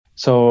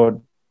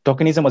So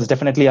tokenism was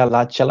definitely a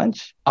large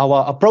challenge.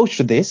 Our approach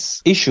to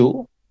this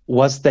issue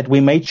was that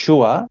we made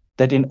sure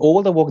that in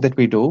all the work that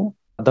we do,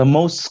 the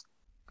most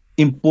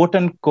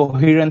important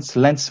coherence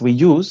lens we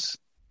use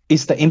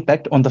is the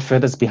impact on the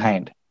furthest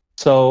behind.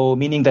 So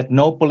meaning that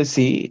no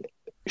policy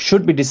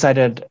should be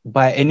decided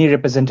by any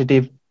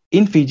representative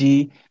in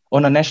Fiji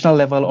on a national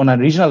level, on a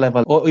regional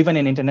level, or even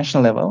an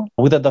international level,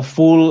 without the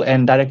full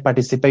and direct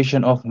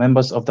participation of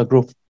members of the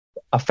group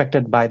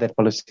affected by that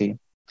policy.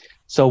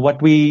 So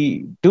what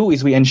we do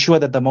is we ensure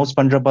that the most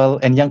vulnerable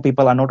and young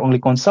people are not only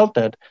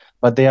consulted,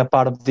 but they are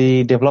part of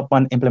the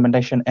development,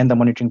 implementation, and the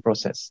monitoring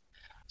process.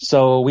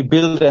 So we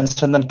build and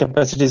strengthen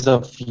capacities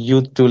of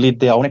youth to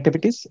lead their own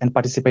activities and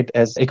participate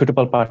as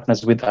equitable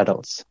partners with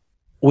adults.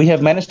 We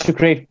have managed to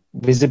create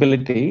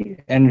visibility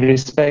and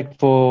respect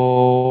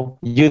for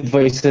youth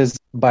voices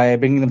by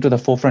bringing them to the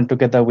forefront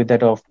together with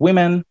that of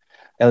women,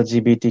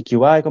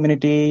 LGBTQI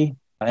community,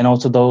 and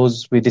also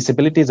those with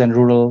disabilities and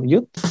rural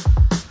youth.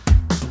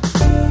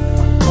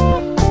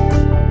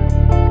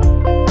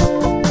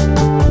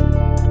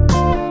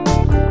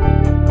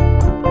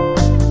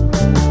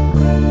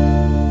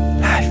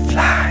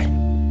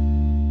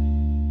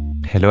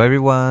 Hello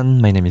everyone,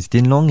 my name is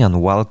Din Long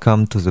and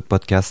welcome to the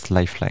podcast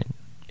Lifeline.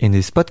 In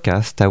this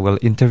podcast, I will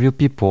interview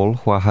people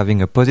who are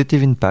having a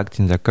positive impact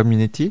in their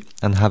community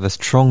and have a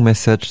strong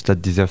message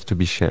that deserves to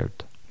be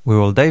shared. We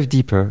will dive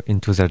deeper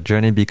into their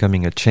journey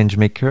becoming a change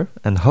maker,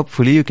 and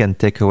hopefully you can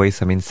take away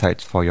some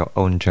insights for your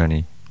own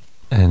journey.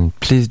 And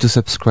please do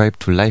subscribe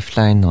to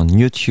Lifeline on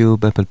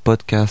YouTube, Apple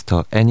Podcast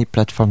or any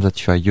platform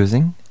that you are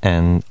using.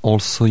 And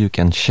also you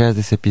can share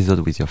this episode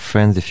with your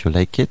friends if you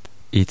like it.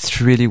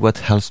 It's really what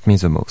helps me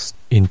the most.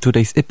 In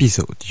today's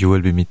episode, you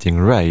will be meeting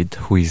Raid,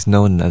 who is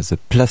known as the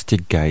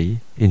plastic guy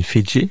in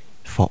Fiji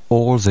for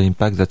all the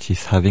impact that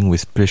he's having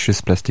with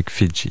Precious Plastic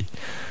Fiji,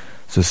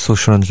 the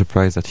social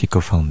enterprise that he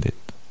co-founded.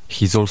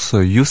 He's also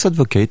a youth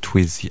advocate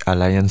with the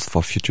Alliance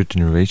for Future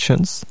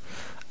Generations,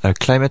 a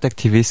climate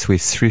activist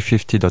with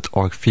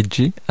 350.org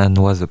Fiji, and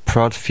was a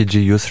proud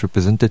Fiji youth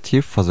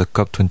representative for the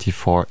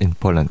COP24 in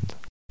Poland.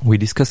 We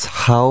discuss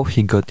how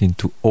he got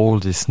into all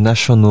these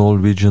national,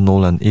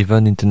 regional and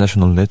even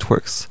international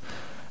networks,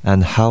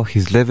 and how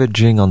he's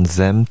leveraging on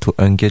them to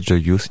engage the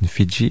youth in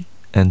Fiji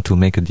and to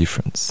make a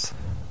difference.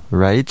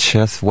 Raid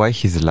shares why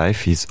his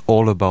life is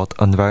all about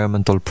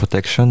environmental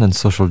protection and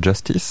social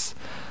justice,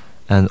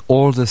 and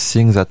all the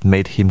things that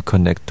made him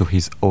connect to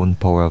his own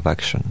power of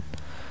action.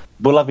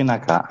 Bula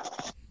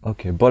Vinaka.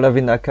 Okay, Bola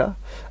Vinaka.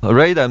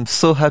 Raid, I'm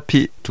so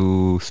happy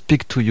to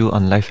speak to you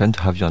on Lifeline,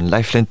 to have you on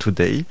Lifeline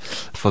today.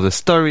 For the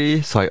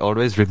story, so I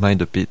always remind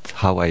a bit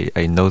how I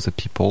know the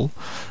people.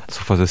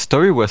 So for the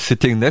story, we're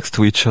sitting next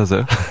to each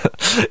other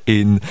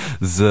in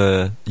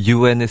the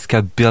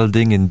UNESCO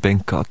building in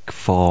Bangkok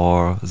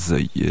for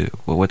the,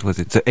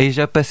 the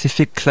Asia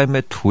Pacific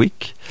Climate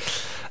Week,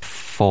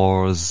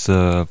 for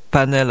the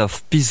panel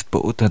of Peace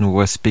Boat, and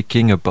we're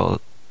speaking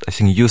about, I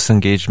think, youth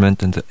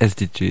engagement and the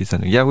SDGs.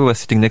 And yeah, we were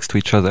sitting next to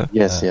each other.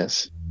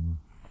 Yes.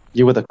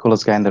 You were the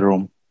coolest guy in the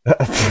room.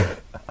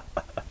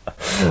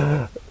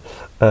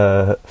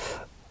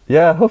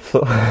 Yeah, I hope so.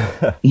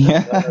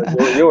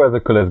 You were the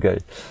coolest guy.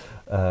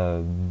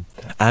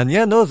 And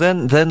yeah, no,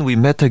 then we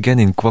met again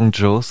in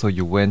Guangzhou. So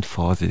you went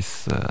for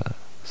this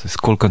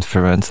cool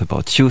conference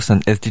about youth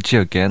and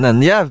SDG again.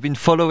 And yeah, I've been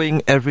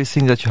following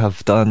everything that you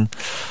have done,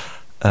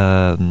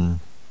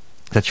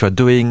 that you are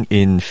doing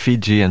in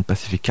Fiji and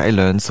Pacific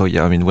Islands. So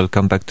yeah, I mean, we'll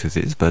come back to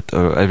this, but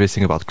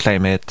everything about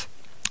climate,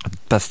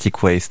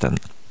 plastic waste, and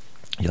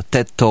your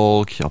TED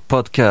Talk, your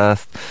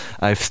podcast.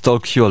 I've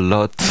stalked you a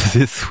lot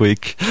this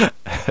week,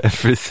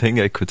 everything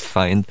I could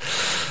find.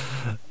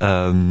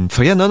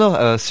 So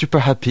yeah, super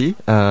happy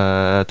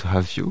to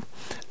have you.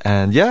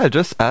 And yeah,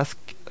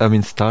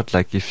 start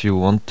like if you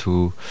want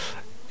to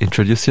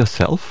introduce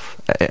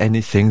yourself,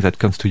 anything that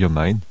comes to your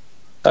mind.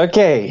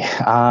 Okay,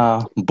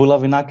 Bula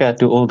Vinaka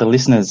to all the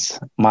listeners.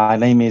 My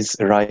name is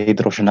Raid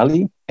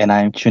Roshanali, and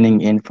I'm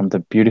tuning in from the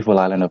beautiful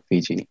island of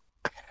Fiji.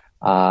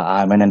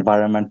 I'm an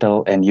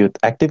environmental and youth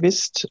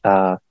activist,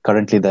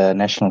 currently the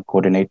national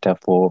coordinator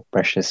for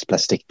Precious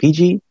Plastic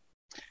Fiji,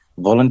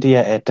 volunteer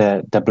at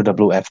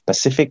WWF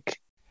Pacific.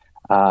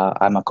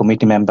 I'm a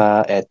committee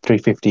member at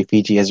 350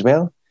 Fiji as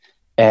well,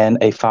 and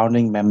a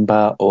founding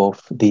member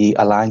of the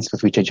Alliance for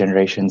Future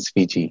Generations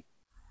Fiji.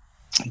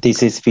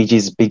 This is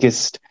Fiji's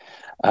biggest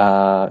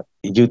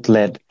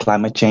youth-led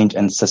climate change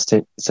and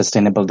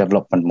sustainable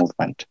development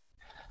movement.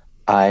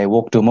 I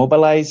work to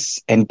mobilize,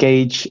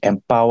 engage,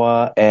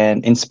 empower,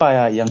 and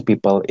inspire young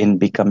people in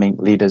becoming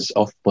leaders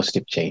of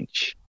positive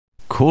change.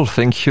 Cool,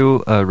 thank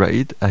you,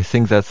 Raid. I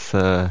think that's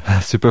a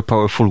super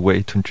powerful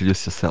way to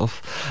introduce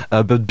yourself.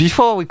 But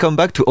before we come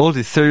back to all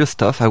this serious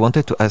stuff, I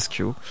wanted to ask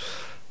you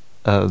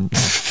a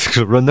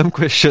random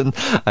question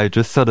I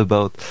just thought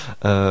about.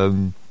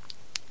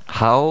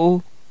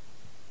 How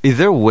is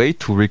there a way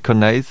to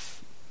recognize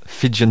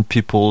Fijian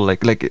people?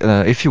 Like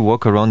if you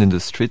walk around in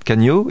the street,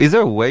 is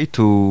there a way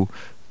to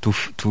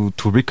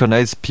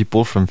recognize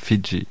people from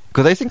Fiji?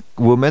 Because I think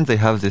women, they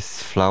have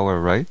this flower,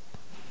 right?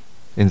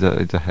 in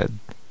the head?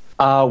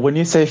 When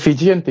you say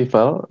Fijian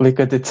people,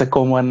 because it's a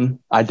common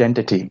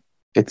identity,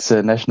 it's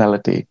a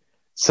nationality.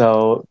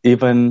 So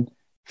even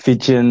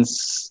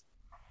Fijians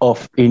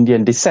of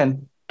Indian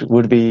descent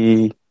would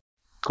be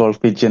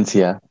called Fijians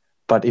here.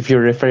 But if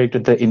you're referring to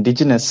the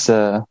indigenous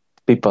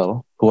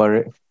people who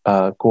are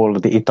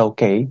called the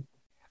Itauke,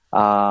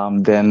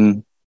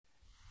 then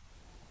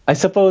I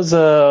suppose,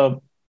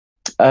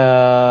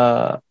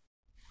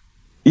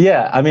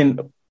 yeah, I mean,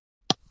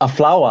 a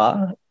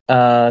flower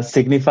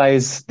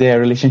signifies their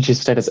relationship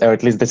status, or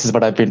at least this is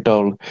what I've been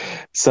told.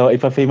 So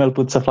if a female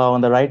puts a flower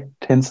on the right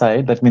hand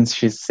side, that means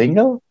she's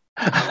single.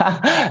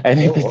 And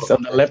if it's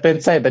on the left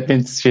hand side, that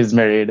means she's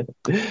married.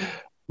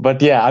 But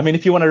yeah, I mean,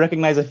 if you want to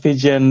recognize a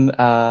Fijian,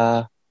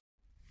 the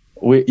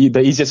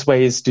easiest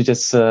way is to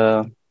just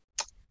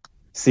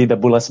see the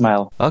Bula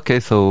smile. Okay,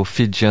 so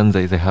Fijian,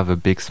 they have a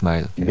big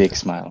smile. Big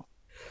smile.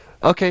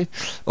 Okay.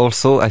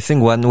 Also, I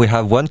think we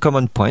have one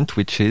common point,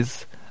 which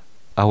is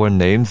our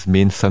names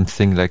mean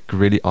something like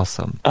really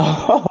awesome.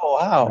 Oh,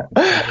 wow.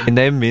 My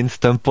name means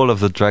Temple of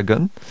the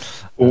Dragon.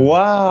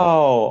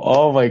 Wow.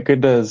 Oh my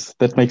goodness.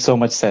 That makes so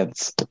much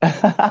sense.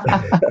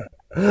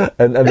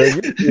 and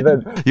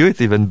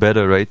it's even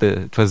better, right?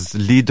 It was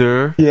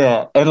leader.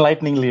 Yeah,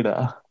 enlightening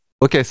leader.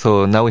 Okay,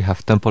 so now we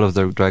have Temple of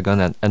the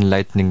Dragon and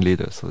enlightening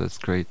leader, so that's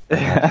great.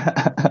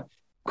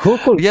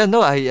 Cool. Yeah,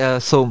 no, I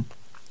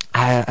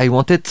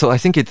wanted, so I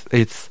think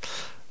it's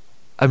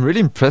I'm really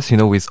impressed,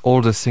 with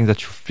all the things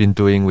that you've been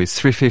doing with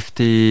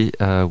 350,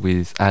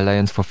 with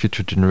Alliance for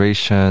Future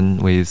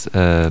Generation, with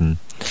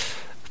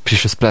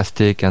Precious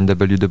Plastic and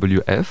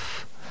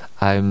WWF.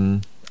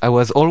 I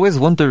was always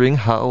wondering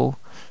how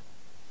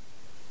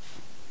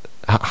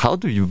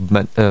do you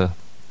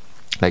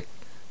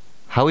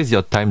how is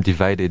your time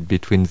divided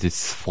between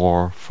these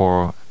four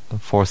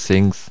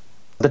things?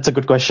 That's a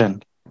good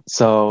question.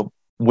 So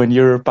when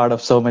you're part of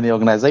so many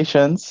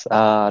organizations,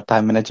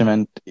 time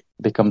management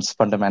becomes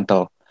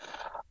fundamental.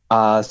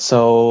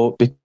 So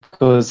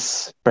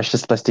because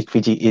Precious Plastic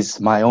Fiji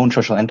is my own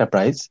social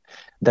enterprise,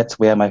 that's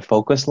where my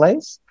focus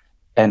lies.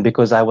 And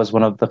because I was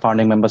one of the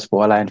founding members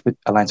for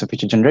Alliance for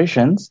Future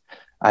Generations,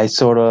 I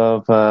sort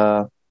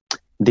of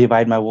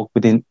divide my work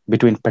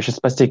between Precious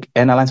Plastic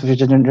and Alliance for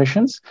Future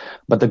Generations.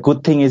 But the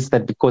good thing is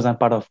that because I'm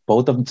part of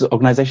both of the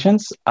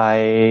organizations,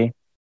 I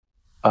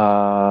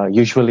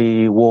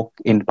usually work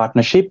in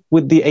partnership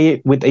with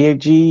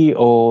AFG,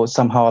 or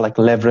somehow like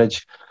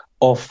leverage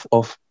of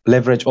the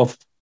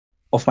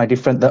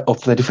different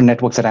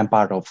networks that I'm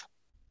part of.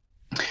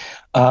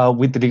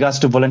 With regards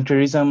to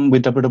volunteerism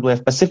with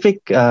WWF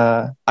Pacific,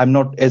 I'm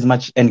not as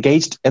much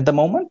engaged at the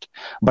moment,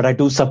 but I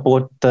do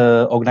support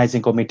the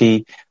organizing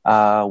committee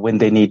when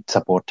they need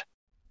support.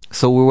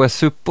 So we were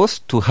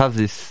supposed to have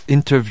this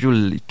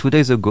interview 2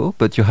 days ago,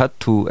 but you had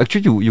to,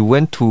 actually you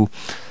went to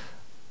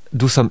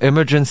do some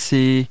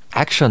emergency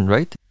action,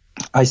 right?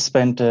 I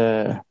spent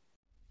 2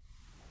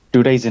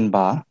 days in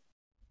Ba.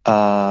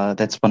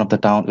 That's one of the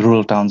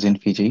rural towns in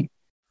Fiji.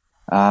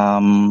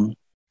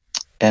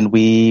 And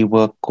we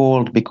were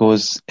called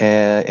because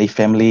a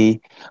family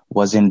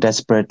was in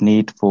desperate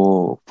need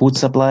for food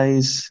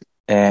supplies,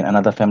 and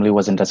another family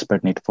was in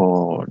desperate need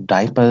for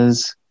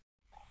diapers,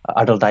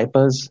 adult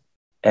diapers,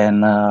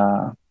 and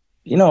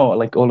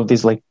like all of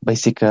these like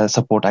basic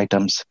support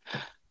items.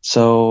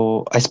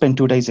 So I spent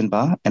 2 days in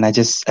Ba, and I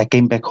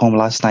came back home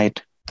last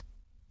night,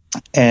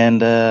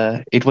 and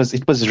it was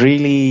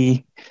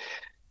really,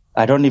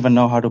 I don't even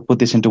know how to put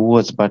this into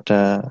words, but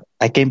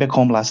I came back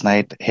home last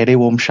night, had a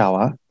warm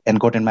shower, and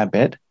got in my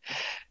bed.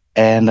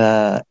 And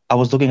I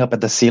was looking up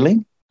at the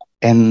ceiling,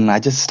 and I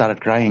just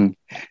started crying.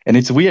 And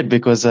it's weird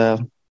because I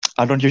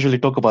don't usually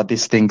talk about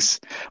these things,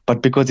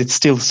 but because it's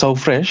still so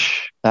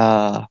fresh,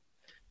 I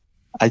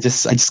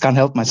just can't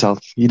help myself,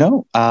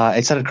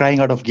 I started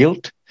crying out of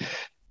guilt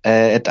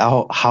at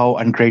how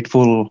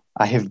ungrateful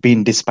I have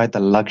been despite the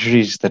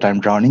luxuries that I'm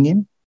drowning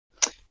in,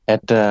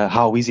 at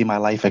how easy my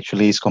life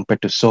actually is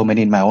compared to so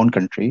many in my own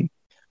country,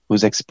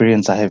 whose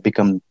experience I have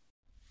become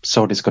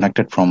so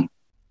disconnected from.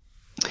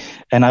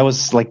 And I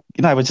was like,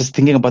 I was just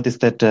thinking about this,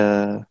 that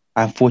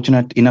I'm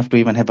fortunate enough to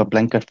even have a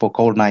blanket for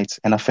cold nights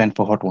and a fan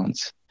for hot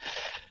ones.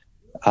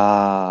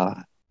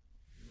 And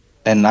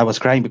I was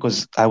crying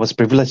because I was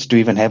privileged to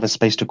even have a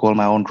space to call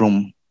my own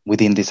room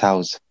within this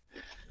house.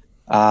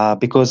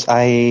 Because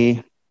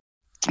I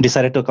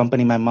decided to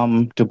accompany my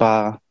mom to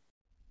Ba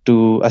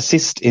to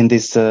assist in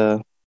this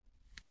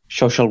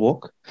social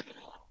work.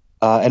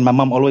 And my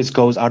mom always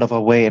goes out of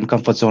her way and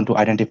comfort zone to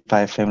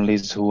identify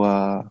families who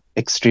are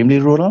extremely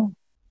rural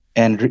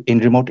and in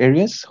remote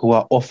areas, who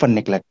are often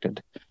neglected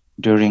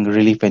during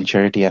relief and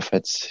charity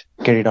efforts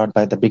carried out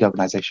by the big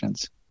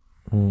organizations.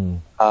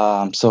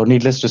 So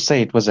needless to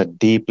say, it was a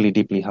deeply,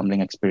 deeply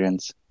humbling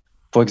experience.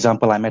 For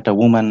example, I met a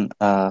woman,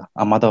 a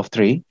mother of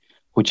 3,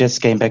 who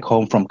just came back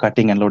home from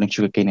cutting and loading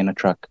sugarcane in a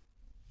truck,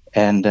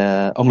 and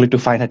only to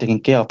find her taking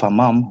care of her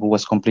mom, who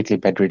was completely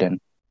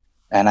bedridden.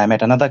 And I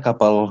met another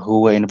couple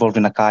who were involved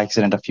in a car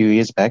accident a few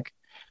years back,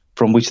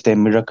 from which they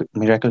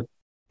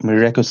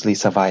miraculously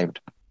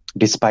survived,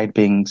 despite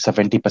being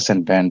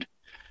 70% burned.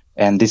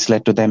 And this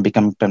led to them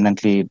becoming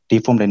permanently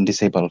deformed and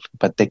disabled.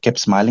 But they kept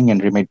smiling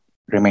and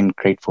remained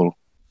grateful.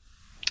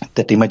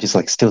 That image is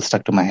like still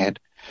stuck to my head.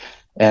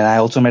 And I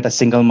also met a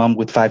single mom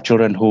with 5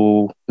 children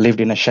who lived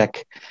in a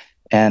shack,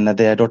 and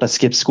their daughter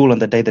skipped school on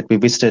the day that we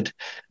visited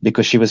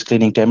because she was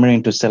cleaning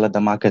tamarind to sell at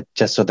the market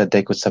just so that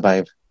they could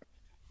survive.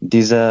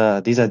 These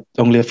are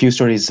only a few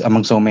stories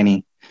among so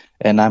many,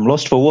 and I'm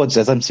lost for words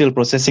as I'm still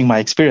processing my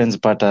experience.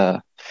 But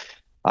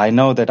I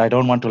know that I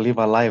don't want to live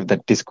a life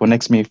that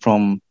disconnects me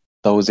from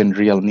those in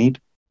real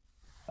need,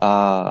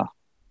 that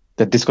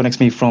disconnects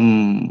me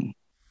from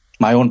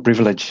my own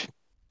privilege.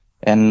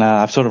 And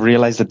I've sort of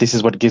realized that this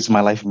is what gives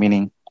my life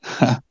meaning.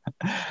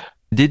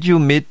 Did you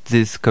meet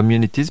these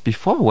communities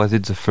before? Was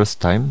it the first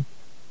time?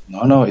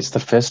 No, it's the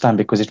first time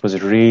because it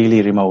was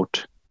really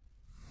remote.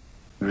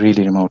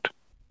 Really remote.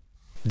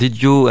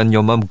 Did you and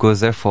your mom go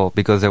there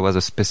because there was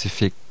a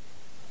specific,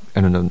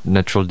 I don't know,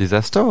 natural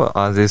disaster? Or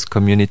are these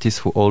communities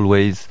who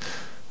always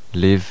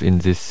live in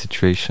this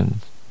situation?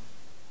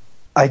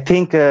 I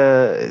think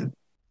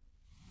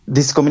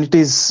these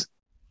communities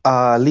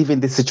live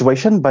in this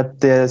situation, but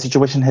the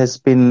situation has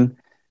been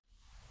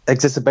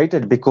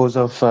exacerbated because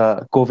of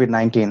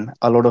COVID-19.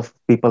 A lot of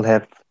people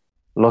have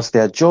lost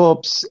their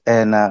jobs,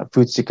 and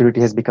food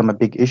security has become a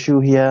big issue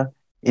here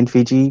in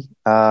Fiji,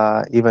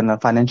 even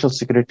financial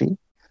security.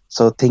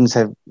 So things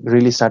have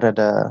really started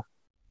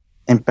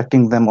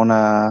impacting them on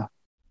a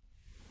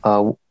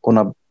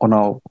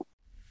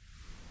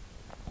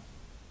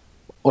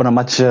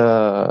much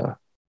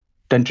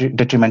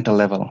detrimental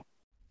level.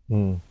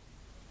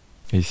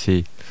 I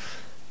see.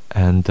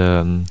 And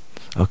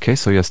okay,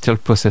 so you're still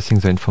processing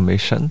the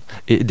information.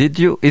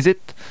 Is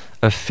it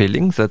a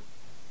feeling that,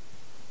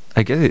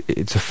 I guess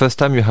it's the first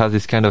time you have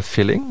this kind of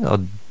feeling, or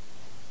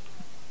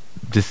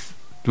this,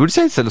 would you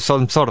say it's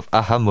some sort of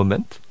aha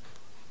moment?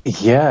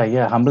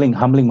 Yeah,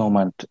 humbling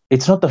moment.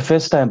 It's not the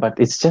first time, but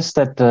it's just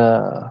that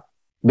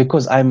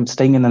because I'm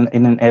staying in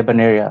an urban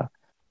area,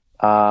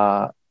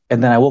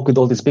 and then I work with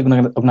all these big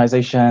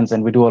organizations,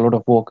 and we do a lot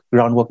of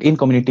groundwork in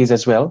communities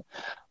as well.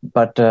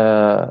 But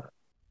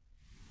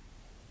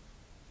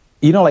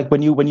like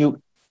when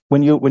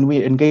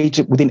we engage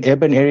within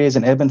urban areas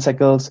and urban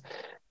cycles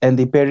and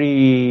the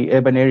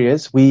peri-urban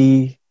areas,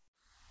 we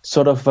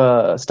sort of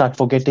start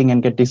forgetting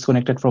and get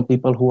disconnected from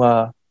people who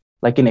are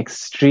like in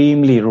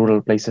extremely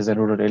rural places and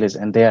rural areas,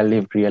 and their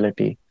lived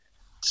reality.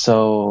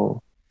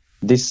 So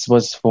this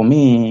was for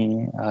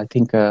me, I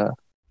think, a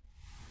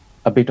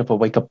bit of a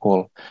wake-up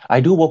call. I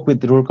do work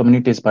with rural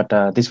communities, but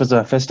this was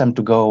the first time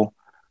to go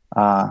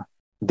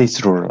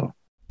this rural.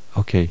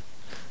 Okay.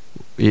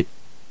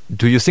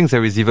 Do you think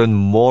there is even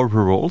more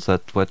rural than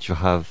what you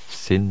have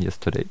seen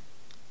yesterday?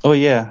 Oh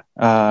yeah,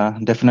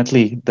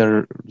 definitely.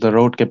 The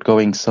road kept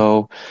going,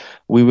 so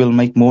we will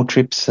make more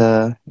trips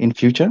in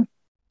future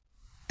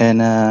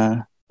and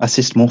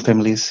assist more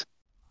families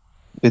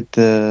with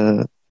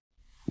their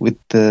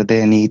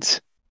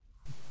needs.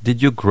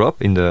 Did you grow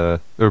up in the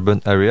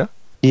urban area?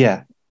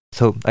 Yeah.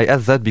 So I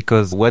ask that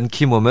because one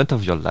key moment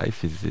of your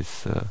life is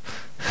this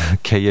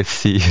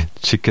KFC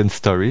chicken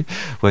story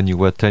when you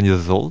were 10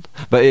 years old.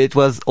 But it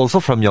was also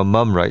from your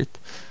mom, right?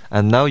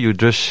 And now you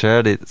just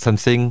shared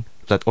something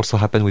that also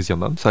happened with your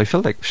mom. So I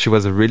feel like she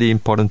was a really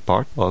important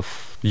part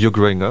of you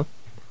growing up.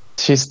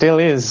 She still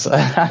is.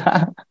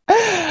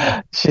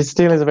 She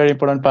still is a very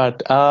important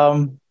part.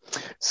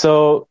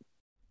 So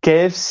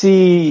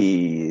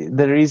KFC,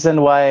 the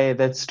reason why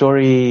that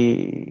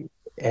story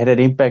had an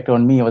impact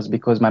on me was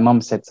because my mom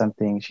said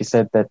something. She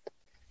said that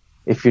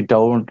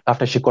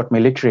after she caught me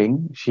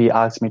littering, she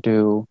asked me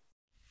to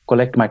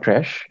collect my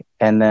trash.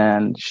 And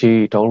then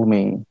she told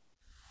me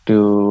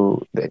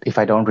that if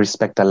I don't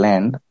respect the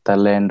land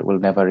will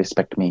never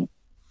respect me.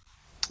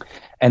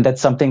 And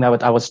that's something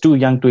that I was too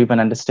young to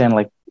even understand,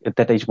 like at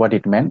that age, what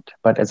it meant.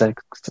 But as I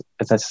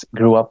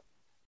grew up,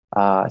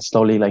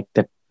 slowly, like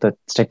that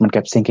statement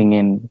kept sinking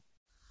in,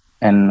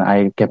 and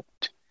I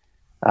kept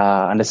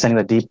understanding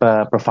the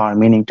deeper, profound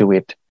meaning to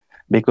it.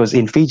 Because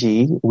in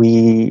Fiji,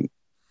 we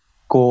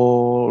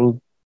call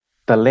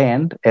the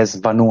land as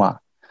vanua,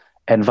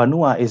 and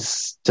vanua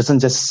doesn't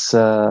just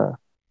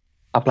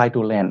apply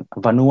to land.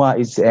 Vanua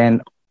is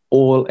an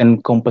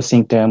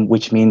all-encompassing term,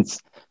 which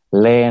means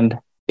land,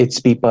 its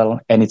people,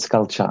 and its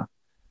culture.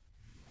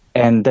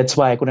 And that's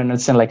why I couldn't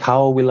understand, like,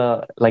 how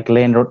will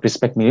land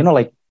respect me?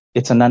 Like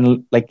it's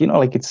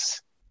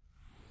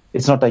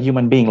it's not a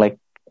human being. Like,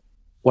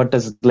 what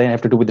does land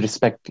have to do with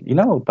respect?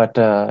 But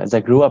as I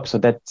grew up, so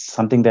that's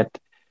something that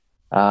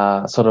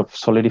sort of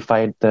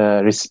solidified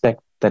the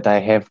respect that I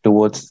have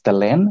towards the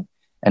land.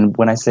 And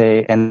when I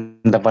say and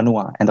the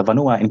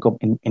vanua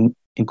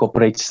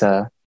incorporates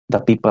the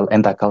people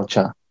and the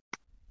culture,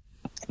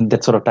 and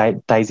that sort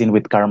of ties in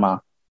with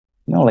karma.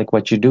 Like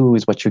what you do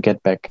is what you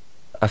get back.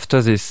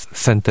 After this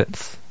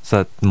sentence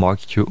that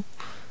marked you,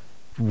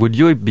 would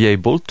you be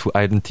able to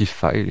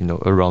identify,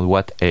 around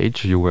what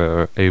age you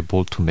were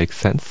able to make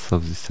sense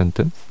of this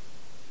sentence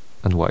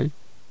and why?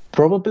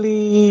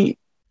 Probably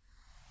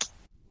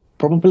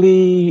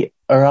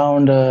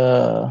around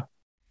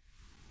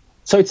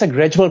So it's a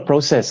gradual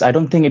process. I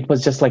don't think it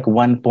was just like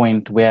one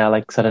point where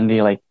like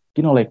suddenly like,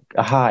 like,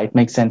 aha, it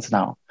makes sense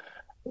now.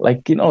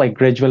 Like, like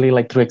gradually,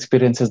 like through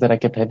experiences that I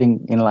kept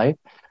having in life,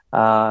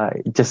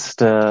 just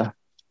the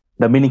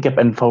meaning kept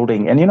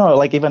unfolding. And,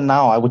 like even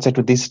now, I would say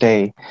to this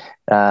day,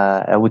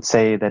 I would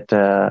say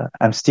that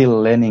I'm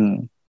still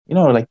learning,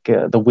 like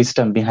the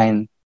wisdom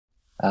behind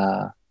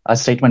a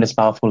statement as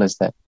powerful as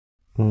that.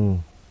 Hmm.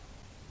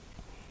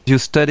 You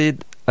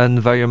studied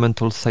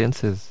environmental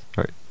sciences,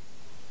 right?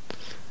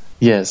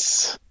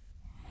 Yes.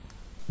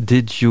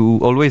 Did you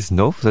always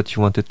know that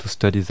you wanted to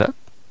study that?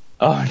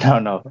 Oh,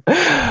 no.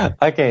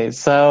 Okay,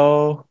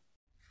 so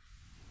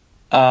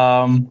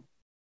um,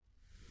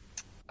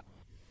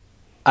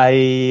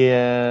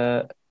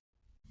 I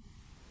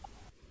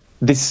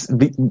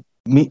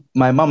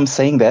my mom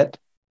saying that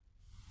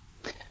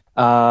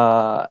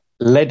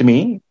led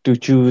me to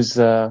choose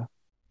for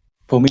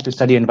me to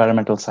study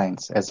environmental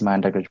science as my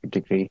undergraduate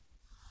degree.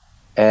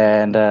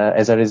 And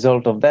as a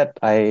result of that,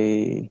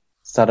 I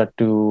started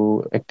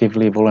to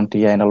actively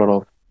volunteer in a lot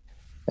of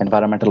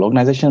environmental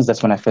organizations.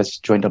 That's when I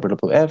first joined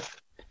WWF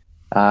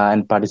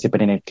and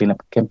participated in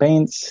cleanup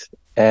campaigns.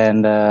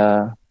 And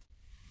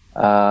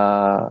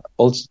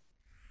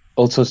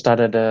also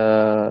started,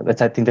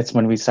 I think that's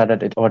when we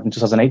started it, or in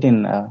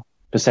 2018,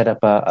 to set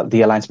up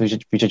the Alliance for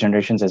Future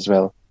Generations as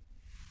well.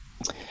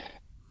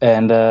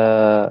 And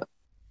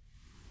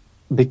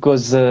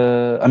because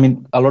I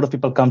mean, a lot of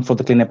people come for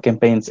the cleanup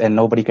campaigns, and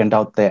nobody can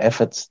doubt the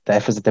efforts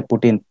that they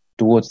put in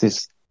towards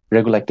this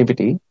regular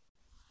activity.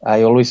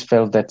 I always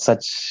felt that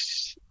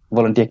such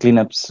volunteer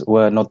cleanups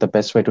were not the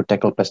best way to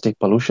tackle plastic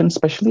pollution,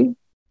 especially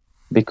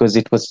because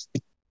it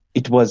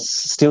was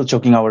still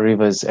choking our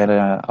rivers and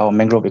our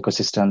mangrove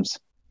ecosystems,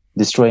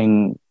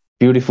 destroying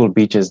beautiful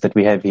beaches that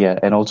we have here,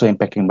 and also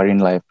impacting marine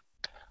life.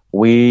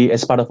 We,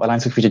 as part of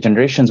Alliance for Future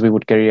Generations, we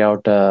would carry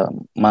out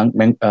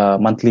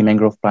monthly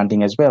mangrove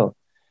planting as well.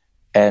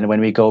 And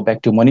when we go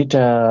back to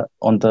monitor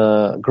on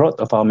the growth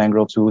of our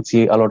mangroves, we would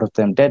see a lot of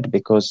them dead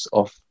because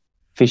of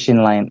fishing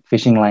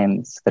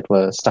lines that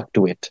were stuck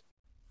to it.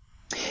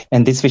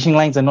 And these fishing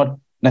lines are not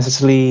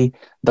necessarily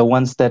the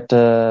ones that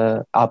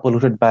are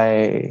polluted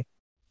by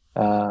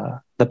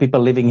the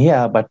people living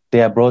here, but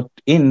they are brought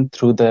in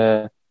through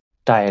the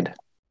tide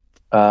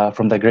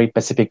from the Great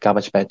Pacific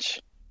Garbage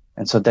Patch.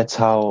 And so that's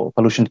how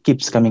pollution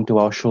keeps coming to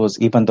our shores,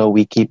 even though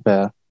we keep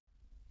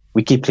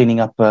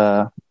cleaning up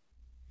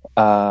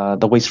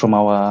the waste from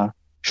our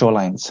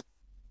shorelines.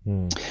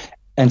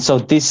 And so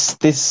this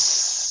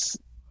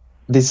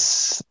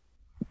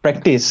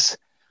practice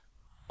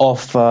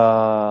of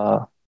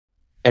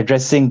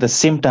addressing the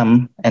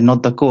symptom and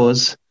not the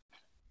cause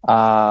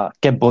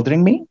kept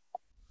bothering me,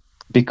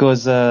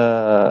 because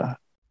the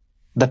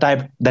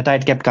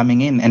tide kept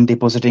coming in and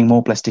depositing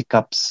more plastic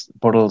cups,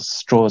 bottles,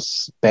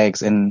 straws,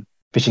 bags, and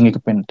fishing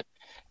equipment.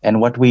 And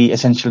what we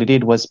essentially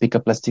did was pick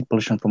up plastic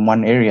pollution from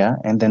one area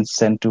and then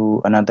send to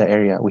another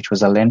area, which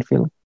was a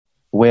landfill,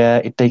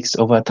 where it takes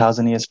over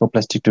 1,000 years for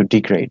plastic to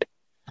degrade.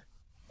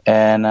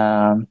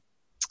 And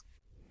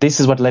this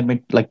is what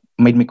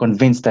made me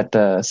convinced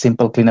that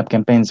simple cleanup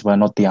campaigns were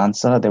not the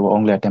answer. They were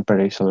only a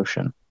temporary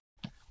solution.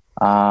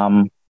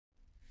 As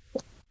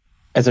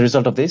a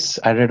result of this,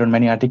 I read on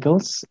many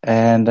articles,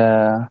 and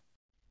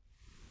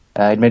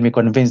it made me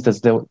convinced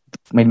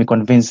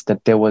that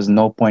there was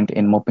no point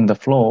in mopping the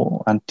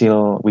floor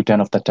until we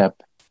turn off the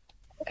tap.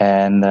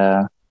 And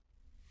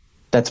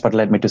that's what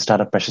led me to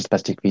start up Precious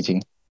Plastic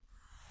Fiji.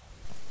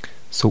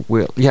 So,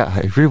 well, yeah,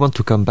 I really want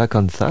to come back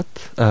on that.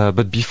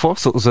 But before,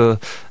 so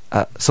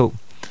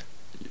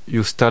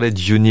you started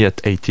uni at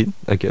 18,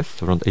 I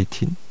guess, around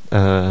 18.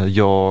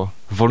 Your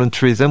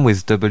volunteerism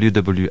with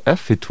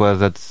WWF, it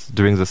was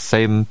during the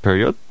same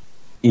period?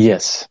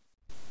 Yes.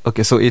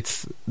 Okay, so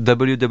it's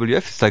WWF.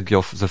 It's like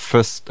your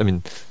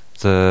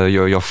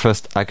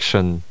first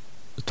action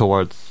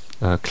towards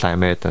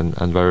climate and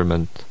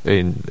environment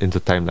in the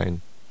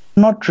timeline.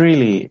 Not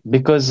really,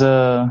 because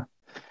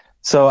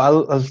so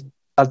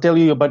I'll tell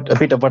you about a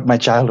bit about my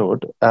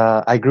childhood.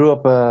 I grew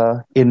up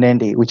in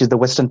Nadi, which is the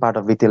western part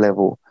of Viti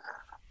Levu.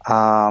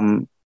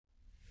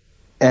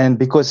 And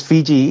because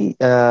Fiji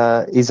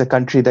is a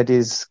country that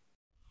is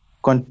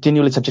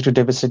continually subject to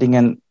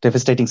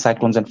devastating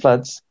cyclones and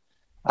floods,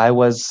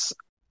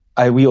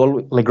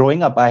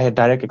 growing up, I had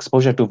direct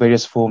exposure to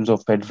various forms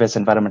of adverse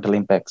environmental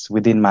impacts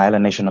within my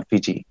island nation of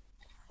Fiji.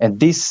 And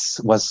this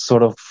was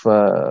sort of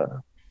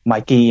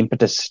my key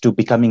impetus to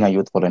becoming a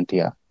youth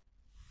volunteer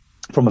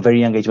from a very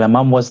young age. My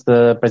mom was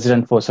the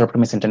president for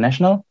Seroptimus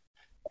International,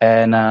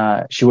 and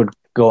she would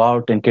go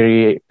out and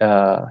carry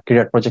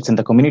out projects in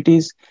the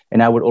communities.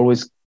 And I would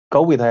always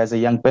go with her as a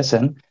young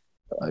person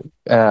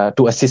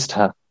to assist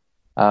her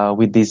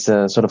with these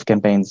sort of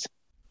campaigns.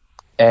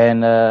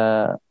 And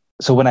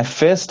so when I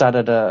first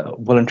started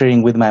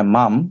volunteering with my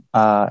mom,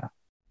 I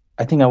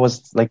think I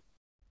was like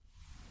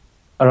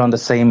around the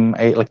same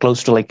age, like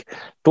close to like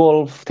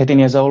 12, 13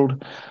 years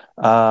old.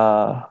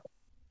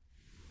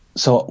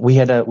 So we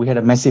had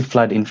a massive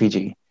flood in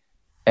Fiji,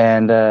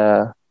 and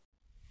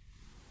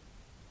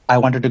I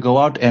wanted to go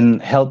out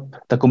and help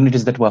the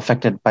communities that were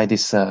affected by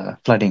this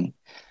flooding.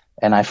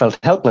 And I felt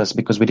helpless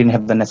because we didn't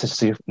have the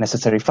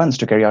necessary funds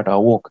to carry out our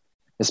work,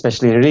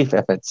 especially relief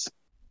efforts.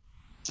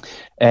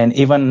 And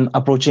even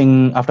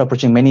after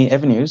approaching many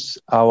avenues,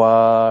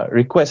 our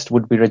request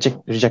would be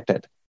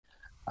rejected.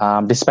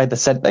 Despite the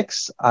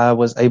setbacks, I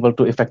was able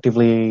to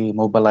effectively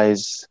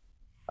mobilize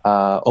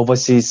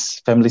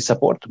overseas family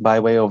support by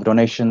way of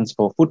donations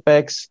for food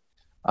packs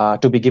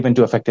to be given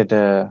to affected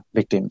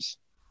victims.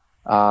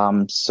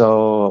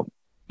 So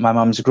my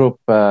mom's group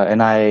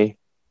and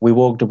we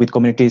worked with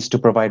communities to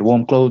provide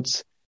warm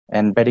clothes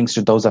and beddings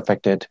to those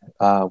affected.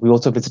 We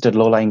also visited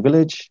low-lying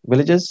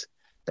villages,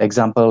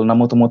 example,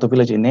 Namotomoto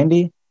village in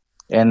Nandi,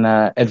 and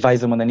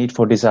advised them on the need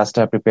for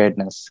disaster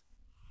preparedness.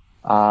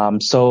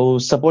 So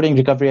supporting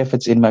recovery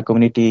efforts in my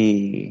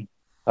community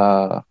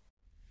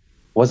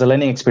was a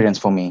learning experience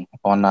for me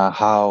on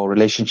how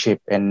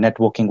relationship and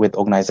networking with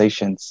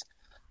organizations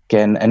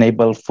can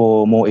enable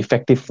for more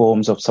effective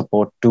forms of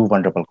support to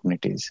vulnerable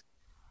communities.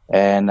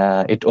 And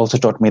it also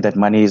taught me that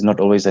money is not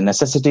always a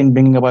necessity in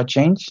bringing about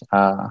change,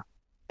 that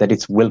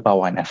it's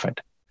willpower and effort.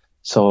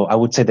 So I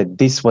would say that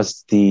this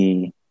was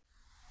the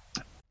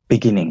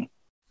beginning.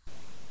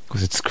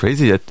 Because it's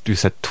crazy that you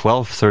said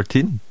 12,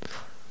 13.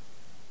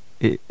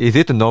 Is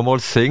it a normal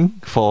thing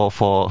for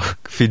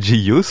Fiji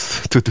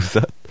youth to do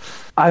that?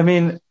 I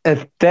mean,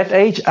 at that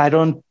age, I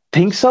don't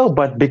think so,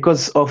 but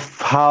because of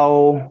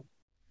how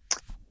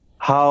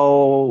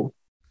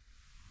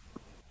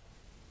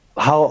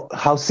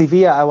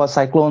severe our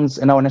cyclones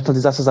and our natural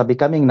disasters are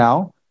becoming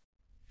now,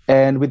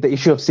 and with the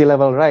issue of sea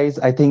level rise,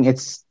 I think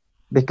it's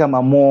become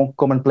a more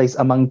commonplace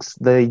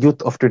amongst the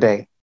youth of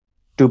today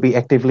to be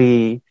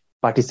actively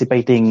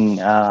participating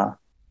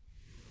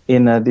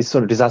in this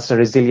sort of disaster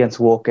resilience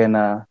work and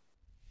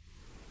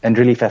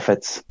relief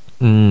efforts.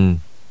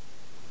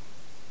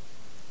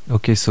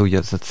 Okay, so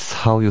yes, that's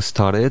how you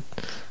started.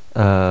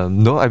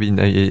 No, I mean,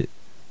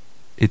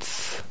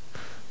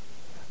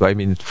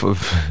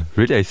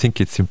 really, I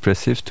think it's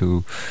impressive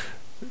to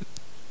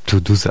do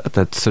that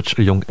at such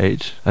a young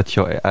age. At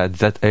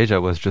that age, I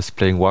was just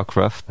playing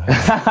Warcraft.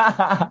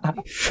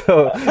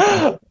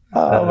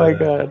 Oh my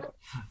God.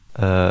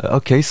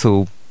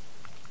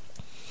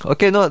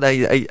 No,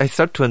 I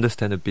start to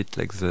understand a bit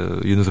like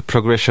the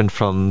progression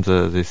from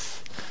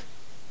this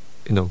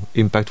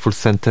impactful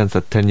sentence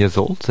at 10 years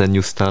old. Then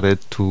you started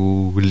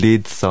to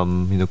lead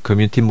some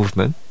community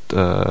movement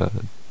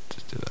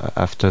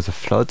after the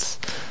floods,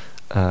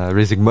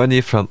 raising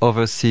money from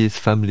overseas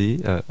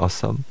family.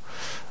 Awesome.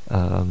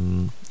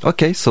 You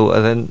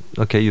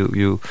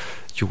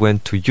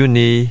went to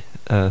uni,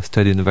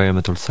 studied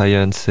environmental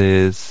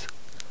sciences,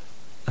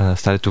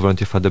 started to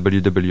volunteer for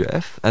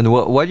WWF, and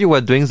while you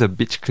were doing the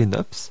beach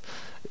cleanups,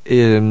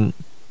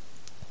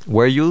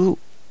 were you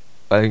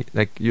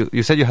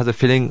you said you had a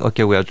feeling,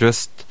 okay, we are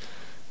just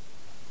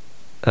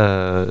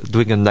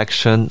doing an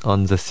action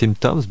on the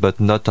symptoms but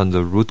not on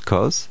the root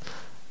cause?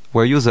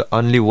 Were you the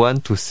only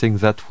one to think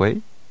that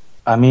way?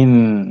 I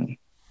mean,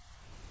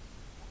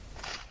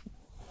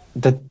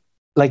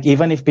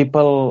 even if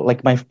people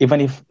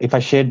if I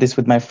shared this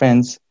with my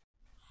friends,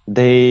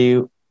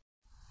 they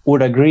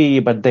would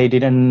agree, but they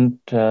didn't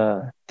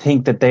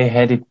think that they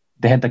had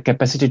the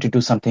capacity to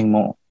do something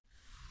more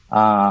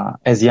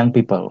as young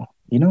people.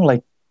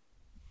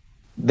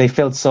 They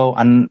felt so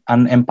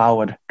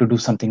unempowered to do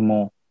something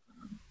more.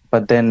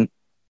 But then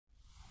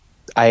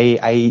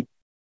I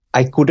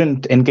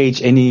couldn't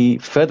engage any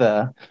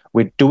further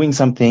with doing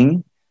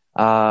something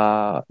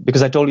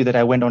because I told you that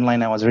I went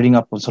online, I was reading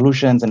up on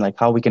solutions and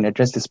how we can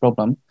address this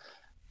problem.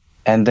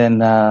 And then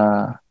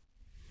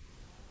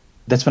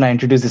that's when I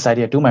introduced this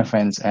idea to my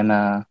friends,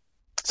 and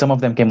some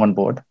of them came on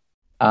board.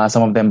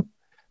 Some of them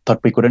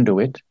thought we couldn't do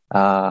it.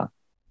 And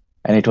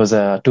it was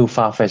too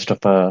far-fetched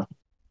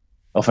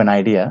of an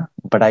idea.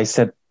 But I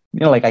said,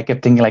 I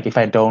kept thinking, if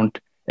I don't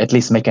at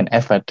least make an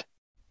effort,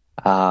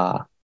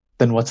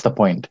 then what's the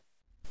point?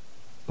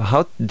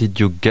 How did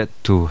you get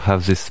to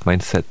have this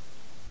mindset?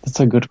 That's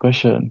a good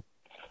question.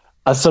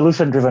 A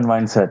solution-driven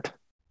mindset.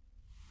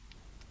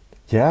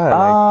 Yeah.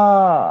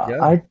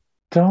 I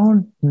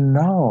don't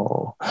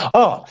know.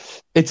 Oh,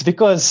 it's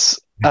because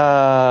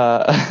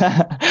of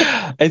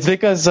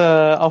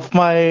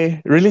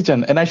my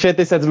religion, and I shared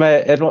this on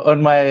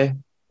my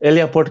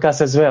earlier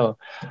podcast as well.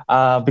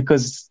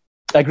 Because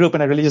I grew up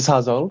in a religious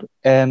household,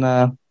 and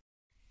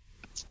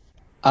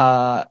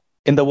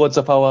in the words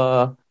of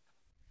our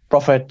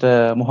Prophet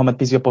Muhammad,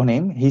 peace be upon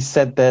him, he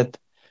said that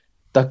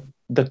the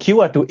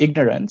cure to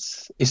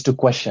ignorance is to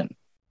question.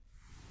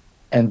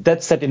 And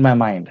that's set in my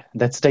mind,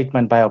 that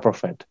statement by our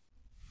Prophet.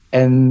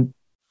 And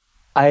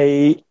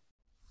I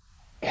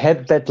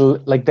had that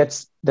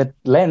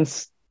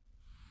lens.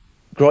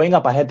 Growing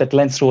up, I had that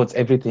lens towards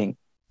everything.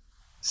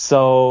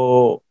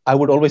 So I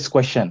would always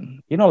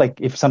question,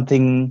 if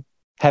something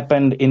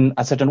happened in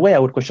a certain way, I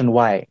would question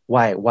why.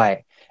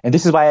 And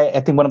this is why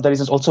I think one of the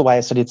reasons also why I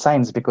studied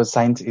science, because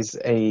science is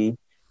a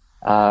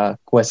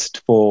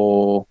quest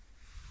for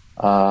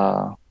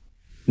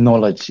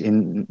knowledge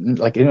in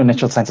like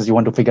natural sciences. You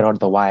want to figure out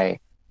the why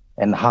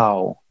and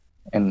how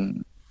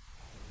and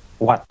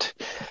what.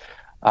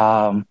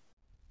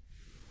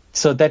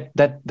 So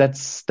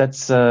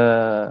that's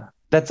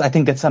I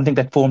think that's something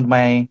that formed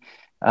my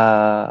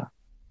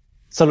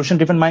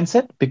solution-driven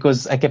mindset,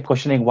 because I kept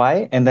questioning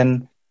why, and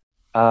then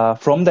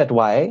from that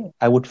why,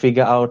 I would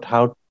figure out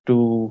how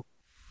to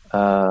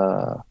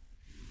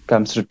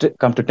come to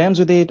terms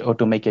with it, or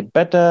to make it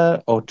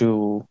better, or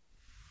to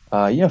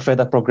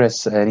further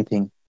progress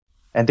anything.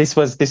 And this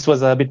was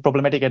a bit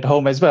problematic at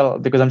home as well,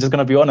 because I'm just going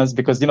to be honest,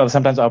 because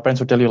sometimes our parents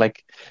would tell you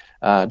like,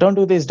 don't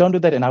do this, don't do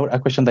that, and I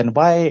question then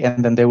why,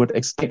 and then they would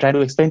try to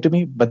explain to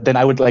me, but then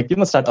I would like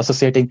start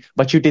associating,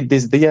 but you did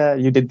this there,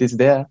 you did this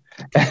there,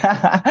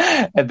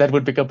 and that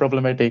would become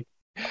problematic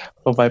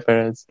for my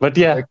parents. But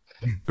yeah, like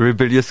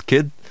rebellious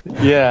kid.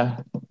 Yeah,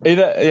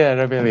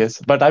 rebellious.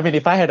 But I mean,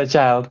 if I had a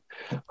child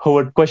who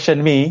would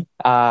question me,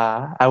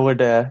 I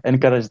would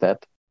encourage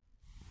that.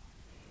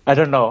 I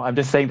don't know. I'm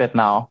just saying that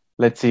now.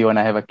 Let's see when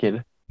I have a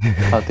kid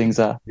how things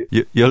are.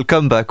 You'll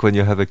come back when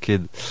you have a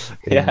kid.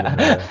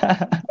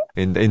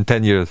 In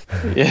 10 years.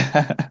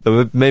 Yeah.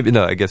 Maybe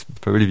no. I guess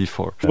probably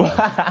before.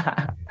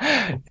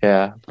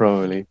 Yeah,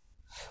 probably.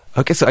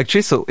 Okay, so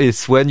actually,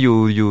 it's when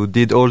you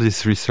did all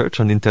this research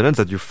on the internet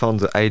that you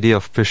found the idea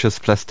of precious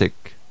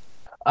plastic.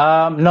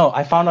 No,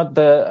 I found out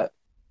the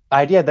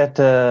idea that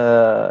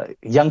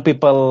young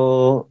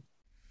people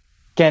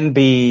can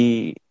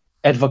be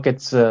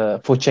advocates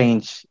for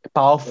change,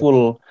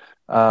 powerful.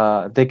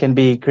 They can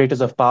be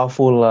creators of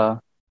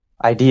powerful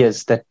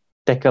ideas that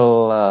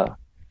tackle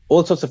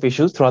all sorts of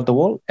issues throughout the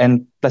world,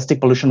 and plastic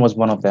pollution was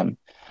one of them.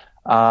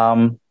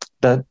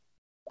 The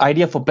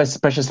idea for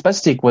precious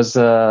plastic was,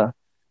 in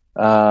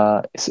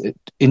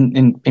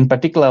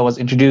particular, was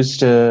introduced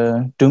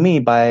to me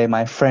by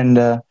my friend,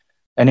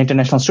 an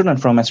international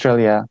student from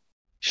Australia.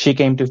 She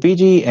came to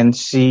Fiji and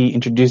she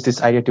introduced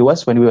this idea to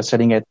us when we were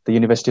studying at the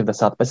University of the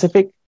South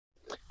Pacific.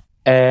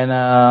 And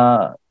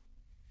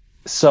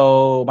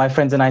so my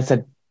friends and I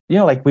said,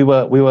 like we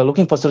were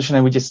looking for a solution,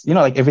 and we just,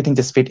 like everything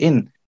just fit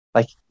in.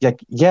 Like,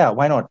 yeah,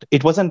 why not?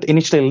 It wasn't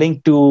initially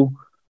linked to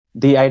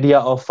the idea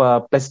of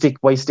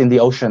plastic waste in the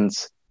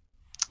oceans,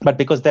 but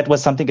because that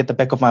was something at the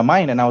back of my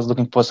mind and I was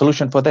looking for a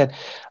solution for that,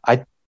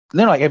 like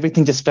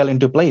everything just fell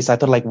into place. I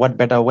thought, like, what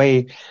better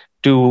way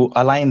to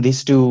align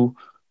these two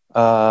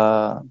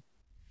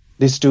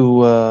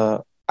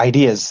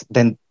ideas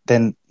than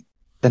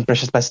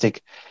precious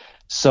plastic.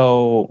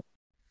 So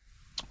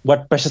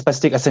what precious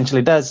plastic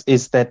essentially does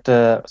is that,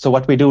 so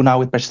what we do now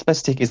with precious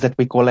plastic is that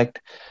we collect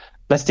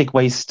plastic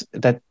waste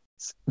that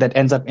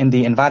ends up in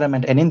the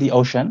environment and in the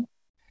ocean,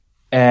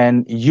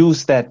 and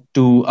use that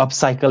to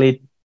upcycle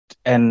it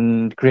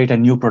and create a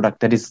new product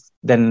that is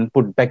then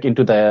put back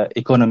into the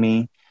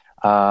economy,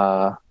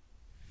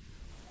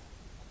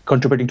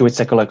 contributing to its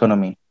circular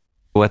economy.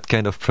 What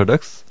kind of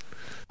products?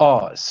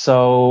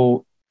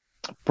 So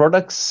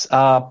products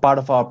are part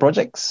of our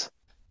projects.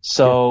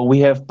 So we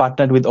have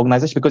partnered with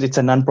organizations because it's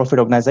a non-profit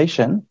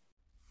organization.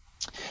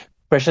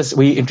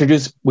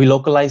 We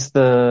localized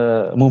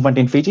the movement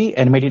in Fiji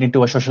and made it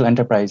into a social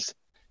enterprise.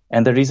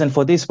 And the reason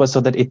for this was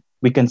so that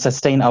we can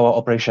sustain our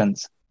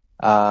operations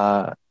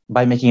by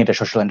making it a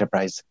social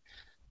enterprise.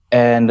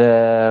 And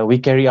we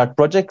carry out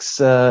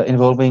projects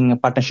involving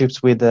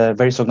partnerships with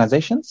various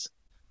organizations.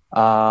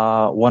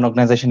 One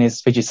organization is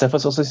Fiji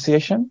Surfers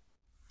Association.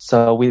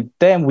 So with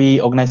them,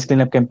 we organize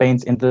cleanup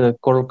campaigns in the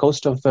coral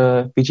coast of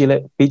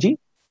Fiji.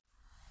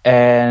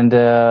 And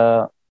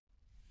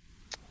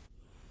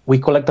we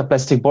collect the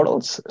plastic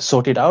bottles,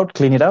 sort it out,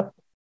 clean it up,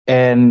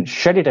 and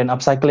shred it and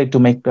upcycle it to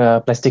make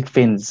plastic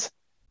fins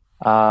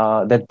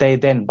that they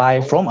then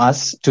buy from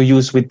us to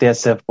use with their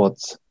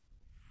surfboards.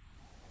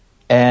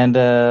 And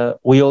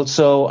we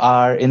also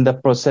are in the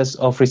process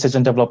of research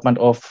and development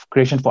of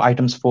creation for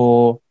items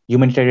for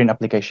humanitarian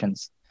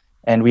applications.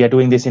 And we are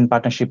doing this in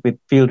partnership with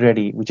Field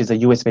Ready, which is a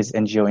US-based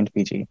NGO in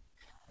Fiji.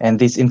 And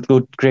this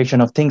includes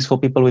creation of things for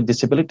people with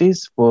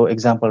disabilities, for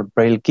example,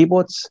 braille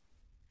keyboards,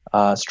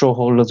 straw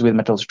holders with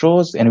metal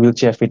straws, and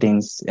wheelchair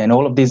fittings. And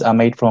all of these are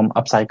made from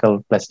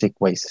upcycled plastic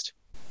waste.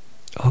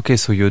 Okay,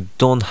 so you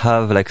don't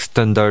have like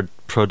standard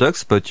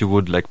products, but you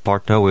would like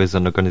partner with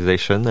an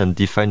organization and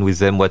define with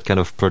them what kind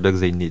of products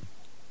they need.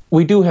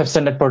 We do have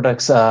standard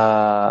products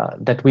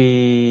that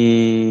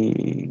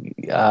we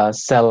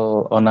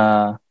sell on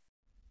a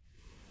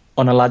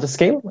larger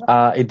scale.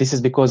 This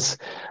is because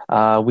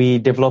we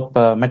develop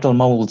metal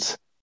molds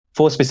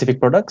for specific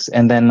products,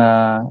 and then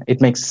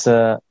it makes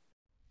the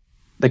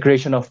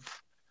creation of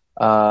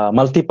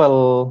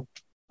multiple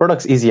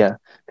products easier.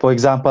 For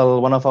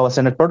example, one of our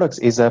standard products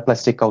is a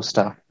plastic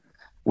coaster,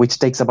 which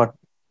takes about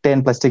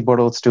 10 plastic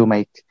bottles to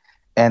make.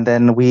 And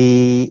then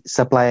we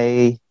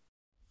supply,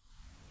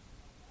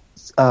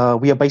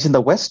 we are based in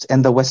the west,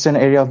 and the western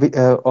area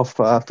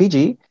of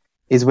Fiji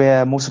is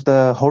where most of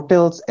the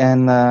hotels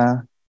and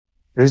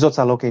resorts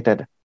are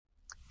located.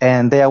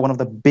 And they are one of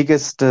the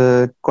biggest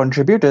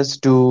contributors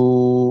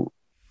to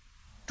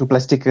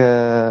plastic,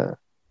 one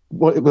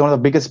of the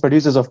biggest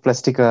producers of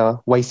plastic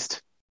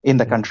waste in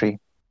the country.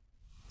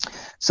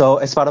 So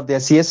as part of their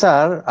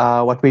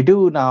CSR, what we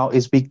do now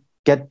is we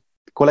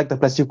collect the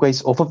plastic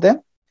waste off of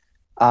them,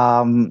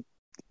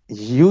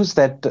 use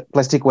that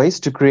plastic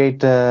waste to create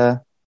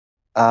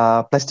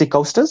plastic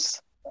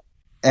coasters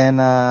and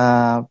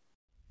other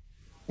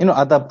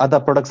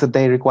products that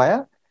they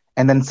require,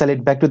 and then sell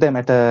it back to them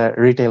at a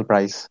retail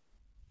price.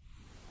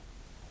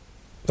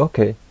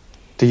 Okay.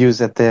 To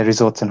use at their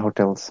resorts and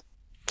hotels.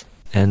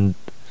 And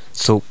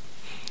so,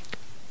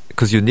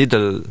 because you need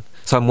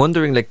so I'm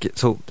wondering,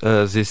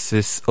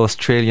 this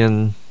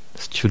Australian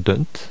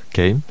student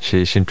came.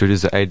 She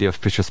introduced the idea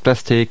of precious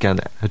plastic, and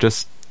it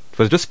was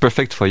just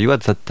perfect for you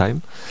at that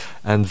time.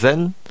 And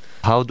then,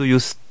 how do you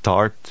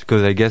start?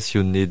 Because I guess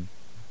you need.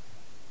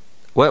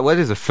 What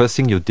is the first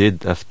thing you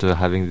did after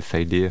having this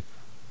idea?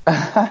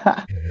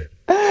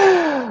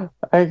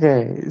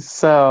 Okay,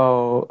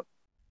 so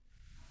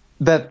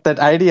that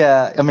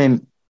idea, I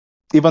mean,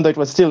 even though it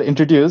was still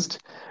introduced,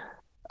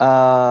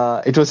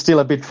 it was still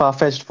a bit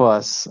far-fetched for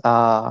us.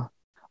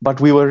 But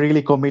we were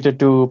really committed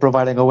to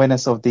providing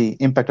awareness of the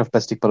impact of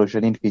plastic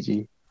pollution in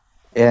Fiji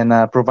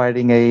and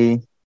providing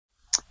a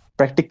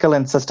practical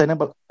and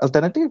sustainable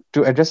alternative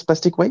to address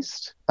plastic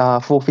waste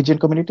for Fijian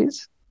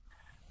communities.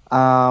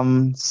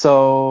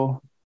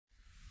 So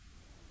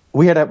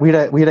we had a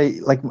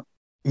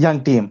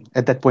young team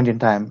at that point in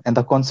time, and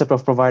the concept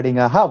of providing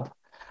a hub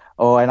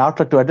or an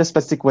outlet to address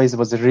plastic waste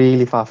was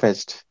really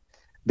far-fetched,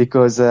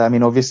 because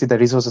obviously the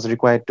resources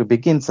required to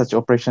begin such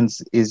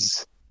operations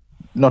is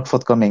not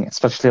forthcoming,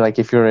 especially like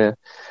if you're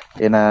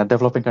in a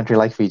developing country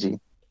like Fiji.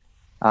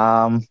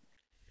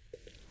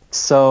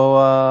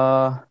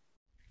 So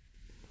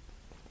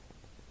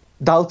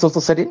doubts also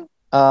set in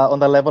on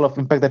the level of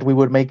impact that we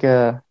would make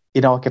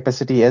in our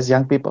capacity as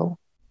young people.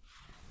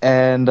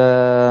 And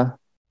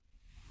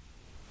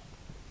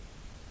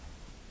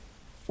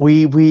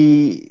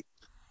we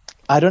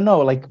I don't know,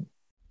 like,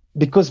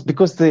 because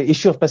the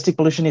issue of plastic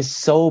pollution is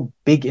so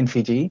big in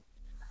Fiji,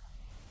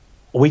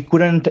 we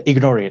couldn't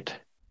ignore it.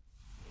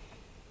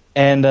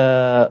 And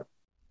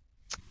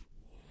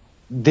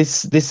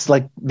this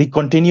like the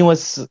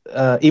continuous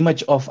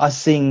image of us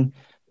seeing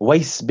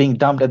waste being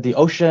dumped at the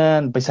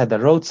ocean, beside the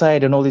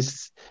roadside, and all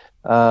this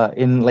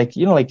in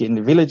in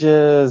the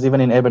villages,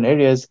 even in urban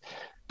areas,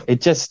 it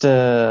just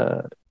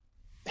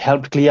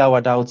helped clear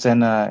our doubts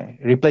and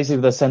replace it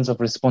with a sense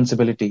of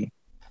responsibility.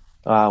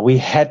 We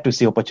had to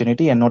see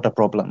opportunity and not a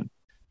problem,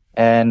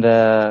 and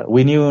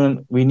we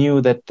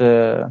knew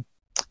that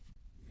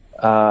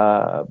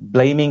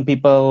blaming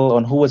people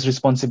on who was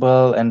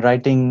responsible and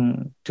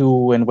writing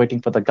to and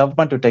waiting for the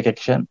government to take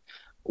action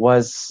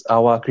was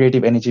our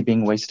creative energy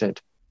being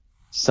wasted.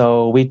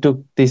 So we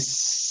took the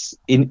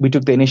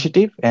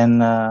initiative,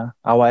 and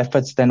our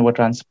efforts then were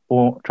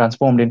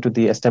transformed into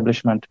the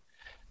establishment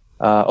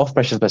of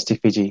Precious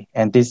Plastic Fiji,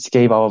 and this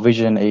gave our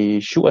vision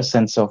a sure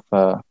sense of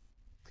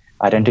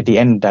identity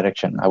and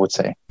direction, I would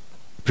say.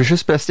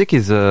 Precious Plastic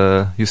is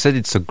you said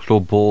it's a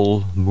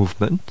global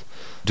movement.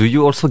 Do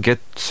you also get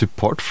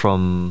support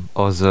from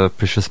other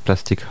precious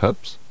plastic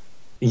hubs?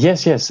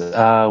 Yes.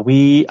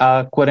 We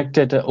are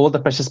connected. All the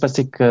precious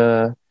plastic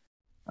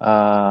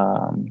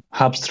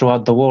hubs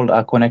throughout the world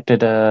are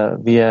connected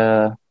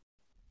via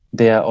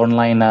their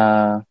online,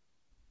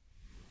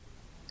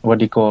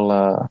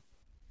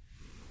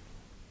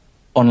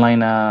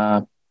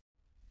 online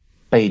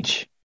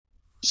page.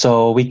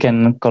 So we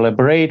can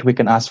collaborate, we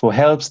can ask for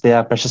help. There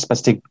are precious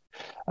plastic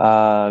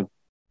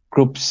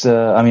groups,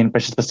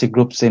 precious plastic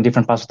groups in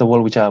different parts of the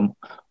world, which are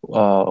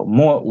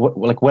more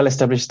well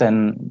established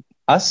than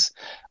us,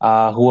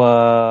 who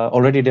are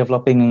already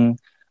developing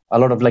a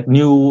lot of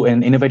new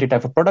and innovative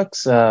type of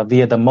products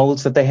via the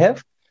molds that they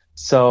have.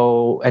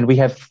 So, and we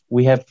have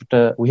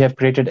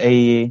created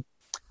a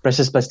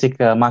precious plastic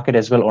market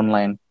as well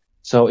online.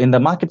 So in the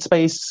market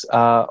space,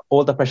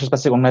 all the precious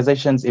plastic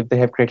organizations, if they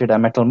have created a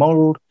metal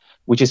mold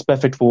which is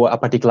perfect for a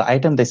particular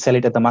item, they sell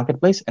it at the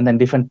marketplace, and then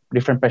different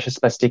precious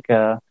plastic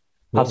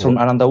hubs from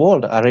around the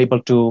world are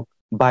able to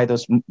buy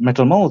those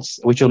metal molds,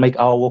 which will make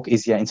our work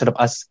easier instead of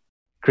us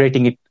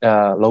creating it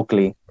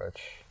locally,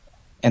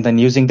 and then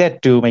using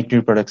that to make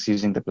new products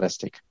using the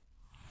plastic.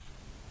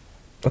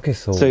 Okay,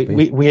 so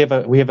we have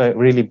a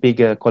really big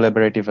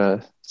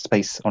collaborative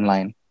space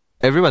online.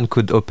 Everyone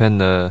could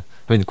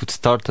could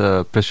start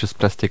a precious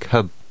plastic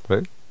hub,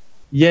 right?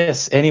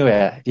 Yes,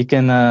 anywhere you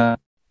can.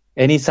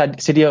 Any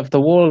city of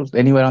the world,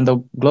 anywhere on the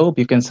globe,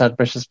 you can start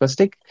Precious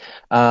Plastic.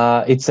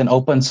 It's an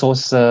open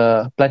source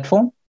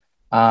platform.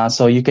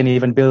 So you can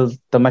even build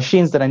the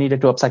machines that are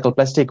needed to upcycle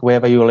plastic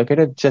wherever you're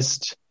located,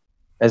 just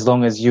as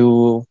long as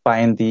you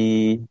find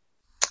the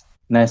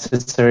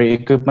necessary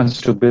equipment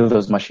to build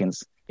those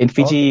machines. In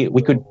Fiji,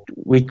 we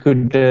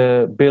could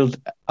build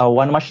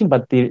one machine,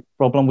 but the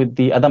problem with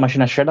the other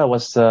machine, a shredder,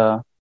 was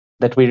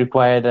that we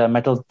required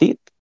metal teeth.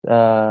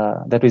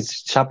 That is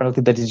sharp metal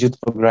teeth that is used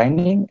for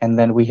grinding, and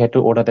then we had to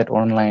order that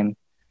online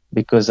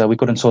because we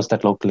couldn't source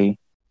that locally.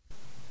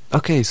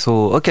 Okay,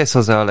 so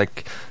there are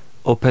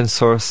open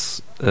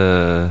source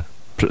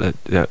I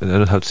don't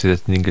know how to say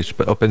that in English,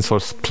 but open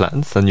source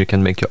plans, and you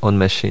can make your own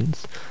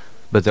machines.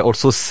 But they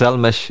also sell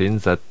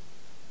machines that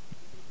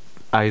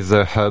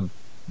either Hub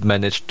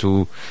managed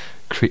to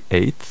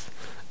create,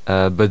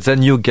 but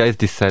then you guys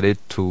decided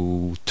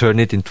to turn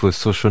it into a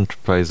social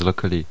enterprise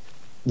locally.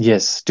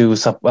 Yes, to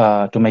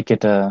make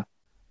it to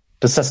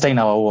sustain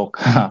our work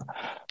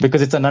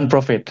because it's a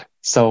non-profit.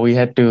 So we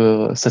had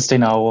to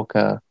sustain our work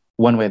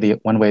one way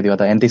or the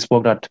other, and this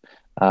worked out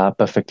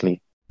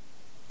perfectly.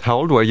 How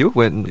old were you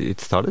when it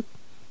started?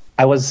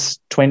 I was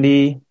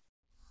 24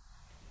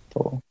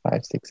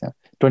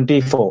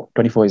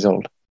 years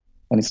old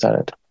when it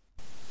started.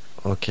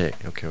 Okay.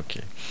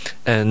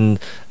 And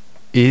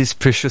is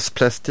precious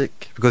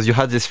plastic, because you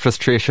had this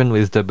frustration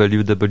with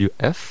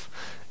WWF,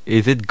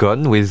 is it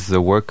gone with the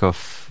work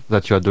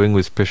that you are doing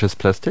with precious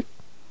plastic?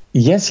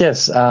 Yes.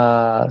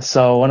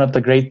 So one of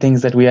the great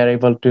things that we are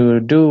able to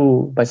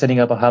do by setting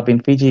up a hub in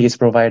Fiji is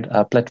provide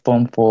a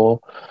platform for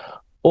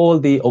all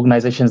the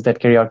organizations that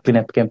carry out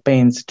cleanup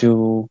campaigns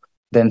to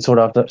then sort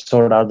out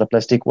the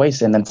plastic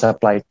waste and then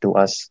supply it to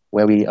us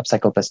where we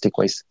upcycle plastic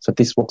waste. So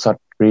this works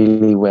out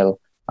really well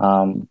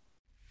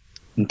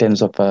in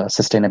terms of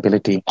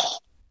sustainability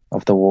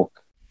of the work.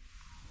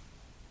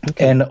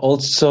 Okay. And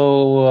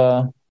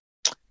also,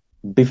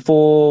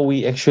 before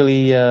we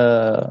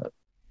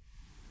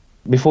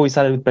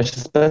started with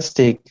precious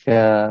plastic,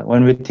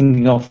 when we're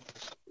thinking of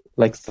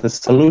like the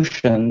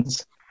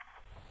solutions,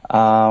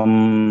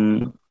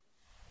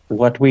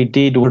 what we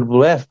did with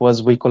WWF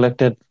was we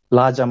collected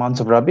large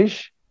amounts of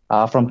rubbish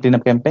from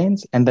cleanup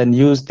campaigns and then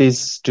used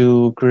this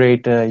to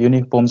create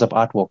unique forms of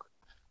artwork,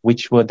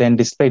 which were then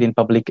displayed in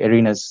public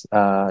arenas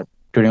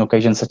during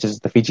occasions such as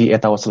the Fiji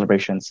Earth Hour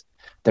celebrations.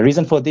 The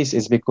reason for this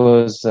is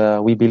because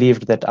we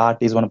believed that art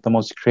is one of the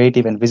most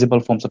creative and visible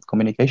forms of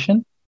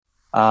communication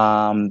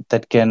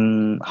that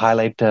can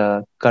highlight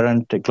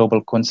current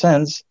global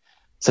concerns,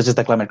 such as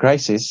the climate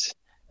crisis,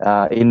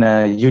 in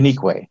a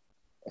unique way.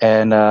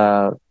 And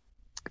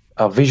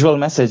a visual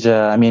message,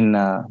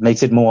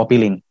 makes it more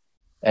appealing.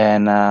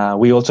 And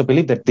we also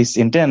believe that this,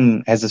 in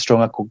turn, has a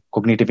stronger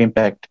cognitive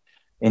impact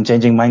in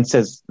changing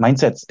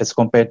mindsets as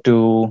compared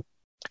to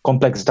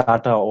complex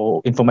data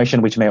or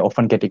information which may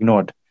often get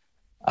ignored.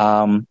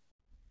 And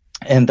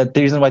the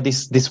reason why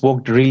this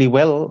worked really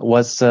well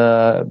was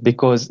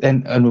because,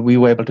 and we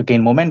were able to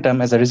gain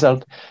momentum as a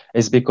result,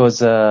 is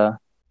because art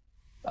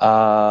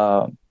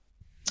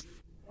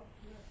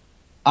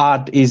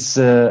is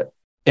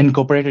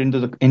incorporated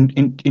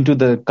into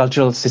the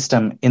cultural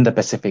system in the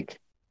Pacific.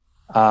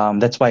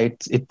 That's why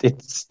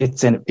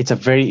it's a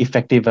very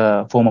effective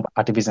form of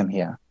activism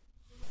here.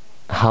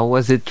 How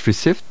was it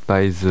received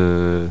by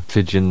the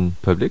Fijian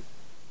public?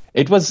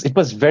 It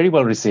was very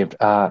well received.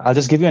 I'll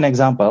just give you an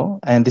example,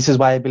 and this is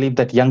why I believe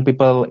that young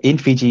people in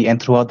Fiji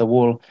and throughout the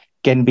world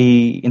can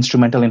be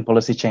instrumental in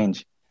policy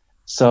change.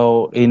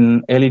 So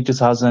in early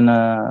 2000,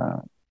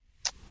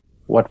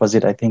 what was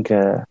it? I think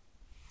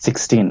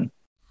 16.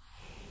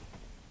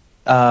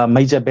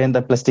 Major Ban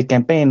the Plastic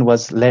campaign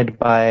was led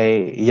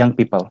by young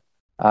people,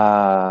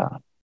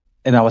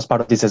 and I was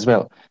part of this as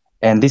well.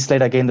 And this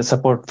led again the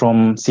support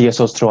from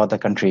CSOs throughout the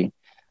country.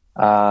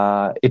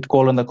 It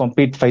called on the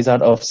complete phase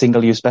out of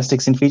single-use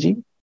plastics in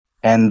Fiji.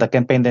 And the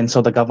campaign then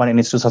saw the government in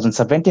its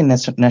 2017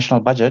 national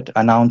budget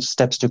announce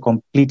steps to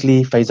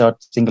completely phase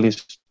out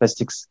single-use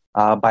plastics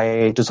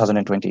by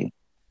 2020.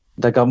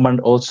 The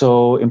government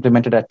also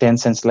implemented a 10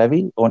 cents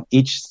levy on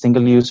each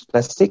single-use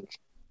plastic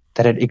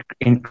that had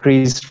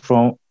increased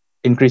to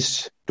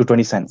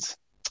 20 cents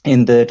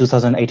in the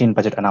 2018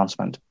 budget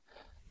announcement.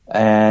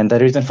 And the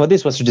reason for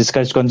this was to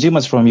discourage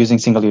consumers from using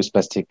single-use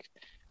plastic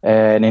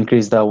and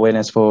increase the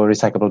awareness for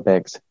recyclable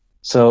bags.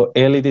 So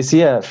early this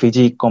year,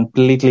 Fiji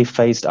completely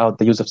phased out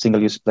the use of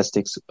single-use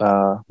plastics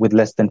with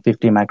less than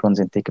 50 microns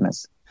in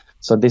thickness.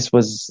 So this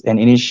was an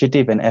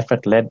initiative and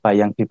effort led by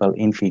young people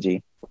in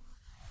Fiji.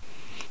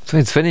 So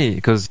it's funny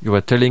because you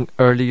were telling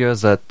earlier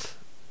that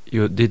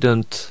you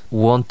didn't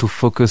want to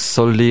focus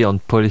solely on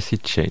policy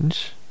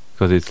change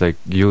because it's like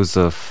use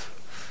of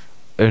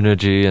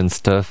energy and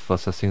stuff for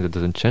something that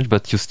doesn't change,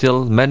 but you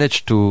still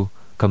managed to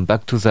come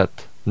back to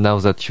that now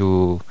that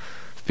you've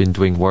been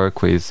doing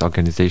work with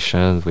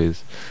organizations,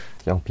 with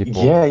young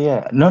people.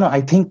 Yeah. No,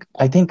 I think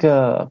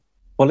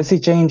policy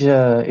change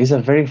is a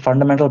very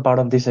fundamental part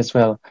of this as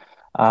well.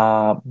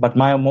 But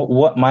my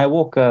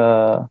work,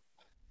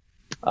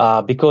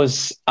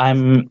 because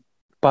I'm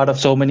part of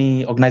so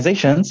many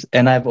organizations,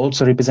 and I've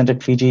also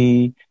represented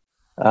Fiji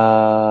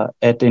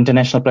at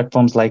international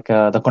platforms like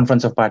the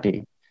Conference of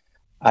Party.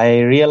 I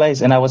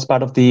realized, and I was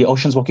part of the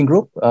Oceans Working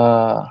Group,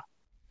 I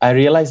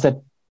realized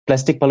that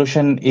plastic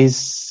pollution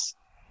is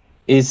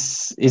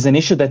an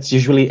issue that's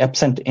usually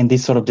absent in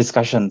these sort of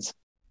discussions.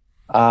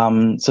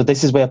 So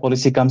this is where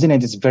policy comes in,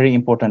 and it's very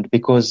important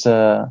because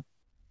the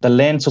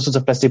land sources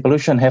of plastic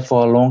pollution have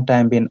for a long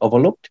time been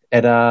overlooked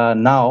and are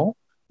now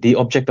the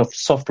object of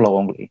soft law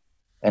only.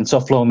 And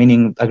soft law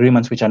meaning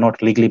agreements which are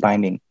not legally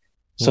binding.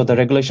 So the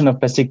regulation of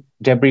plastic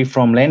debris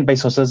from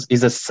land-based sources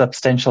is a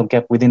substantial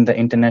gap within the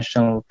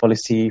international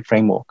policy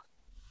framework.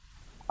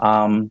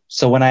 So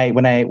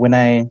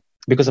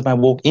because of my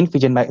work in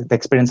Fiji and the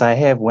experience I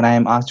have, when I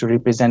am asked to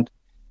represent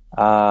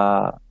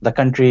the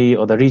country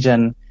or the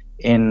region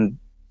in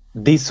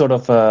these sort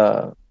of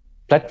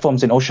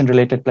platforms, in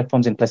ocean-related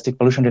platforms, in plastic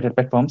pollution-related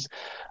platforms,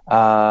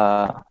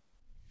 I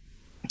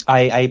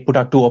put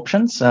out two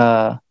options.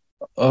 I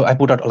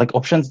put out like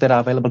options that are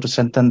available to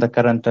strengthen the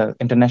current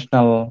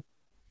international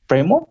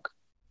framework.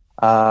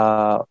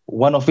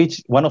 One of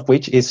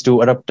which is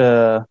to adopt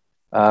a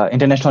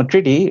international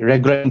treaty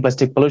regulating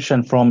plastic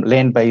pollution from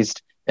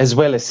land-based as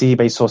well as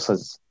sea-based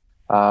sources,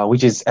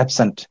 which is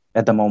absent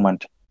at the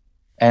moment.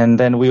 And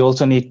then we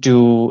also need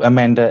to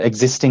amend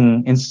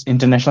existing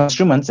international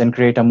instruments and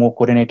create a more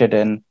coordinated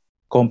and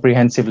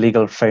comprehensive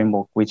legal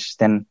framework, which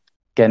then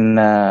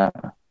can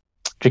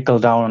trickle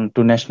down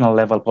to national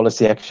level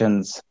policy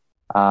actions,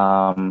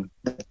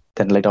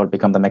 then later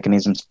become the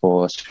mechanisms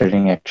for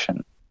steering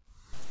action.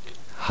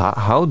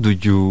 How do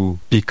you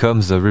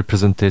become the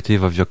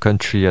representative of your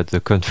country at the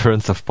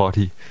Conference of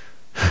Party,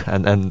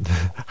 and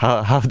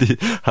how did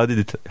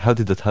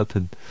that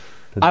happen?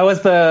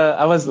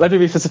 Let me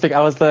be specific.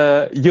 I was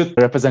the youth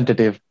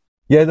representative.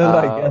 Yeah, no,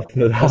 I get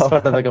it. As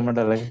part of the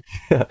government.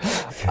 Yeah.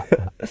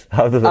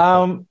 How does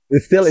that?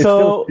 It's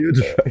still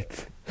huge,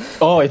 right?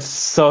 Oh, it's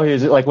so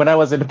huge. Like when I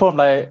was informed,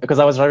 because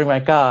I was driving my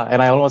car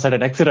and I almost had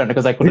an accident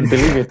because I couldn't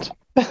believe it.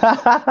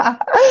 I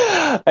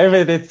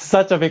mean, it's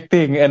such a big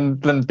thing,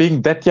 and then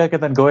being that young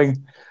and then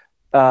going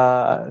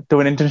to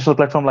an international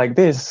platform like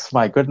this,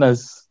 my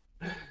goodness.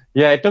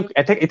 Yeah,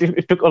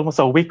 it took almost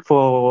a week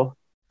for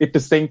it to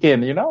sink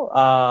in,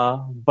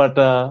 but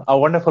a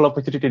wonderful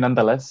opportunity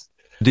nonetheless.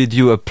 Did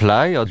you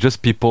apply, or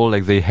just people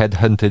like they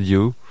headhunted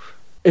you?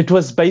 It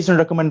was based on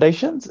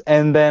recommendations,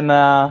 and then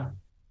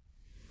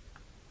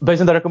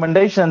based on the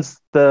recommendations,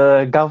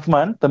 the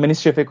government, the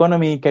Ministry of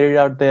Economy, carried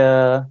out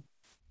their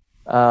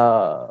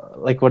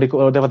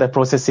whatever the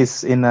process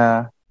is in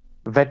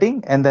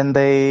vetting, and then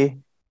they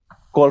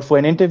called for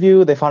an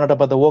interview. They found out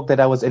about the work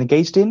that I was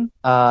engaged in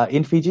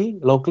Fiji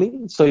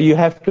locally. So you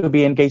have to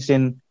be engaged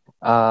in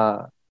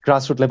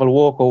grassroots level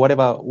work or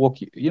whatever work,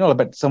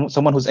 but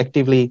someone who's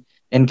actively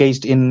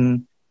engaged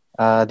in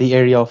the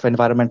area of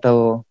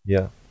environmental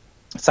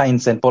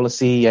science and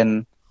policy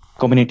and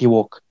community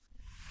work.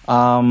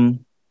 And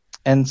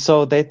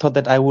so they thought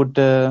that I would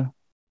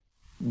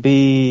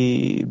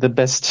be the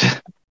best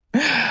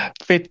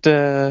fit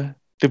to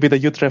be the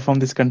youth rep from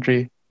this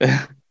country.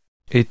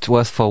 It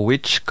was for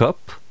which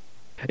COP?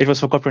 It was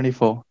for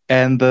COP24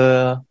 and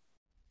the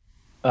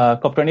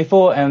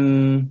COP24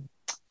 and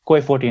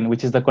COE 14,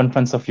 which is the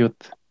Conference of Youth,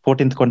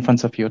 14th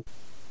Conference of Youth.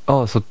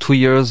 Oh, so 2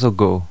 years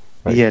ago.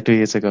 Right? Yeah, 2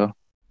 years ago.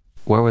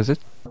 Where was it?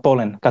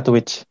 Poland,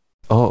 Katowice.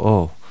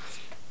 Oh.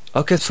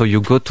 Okay, so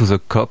you go to the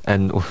COP,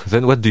 and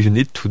then what do you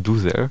need to do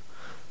there?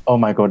 Oh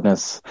my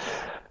goodness.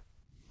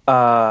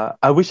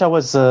 I wish I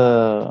was...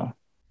 I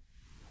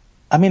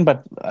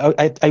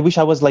wish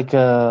I was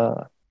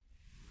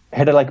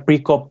had a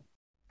pre-COP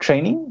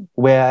training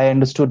where I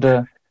understood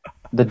the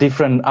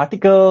different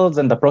articles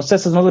and the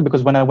processes and all that,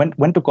 because when I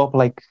went to COP,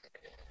 I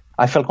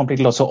felt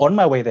completely lost. So on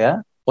my way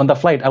there, on the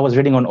flight, I was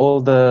reading on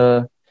all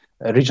the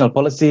regional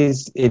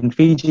policies in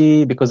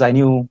Fiji because I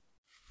knew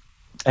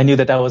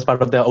that I was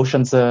part of the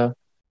oceans team.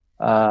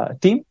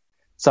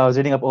 So I was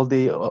reading up all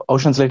the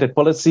oceans-related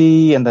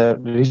policy and the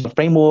regional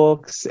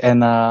frameworks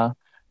and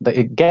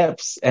the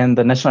gaps and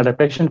the national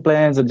adaptation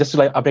plans, and just to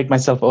update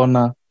myself on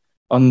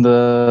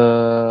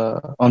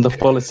the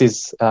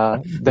policies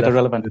that are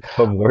relevant.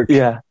 Homework.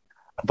 Yeah.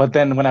 But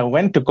then when I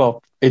went to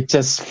COP, it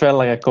just felt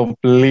like a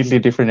completely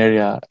different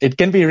area. It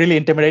can be really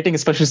intimidating,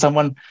 especially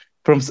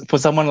for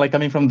someone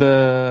coming from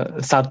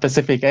the South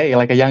Pacific,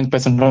 like a young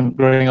person from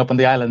growing up on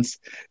the islands.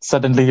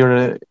 Suddenly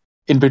you're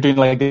in between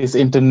this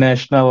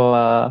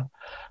international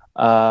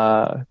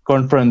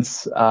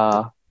conference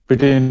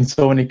between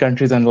so many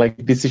countries and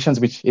decisions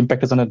which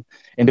impact us on an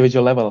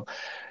individual level.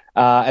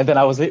 And then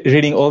I was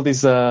reading all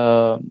these,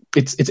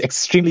 it's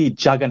extremely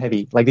jargon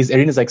heavy. These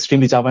arenas are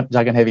extremely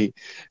jargon heavy.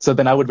 So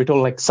then I would be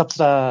told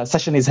Substra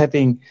session is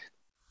taking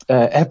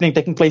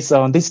place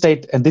on this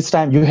date and this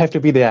time, you have to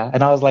be there.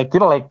 And I was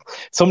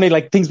so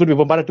many things would be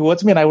bombarded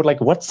towards me, and I would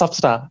what's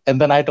Substra?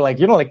 And then I had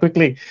to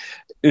quickly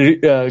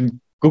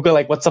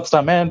Google what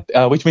Substra meant,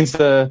 which means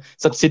the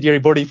subsidiary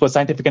body for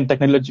scientific and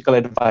technological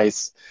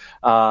advice.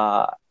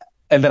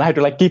 And then I had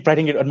to keep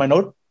writing it on my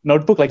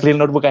notebook, little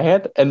notebook I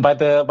had. And by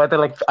the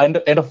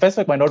end of first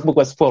week, my notebook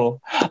was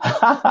full.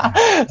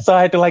 So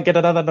I had to get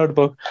another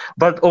notebook.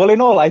 But all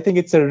in all, I think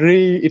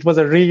it was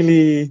a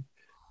really,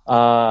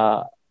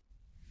 how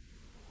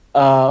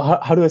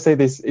do I say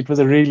this? It was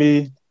a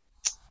really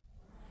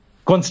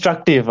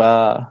constructive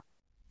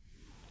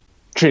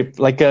trip.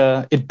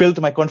 It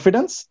built my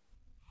confidence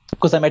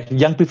because I met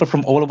young people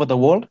from all over the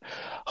world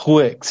who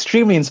were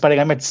extremely inspiring.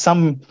 I met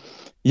some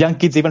young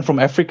kids even from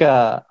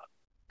Africa,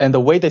 and the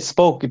way they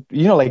spoke,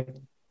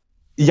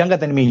 younger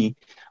than me,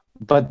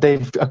 but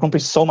they've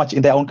accomplished so much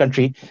in their own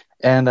country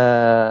and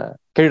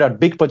carried out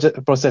big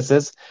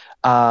processes.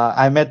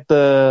 I met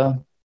the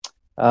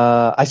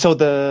I saw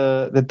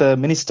that the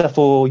minister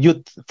for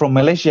youth from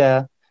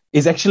Malaysia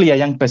is actually a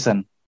young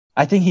person.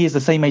 I think he is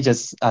the same age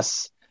as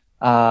us,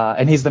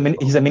 and he's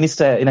a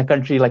minister in a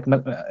country like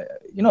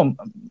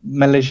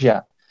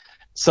Malaysia.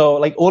 So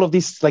like all of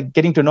this, like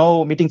getting to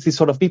know, meeting these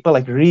sort of people,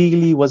 like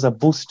really was a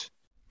boost,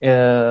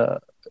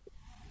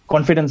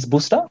 confidence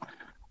booster.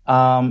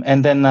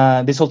 And then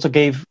this also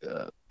gave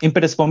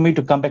impetus for me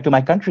to come back to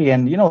my country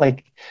and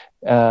to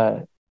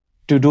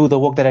do the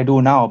work that I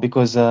do now,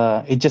 because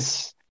it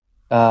just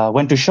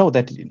went to show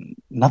that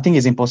nothing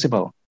is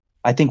impossible.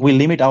 I think we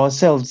limit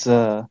ourselves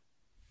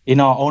in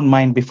our own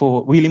mind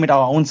before we limit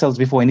our own selves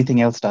before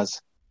anything else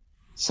does.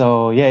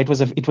 So yeah,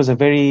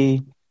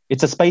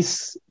 it's a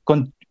space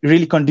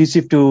really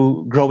conducive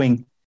to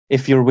growing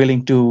if you're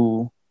willing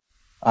to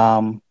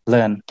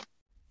learn.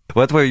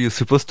 What were you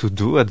supposed to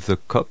do at the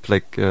COP?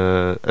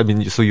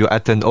 So you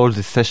attend all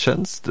the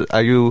sessions.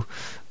 Are you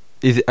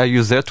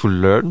there to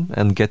learn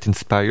and get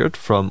inspired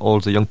from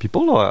all the young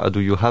people, or do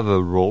you have a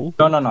role?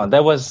 No.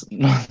 That was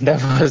not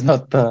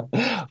the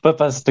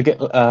purpose to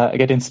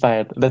get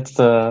inspired. That's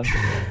a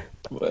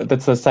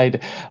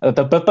side.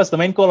 The purpose, the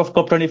main goal of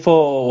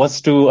COP24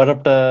 was to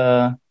adopt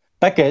a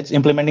package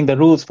implementing the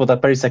rules for the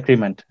Paris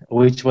Agreement,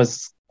 which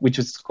was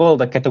called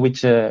the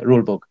Katowice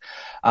Rulebook.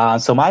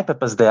 So my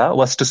purpose there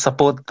was to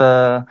support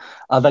the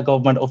other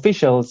government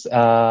officials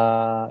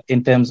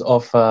in terms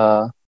of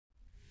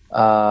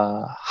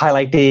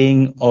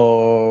highlighting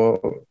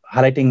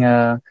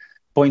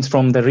points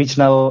from the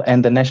regional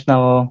and the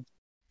national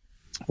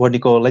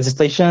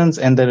legislations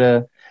and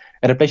the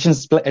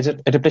adaptations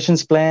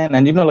plan.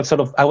 And I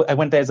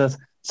went there as a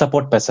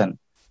support person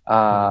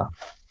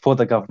for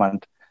the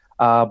government.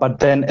 But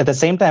then at the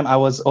same time, I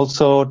was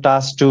also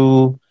tasked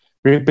to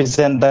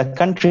represent the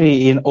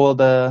country in all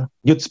the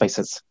youth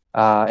spaces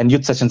and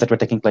youth sessions that were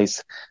taking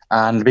place.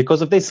 And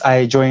because of this,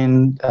 I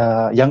joined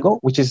Yango,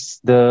 which was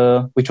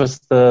the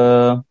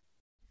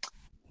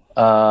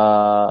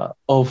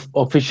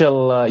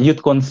official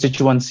youth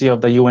constituency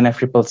of the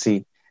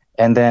UNFCCC.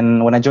 And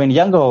then when I joined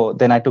Yango,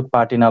 then I took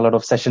part in a lot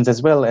of sessions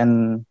as well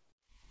and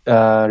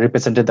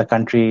represented the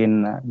country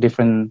in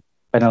different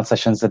panel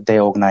sessions that they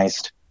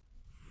organized.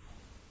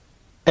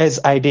 As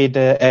I did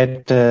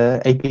at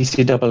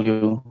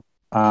APCW,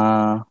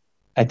 I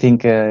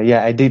think,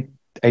 I did.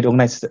 I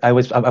organized. I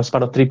was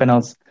part of 3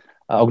 panels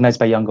organized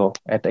by Yango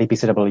at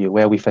APCW,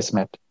 where we first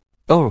met.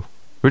 Oh,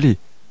 really?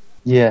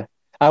 Yeah,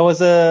 I was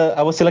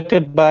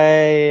selected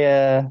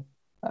by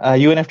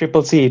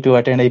UNFCCC to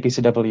attend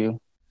APCW.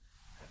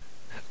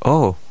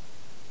 Oh,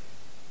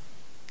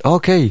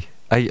 okay.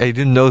 I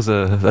didn't know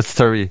that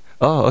story.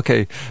 Oh,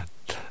 okay.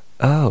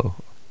 Oh,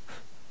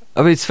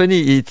 I mean, it's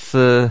funny. It's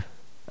I'm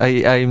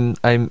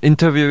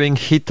interviewing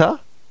Hita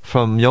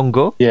from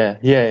Yango. Yeah.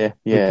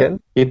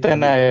 Hita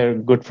and I are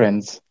good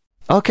friends.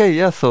 Okay,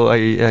 yeah. So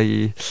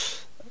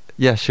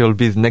she'll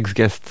be the next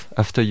guest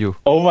after you.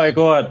 Oh my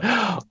god!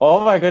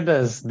 Oh my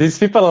goodness! These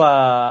people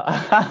are.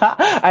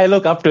 I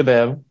look up to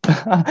them.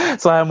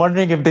 So I'm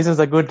wondering if this was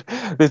a good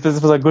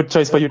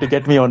choice for you to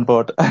get me on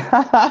board.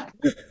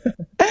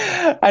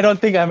 I don't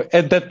think I'm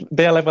at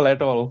their level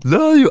at all.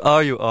 No,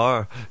 you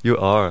are.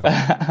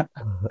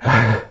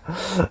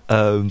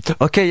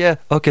 Okay, yeah.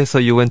 Okay, so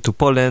you went to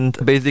Poland.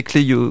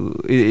 Basically, you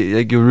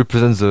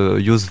represent the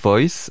youth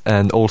voice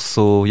and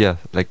also,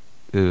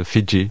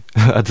 Fiji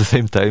at the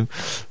same time.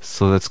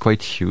 So that's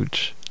quite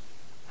huge.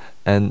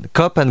 And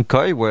COP and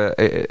COI, where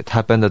it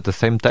happened at the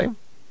same time?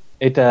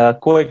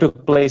 COI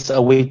took place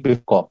a week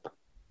before COP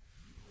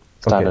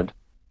started.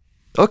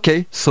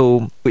 Okay,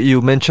 so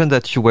you mentioned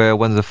that you were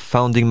one of the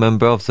founding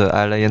members of the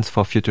Alliance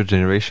for Future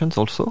Generations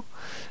also.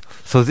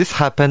 So this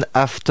happened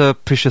after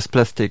Precious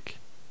Plastic?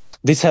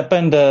 This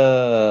happened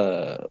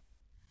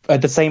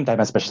at the same time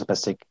as Precious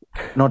Plastic,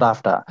 not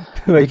after.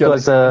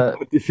 Because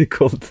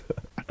difficult.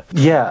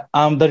 Yeah,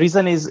 the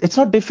reason is it's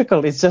not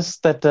difficult. It's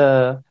just that,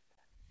 I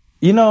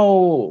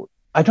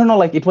don't know,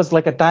 like it was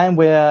like a time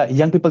where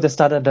young people just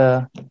started,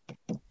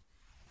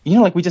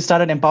 we just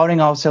started empowering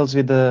ourselves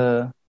with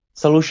the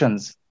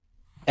solutions.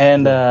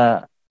 And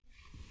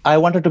I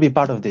wanted to be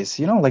part of this,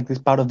 this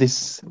part of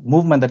this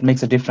movement that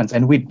makes a difference.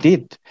 And we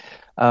did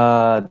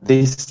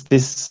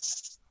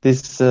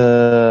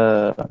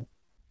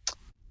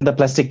the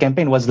plastic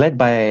campaign was led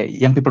by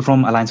young people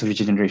from Alliance for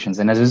Future Generations,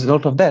 and as a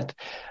result of that,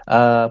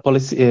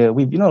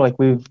 we've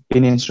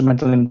been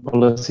instrumental in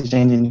policy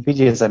change in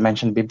Fiji, as I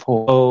mentioned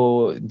before.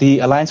 So the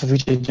Alliance for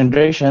Future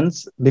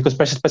Generations, because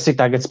Precious Plastic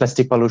targets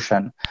plastic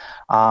pollution,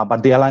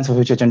 but the Alliance for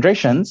Future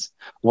Generations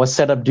was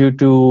set up due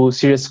to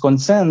serious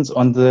concerns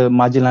on the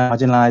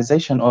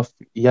marginalization of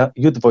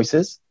youth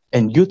voices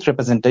and youth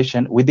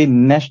representation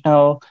within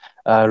national,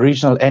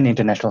 regional, and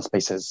international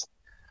spaces.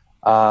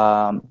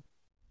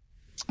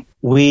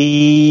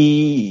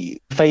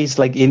 We face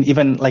in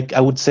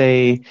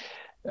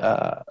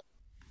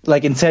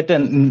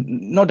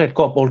certain, not at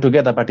COP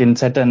altogether, but in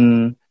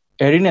certain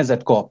arenas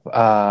at COP,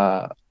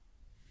 the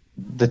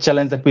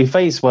challenge that we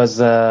face was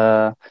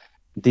the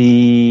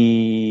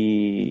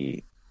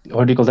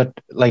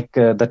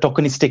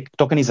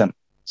tokenism.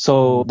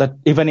 So that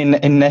even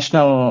in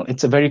national,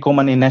 it's a very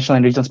common in national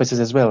and regional spaces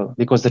as well,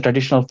 because the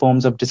traditional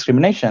forms of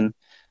discrimination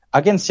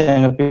against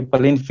younger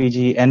people in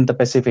Fiji and the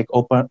Pacific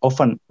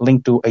often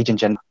linked to age and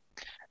gender.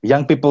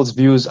 Young people's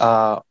views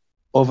are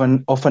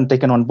often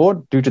taken on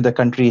board due to the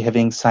country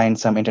having signed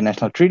some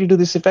international treaty to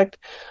this effect.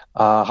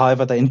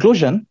 However, the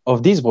inclusion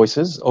of these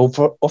voices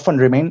often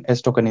remain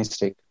as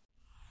tokenistic.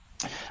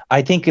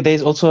 I think there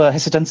is also a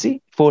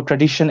hesitancy for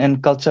tradition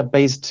and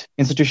culture-based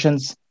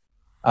institutions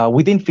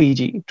within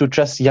Fiji to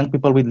trust young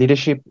people with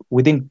leadership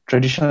within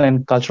traditional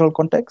and cultural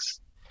contexts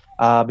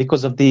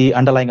because of the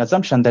underlying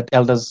assumption that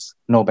elders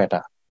know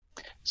better.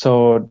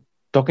 So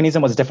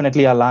tokenism was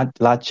definitely a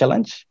large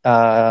challenge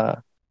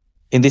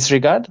in this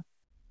regard.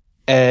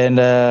 And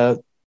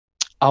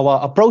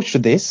our approach to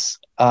this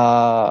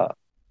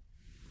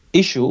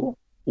issue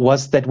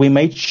was that we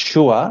made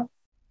sure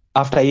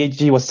after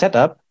AHG was set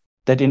up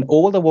that in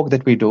all the work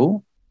that we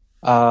do,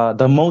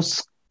 the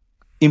most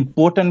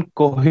important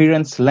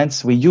coherence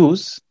lens we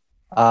use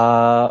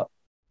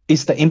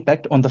is the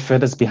impact on the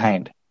furthest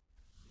behind.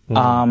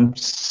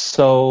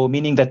 So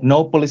meaning that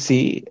no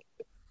policy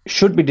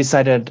should be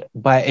decided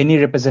by any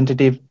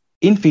representative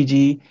in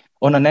Fiji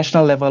on a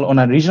national level, on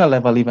a regional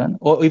level even,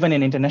 or even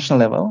an international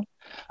level,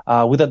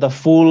 without the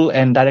full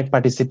and direct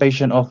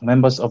participation of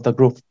members of the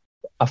group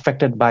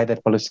affected by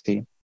that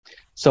policy.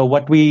 So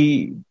what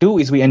we do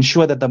is we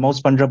ensure that the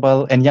most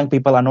vulnerable and young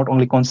people are not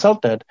only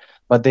consulted,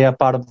 but they are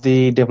part of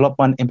the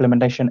development,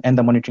 implementation, and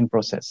the monitoring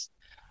process.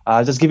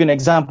 Just give you an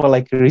example,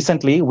 like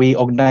recently we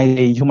organized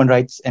a human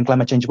rights and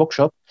climate change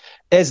workshop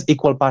as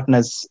equal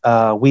partners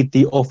with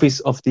the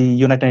Office of the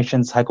United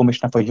Nations High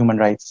Commissioner for Human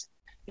Rights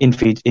in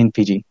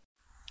Fiji.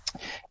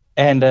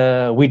 And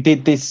we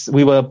did this,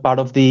 we were part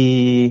of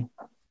the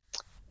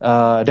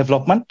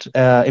development,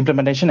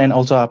 implementation, and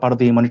also a part of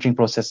the monitoring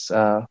process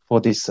for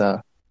this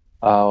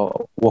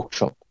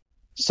workshop.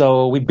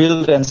 So we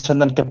build and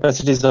strengthen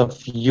capacities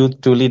of youth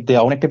to lead their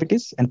own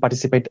activities and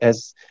participate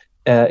as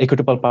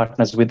equitable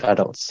partners with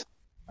adults.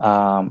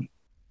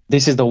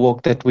 This is the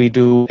work that we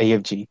do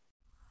AFG.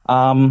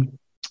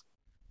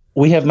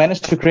 We have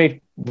managed to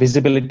create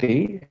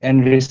visibility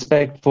and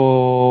respect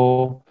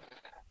for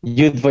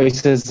youth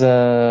voices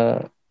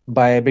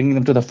by bringing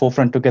them to the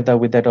forefront together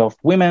with that of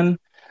women,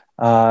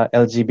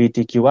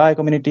 LGBTQI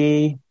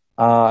community,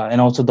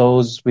 and also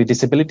those with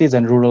disabilities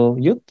and rural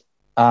youth.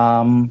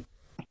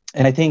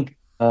 And I think,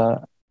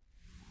 like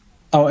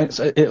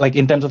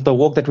in terms of the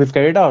work that we've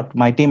carried out,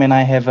 my team and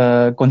I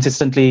have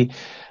consistently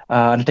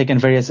undertaken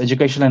various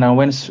education and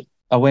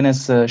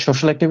awareness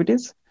social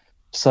activities,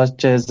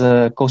 such as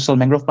coastal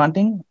mangrove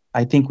planting.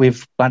 I think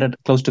we've planted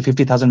close to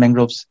 50,000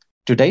 mangroves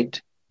to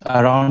date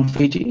around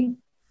Fiji.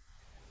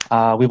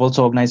 We've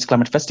also organized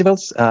climate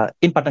festivals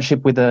in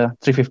partnership with the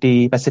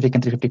 350 Pacific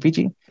and 350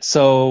 Fiji.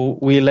 So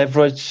we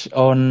leverage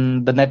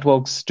on the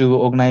networks to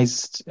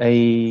organize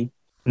a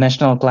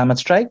national climate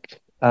strike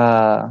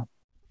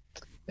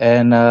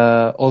and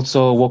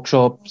also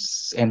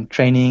workshops and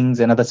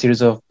trainings and other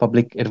series of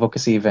public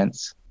advocacy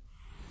events.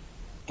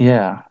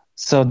 Yeah,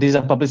 so these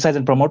are publicized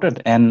and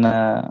promoted, and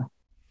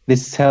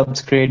this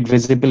helps create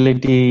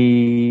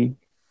visibility.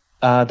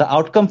 The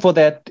outcome for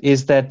that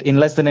is that in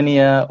less than a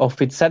year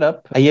of its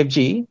setup,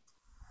 IFG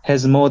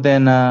has more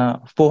than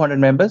 400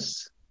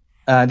 members.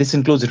 This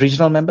includes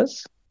regional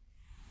members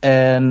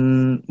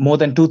and more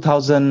than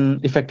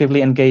 2,000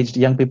 effectively engaged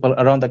young people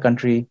around the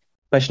country,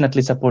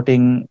 passionately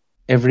supporting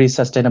every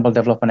sustainable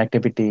development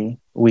activity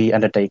we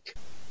undertake.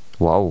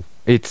 Wow.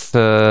 It's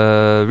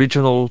a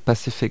regional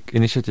Pacific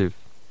initiative.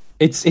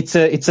 It's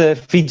a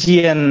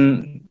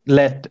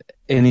Fijian-led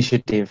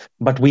initiative,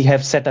 but we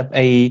have set up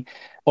a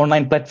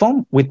online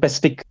platform with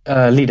Pacific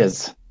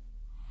leaders.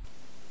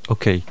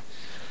 Okay.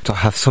 So I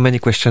have so many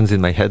questions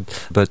in my head,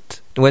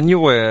 but when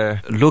you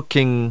were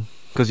looking,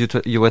 because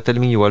you were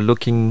telling me you were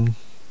looking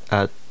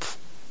at,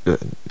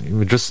 you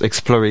were just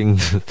exploring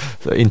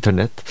the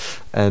internet,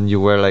 and you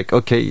were like,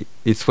 okay,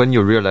 it's when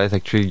you realize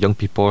actually young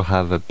people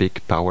have a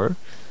big power.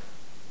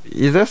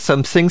 Is there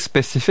something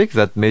specific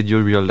that made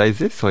you realize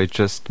this, or it's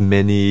just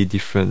many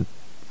different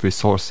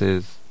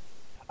resources?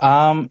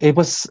 It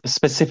was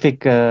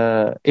specific.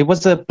 It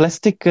was a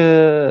plastic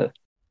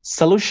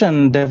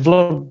solution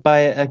developed by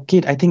a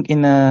kid, I think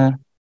in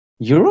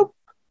Europe,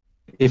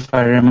 if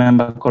I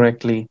remember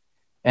correctly.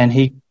 And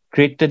he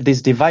created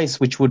this device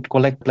which would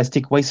collect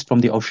plastic waste from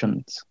the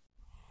oceans.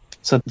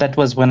 So that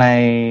was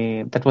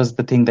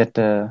the thing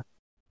that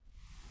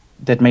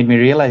that made me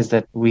realize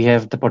that we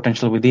have the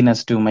potential within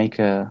us to make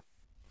a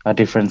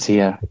difference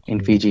here in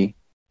Fiji.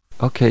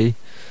 Okay.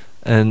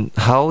 And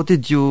how was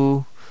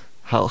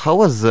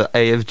the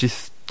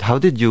AFG? How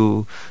did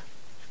you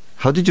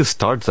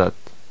start that?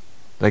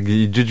 Like,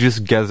 did you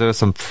just gather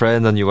some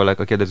friends and you were like,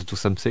 okay, let's do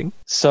something?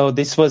 So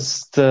this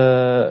was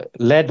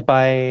led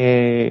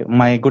by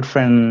my good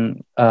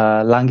friend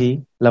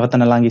Lavatana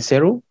Langi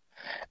Seru,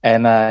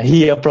 and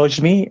he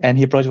approached me and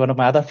he approached one of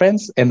my other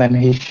friends, and then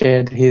he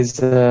shared his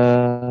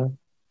and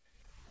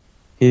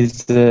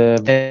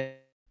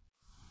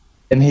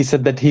he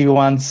said that he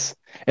wants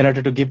in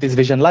order to give this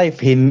vision life,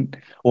 he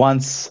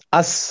wants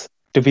us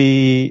to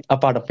be a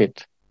part of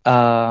it,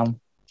 and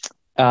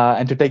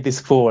to take this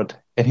forward.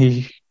 And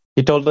he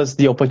told us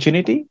the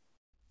opportunity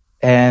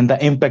and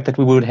the impact that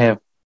we would have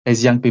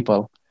as young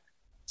people.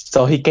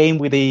 So he came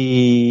with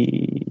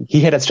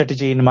he had a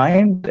strategy in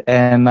mind,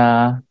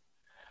 and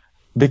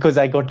because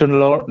I got to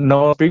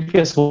know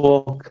previous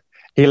work,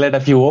 he led a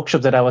few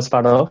workshops that I was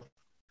part of.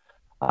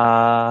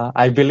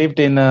 I believed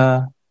in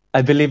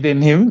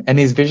him and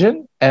his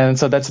vision, and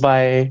so that's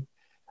why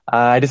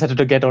I decided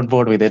to get on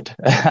board with it.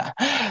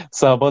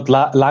 So both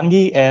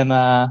Langi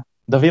and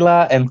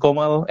Davila and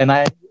Komal and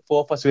I,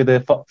 four of us were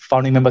the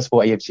founding members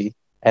for AFG.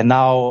 And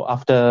now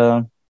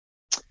after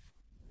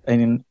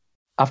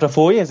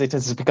 4 years, it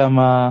has become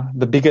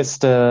the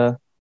biggest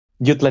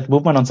youth-led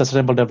movement on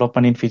sustainable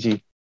development in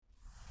Fiji.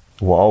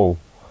 Wow.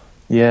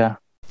 Yeah.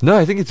 No,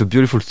 I think it's a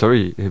beautiful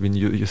story. I mean,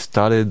 you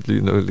started,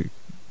 like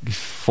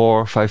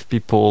 4 or 5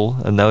 people,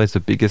 and now it's the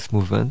biggest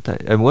movement.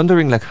 I'm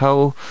wondering, like,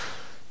 how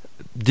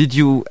did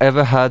you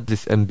ever had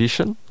this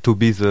ambition to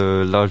be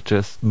the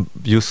largest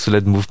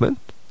youth-led movement,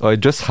 or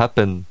it just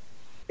happened?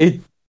 It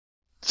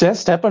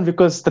just happened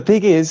because the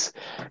thing is,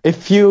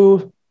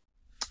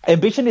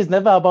 ambition is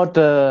never about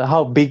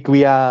how big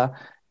we are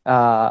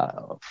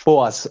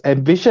for us.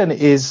 Ambition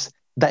is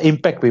the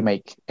impact we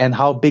make and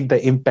how big the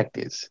impact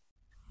is.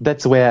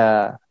 That's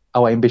where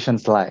our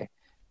ambitions lie.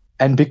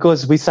 And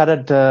because we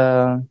started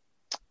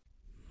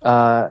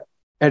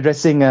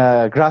addressing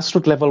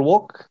grassroots level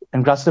work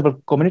and grassroots level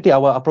community,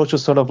 our approach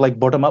was sort of like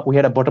bottom up. We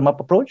had a bottom up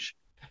approach,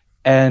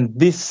 and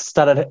this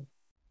started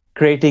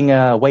creating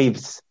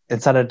waves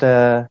and started,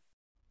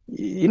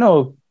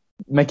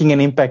 making an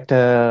impact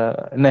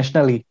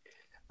nationally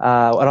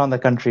around the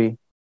country.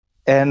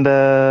 And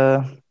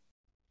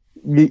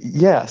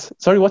yes,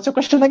 sorry, what's your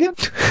question again?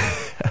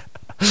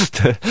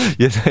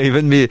 Yes,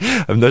 even me,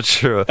 I'm not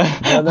sure.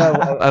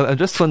 No, I'm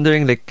just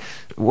wondering, like,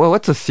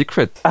 what's the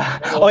secret?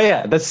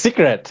 The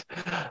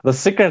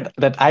secret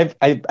that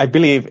I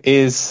believe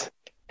is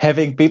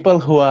having people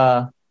who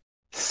are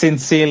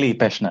sincerely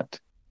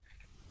passionate.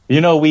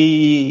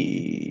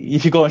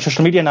 If you go on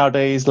social media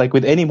nowadays, like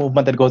with any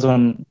movement that goes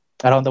on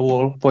around the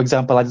world, for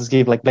example, I just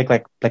gave like Black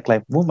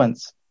Lives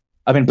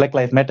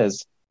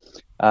Matters.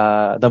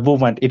 The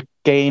movement, it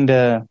gained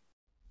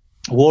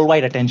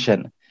worldwide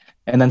attention.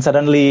 And then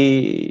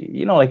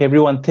suddenly, like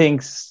everyone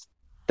thinks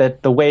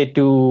that the way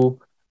to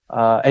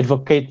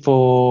advocate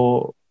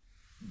for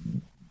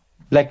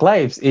Black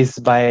lives is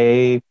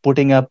by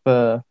putting up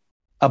a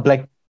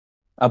black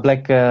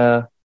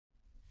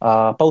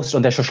post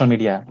on their social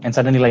media, and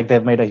suddenly like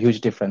they've made a huge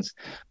difference.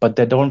 But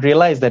they don't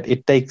realize that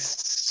it takes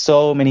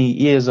so many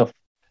years of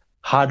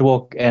hard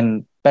work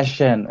and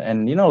passion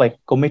and like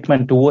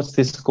commitment towards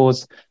this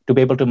cause to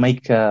be able to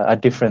make a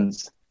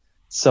difference.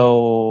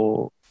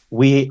 So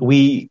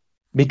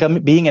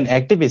being an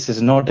activist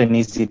is not an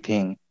easy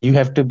thing. You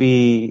have to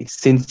be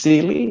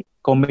sincerely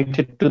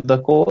committed to the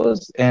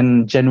cause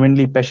and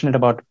genuinely passionate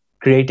about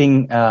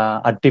creating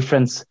a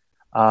difference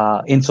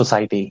in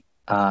society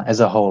as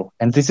a whole.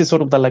 And this is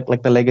sort of the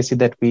legacy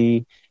that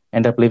we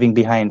end up leaving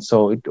behind.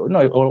 So it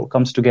all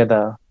comes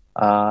together.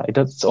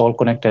 It's all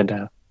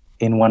connected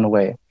in one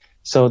way.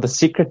 So the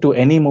secret to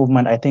any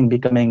movement, I think,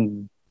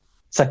 becoming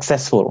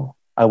successful,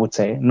 I would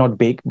say, not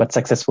big, but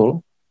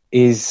successful,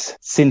 is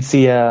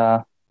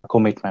sincere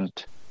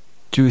commitment.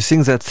 Do you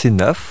think that's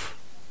enough?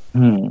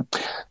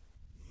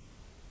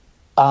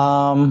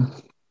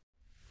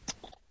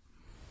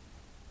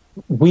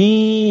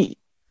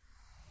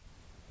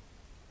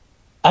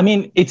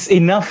 It's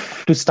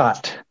enough to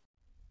start.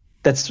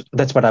 That's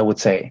what I would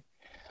say.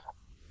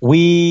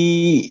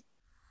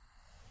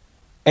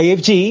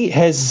 AFG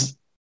has,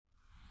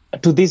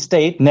 to this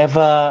date,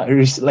 never,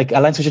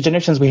 Alliance Future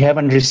Generations, we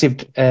haven't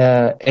received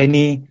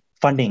any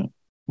funding,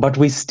 but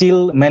we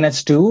still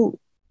managed to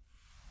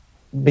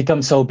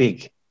become so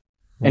big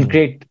and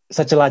create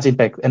such a large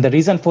impact. And the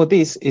reason for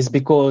this is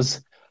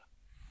because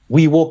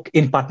we work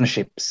in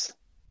partnerships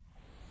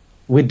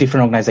with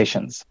different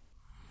organizations,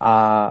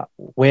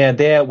 where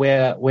their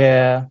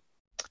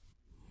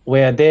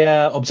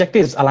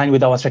objectives align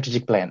with our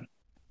strategic plan.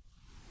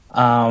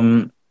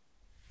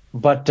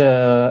 But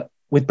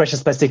with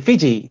Precious Plastic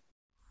Fiji,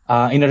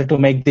 in order to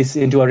make this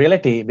into a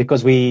reality,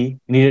 because we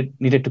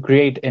needed to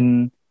create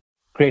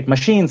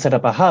machines, set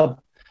up a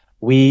hub,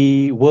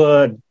 we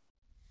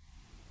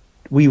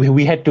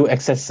had to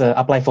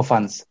apply for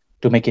funds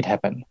to make it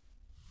happen.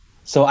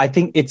 So I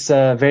think it's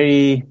a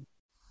very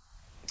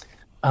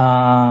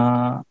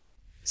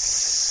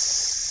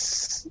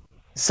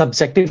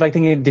subjective, I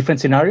think, in different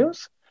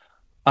scenarios,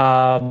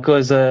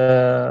 because in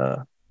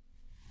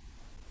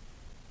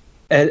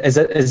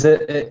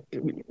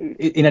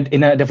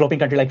a developing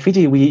country like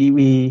Fiji,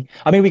 we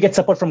get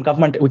support from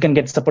government. We can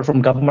get support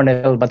from government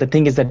as well, but the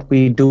thing is that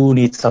we do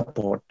need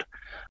support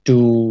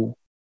to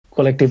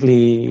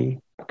collectively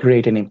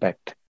create an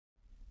impact.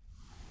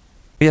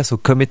 Yeah, so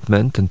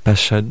commitment and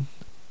passion,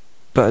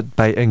 but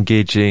by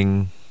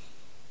engaging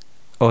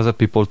other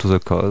people to the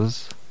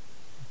cause,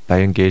 by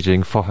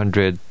engaging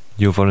 400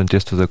 New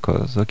volunteers to the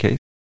cause. Okay.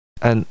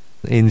 And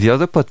in the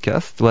other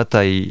podcast, what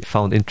I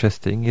found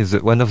interesting is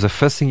that one of the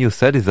first things you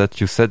said is that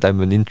you said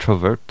I'm an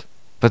introvert.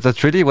 But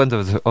that's really one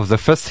of the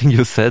first thing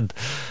you said.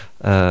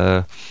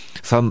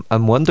 So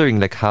I'm wondering,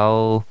 like,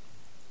 how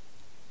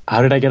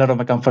did I get out of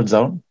my comfort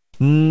zone?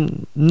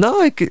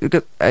 No,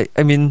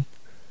 I mean,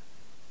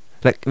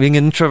 like, being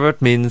an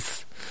introvert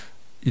means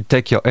you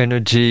take your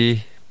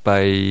energy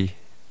by,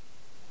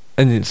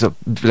 and so,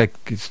 like,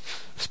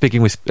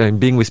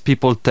 being with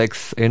people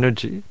takes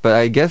energy. But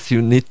I guess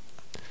you need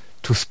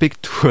to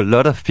speak to a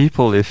lot of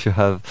people if you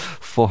have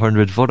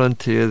 400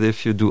 volunteers,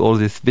 if you do all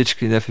this beach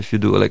cleanup, if you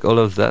do like all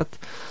of that.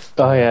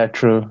 Oh yeah,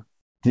 true.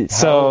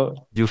 So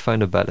do you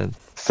find a balance?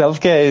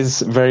 Self-care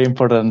is very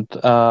important,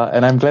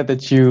 and I'm glad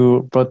that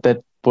you brought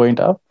that point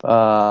up,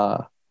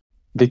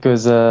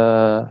 because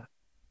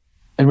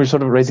and we're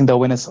sort of raising the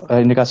awareness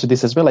in regards to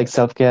this as well, like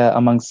self-care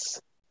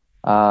amongst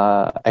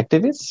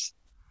activists.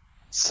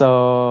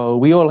 So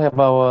we all have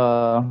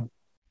our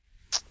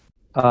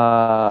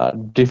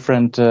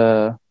different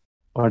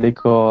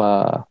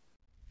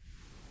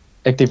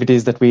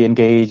activities that we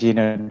engage in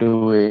and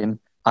doing.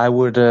 I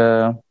would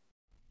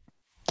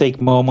take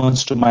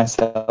moments to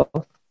myself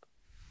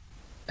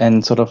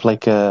and sort of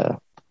like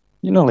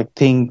like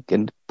think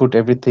and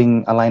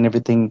align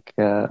everything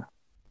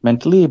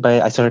mentally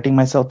by isolating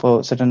myself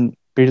for certain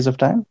periods of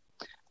time.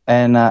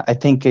 And I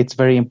think it's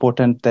very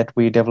important that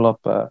we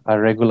develop a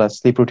regular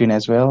sleep routine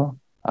as well,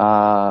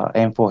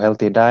 aim for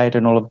healthy diet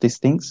and all of these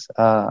things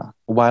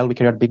while we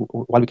carry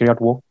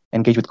out work,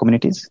 engage with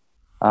communities.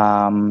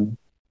 And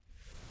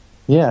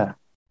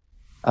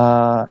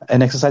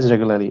exercise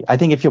regularly. I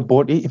think if your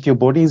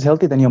body is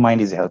healthy, then your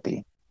mind is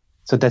healthy.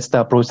 So that's the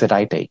approach that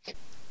I take.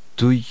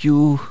 Do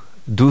you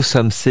do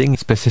something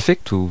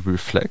specific to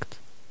reflect?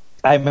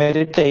 I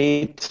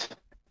meditate.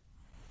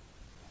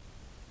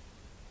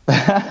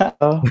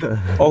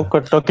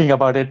 Awkward talking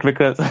about it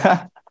because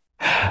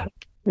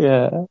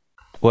yeah.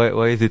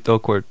 Why is it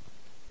awkward?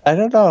 I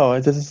don't know.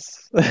 It's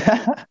just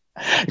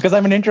because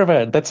I'm an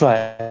introvert. That's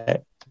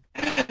why.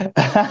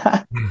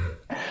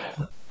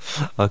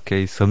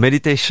 Okay, so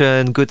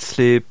meditation, good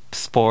sleep,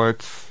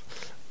 sports,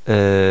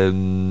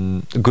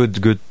 good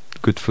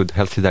food,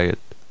 healthy diet.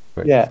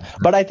 Right. Yeah,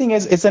 but I think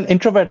as an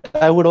introvert,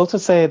 I would also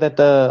say that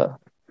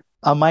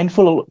a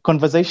mindful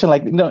conversation,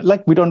 like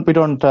we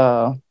don't.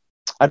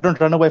 I don't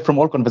run away from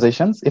all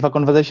conversations. If a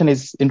conversation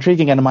is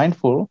intriguing and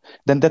mindful,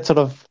 then that sort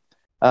of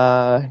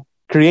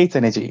creates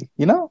energy.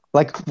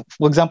 Like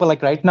for example,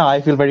 like right now,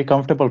 I feel very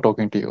comfortable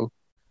talking to you.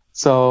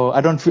 So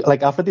I don't feel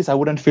like after this, I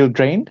wouldn't feel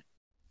drained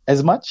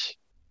as much.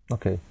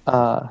 Okay.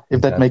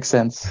 If that makes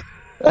sense.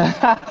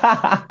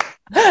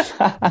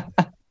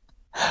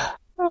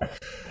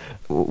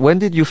 When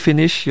did you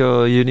finish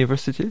your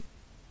university?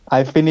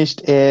 I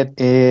finished it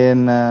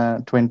in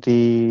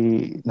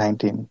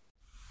 2019.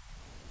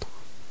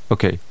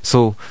 Okay,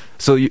 so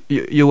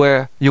you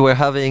were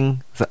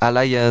having the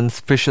Alliance,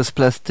 Precious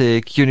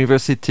Plastic,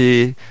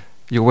 University.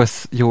 You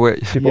were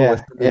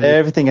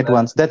everything at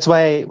once. That's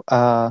why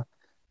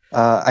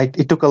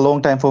it took a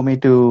long time for me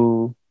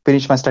to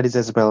finish my studies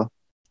as well,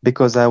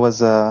 because I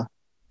was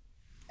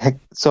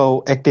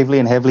so actively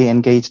and heavily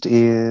engaged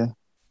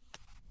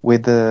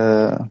with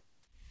the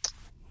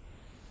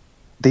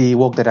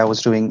work that I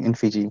was doing in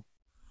Fiji.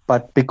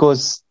 But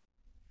because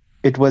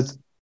it was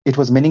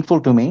meaningful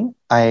to me,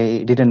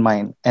 I didn't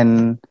mind.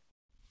 And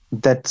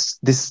that's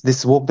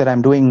this work that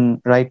I'm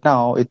doing right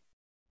now,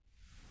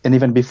 and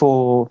even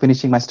before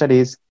finishing my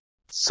studies,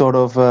 sort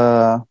of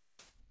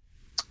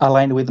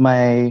aligned with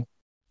my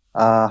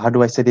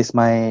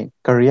my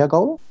career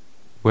goal.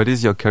 What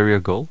is your career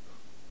goal?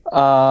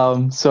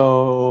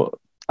 So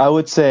I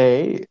would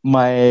say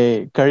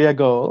my career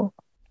goal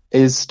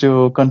is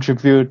to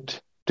contribute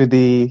to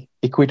the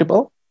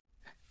equitable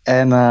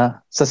and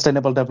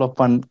sustainable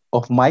development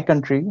of my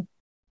country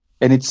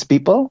and its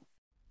people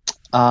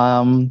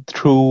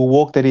through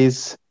work that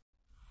is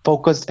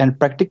focused and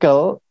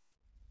practical,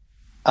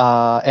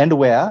 and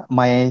where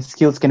my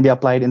skills can be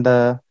applied in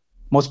the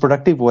most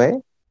productive way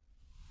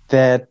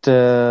that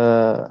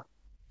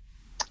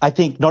I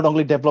think not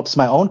only develops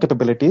my own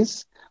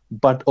capabilities,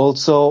 but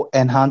also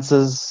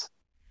enhances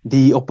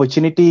the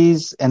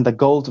opportunities and the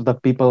goals of the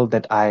people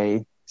that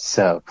I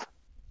serve.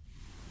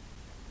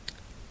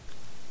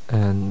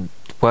 And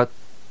what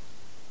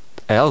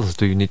else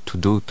do you need to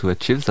do to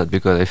achieve that?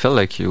 Because I feel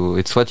like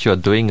it's what you are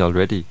doing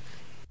already.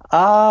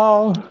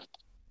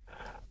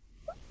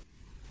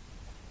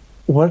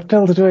 What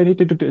else do I need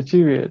to do to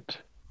achieve it?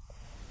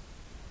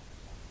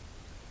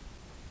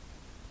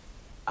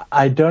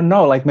 I don't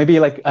know. Like maybe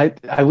like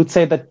I would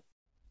say that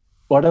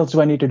what else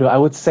do I need to do? I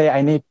would say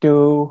I need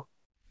to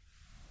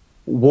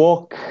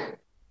walk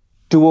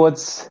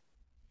towards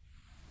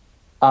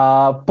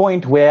a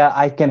point where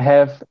I can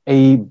have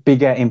a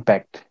bigger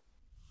impact.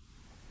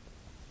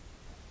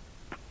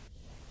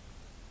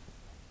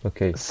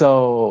 Okay.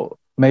 So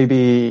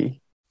maybe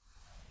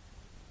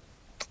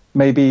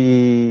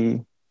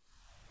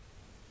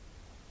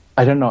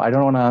I don't know. I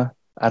don't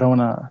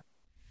wanna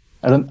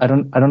I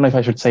don't know if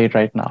I should say it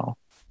right now,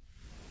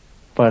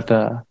 but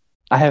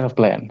I have a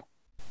plan.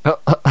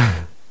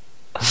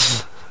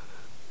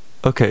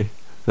 Okay,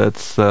 that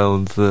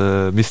sounds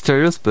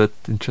mysterious but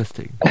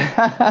interesting.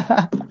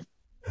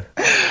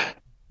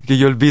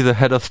 You'll be the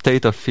head of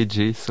state of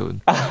Fiji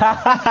soon.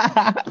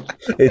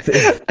 It's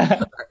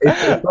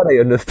what I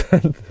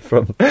understand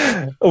from.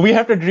 We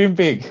have to dream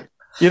big.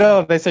 You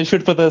know, they say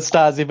shoot for the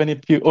stars,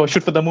 or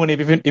shoot for the moon,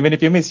 even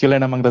if you miss, you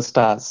land among the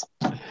stars.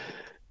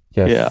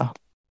 Yes.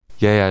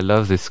 Yeah, I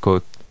love this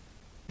quote.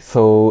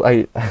 So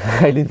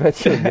I'll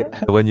invite you again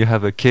when you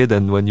have a kid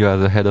and when you are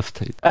the head of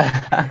state.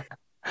 By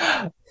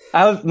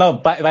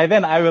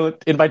then I will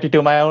invite you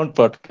to my own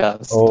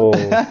podcast. Oh,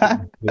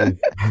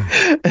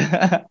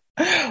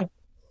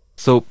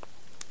 So,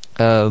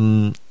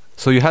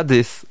 so you had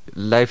this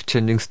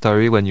life-changing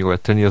story when you were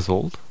 10 years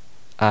old.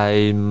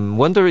 I'm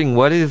wondering,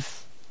 what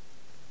is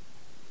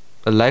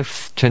a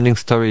life-changing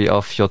story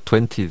of your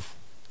 20s?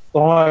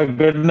 Oh my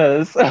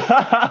goodness.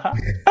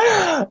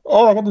 Oh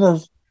my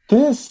goodness.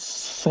 There's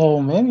so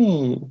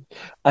many.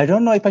 I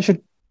don't know if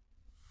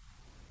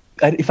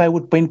I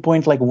would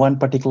pinpoint like one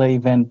particular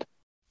event.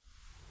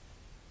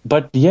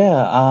 But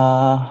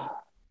yeah,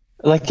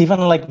 like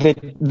even like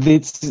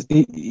visiting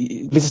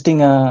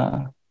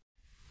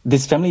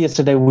this family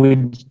yesterday,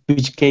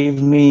 which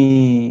gave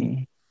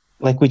me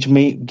like gave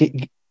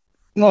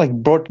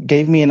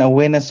me an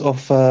awareness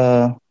of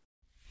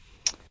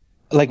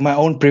like my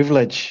own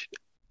privilege.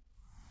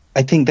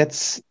 I think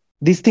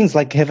these things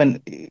like have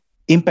an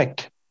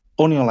impact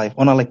on your life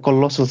on a like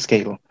colossal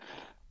scale.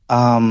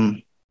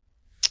 Like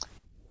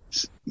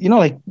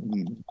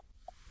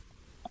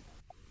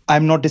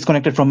I'm not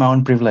disconnected from my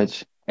own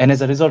privilege. And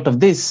as a result of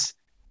this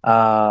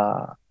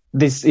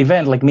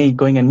event, like me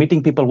going and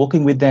meeting people,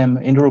 working with them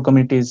in rural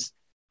communities,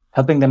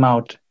 helping them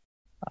out,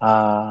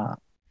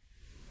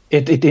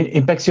 it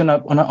impacts you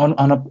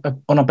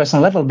on a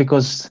personal level,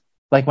 because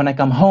like when I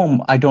come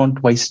home, I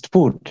don't waste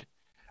food.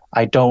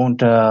 I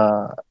don't,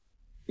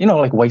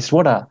 waste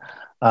water.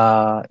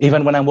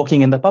 Even when I'm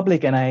walking in the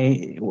public and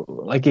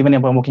even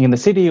if I'm walking in the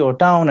city or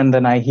town and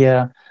then I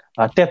hear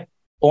a tap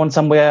on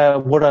somewhere,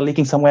 water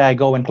leaking somewhere, I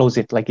go and close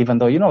it. Like, even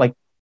though,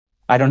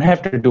 I don't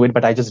have to do it,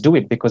 but I just do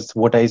it because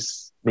water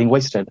is being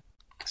wasted.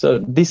 So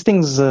these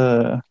things,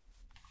 I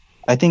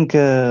think,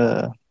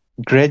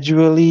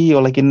 gradually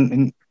or like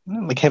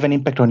have an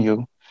impact on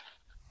you.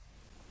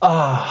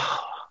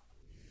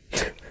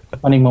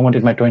 Funny moment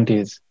in my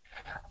 20s.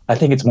 I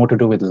think it's more to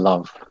do with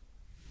love,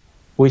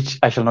 which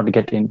I shall not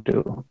get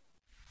into.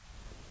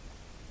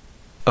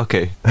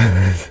 Okay.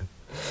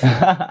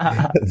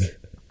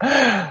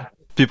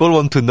 People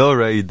want to know,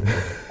 Raid.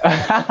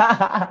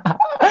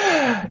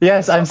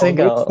 Yes, I'm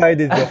single. Which side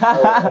is your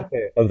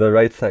okay, on the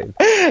right side.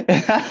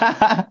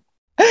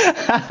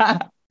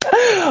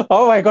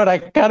 Oh my God, I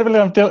can't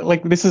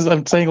believe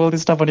I'm saying all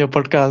this stuff on your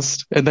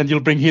podcast, and then you'll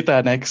bring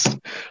Hita next.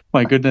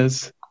 My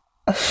goodness.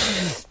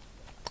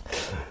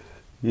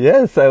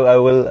 Yes, I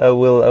will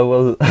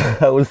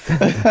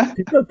send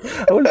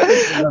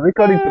the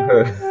recording to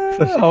her.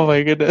 Oh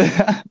my goodness.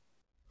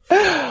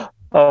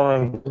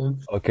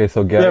 Okay,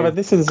 so guys. Yeah, but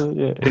this is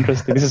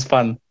interesting. This is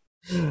fun.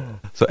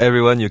 So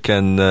everyone, you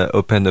can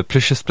open a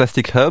Precious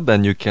Plastic Hub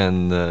and you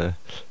can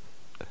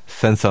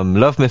send some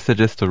love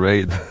messages to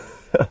Raid.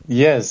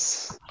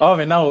 Yes. Not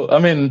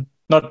in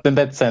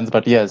that sense,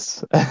 but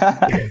yes.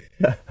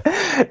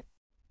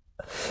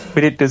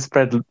 We need to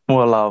spread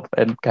more love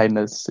and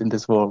kindness in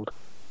this world.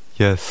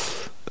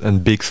 Yes,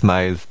 and big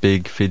smiles,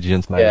 big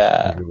Fijian smiles.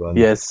 Yeah. Everyone.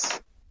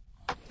 Yes.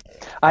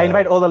 I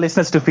invite all the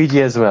listeners to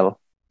Fiji as well.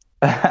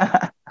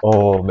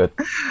 Oh, but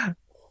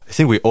I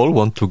think we all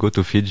want to go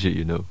to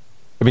Fiji,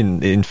 I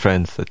mean, in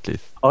France at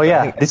least. Oh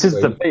yeah, this is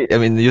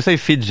you say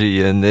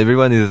Fiji, and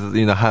everyone is,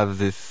 have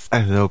this, I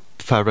don't know,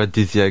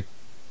 paradisiac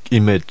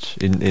image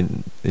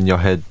in your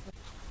head.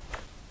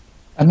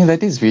 I mean,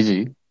 that is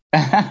Fiji.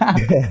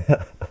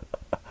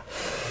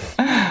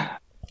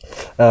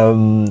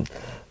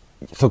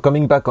 So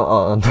coming back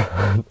on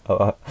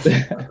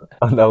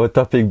our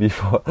topic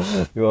before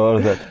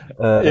that.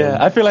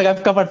 I feel like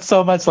I've covered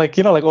so much, like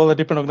all the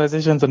different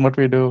organizations and what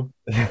we do.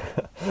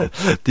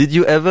 Did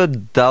you ever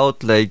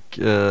doubt, like,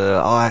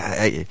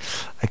 I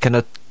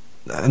cannot,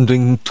 I'm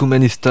doing too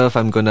many stuff,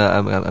 I'm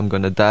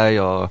gonna die,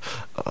 or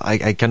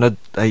I cannot,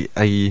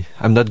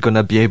 I'm not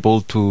gonna be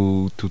able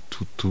to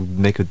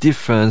make a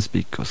difference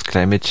because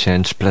climate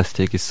change,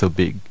 plastic is so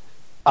big?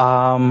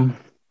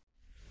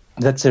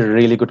 That's a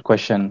really good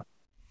question.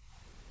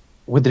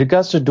 With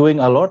regards to doing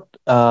a lot,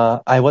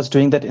 I was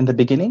doing that in the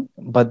beginning,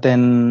 but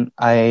then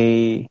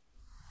I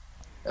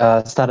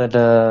started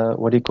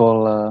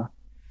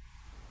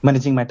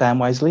managing my time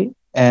wisely,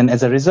 and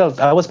as a result,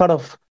 I was part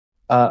of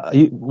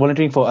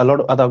volunteering for a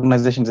lot of other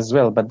organizations as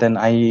well. But then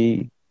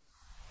I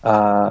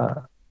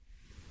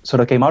sort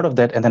of came out of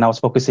that, and then I was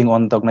focusing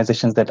on the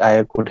organizations that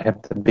I could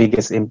have the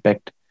biggest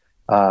impact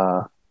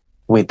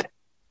with.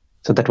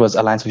 So that was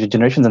Alliance for Future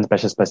Generations and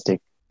Precious Plastic.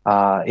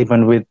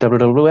 Even with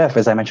WWF,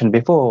 as I mentioned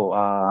before,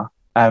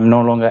 I'm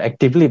no longer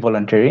actively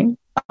volunteering.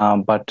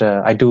 but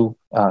I do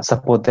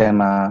support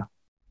them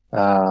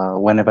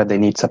whenever they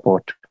need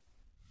support.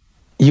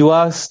 You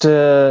asked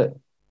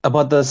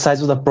about the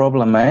size of the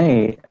problem,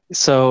 eh?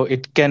 So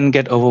it can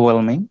get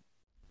overwhelming,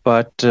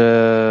 but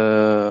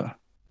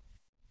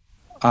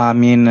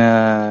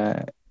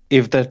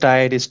if the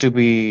tide is to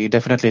be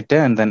definitely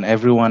turned, then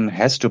everyone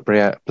has to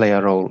play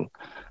a role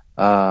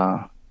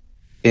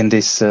in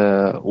this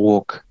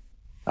walk.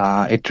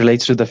 It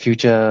relates to the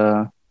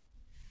future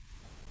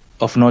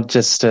of not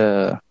just,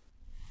 it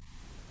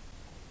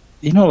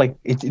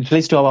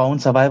relates to our own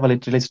survival.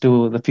 It relates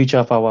to the future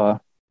of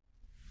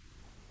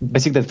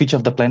basically the future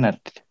of the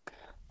planet.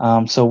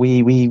 So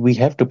we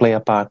have to play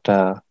a part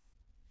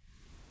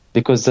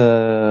because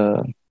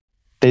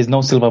there's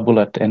no silver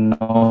bullet and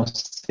no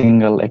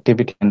single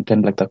activity can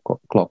turn like the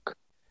clock.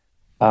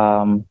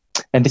 And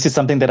this is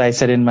something that I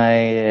said in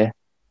my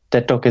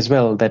TED talk as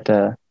well, that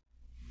the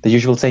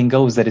usual saying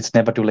goes that it's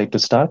never too late to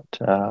start,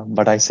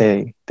 but I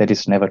say that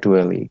it's never too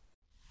early.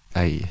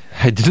 I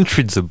didn't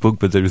read the book,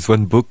 but there is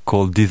one book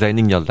called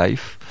Designing Your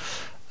Life,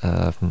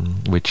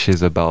 which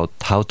is about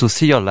how to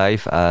see your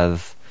life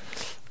as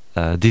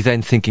a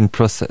design thinking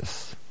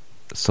process.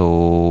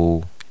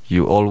 So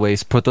you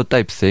always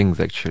prototype things,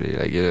 actually.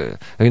 Like,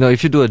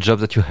 if you do a job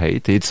that you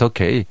hate, it's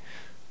okay.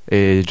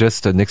 It's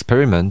just an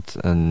experiment,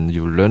 and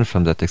you learn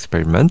from that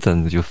experiment,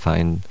 and you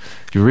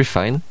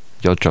refine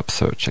your job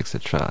search,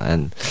 etc.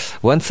 And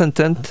one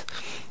sentence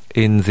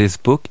in this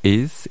book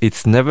is,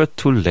 it's never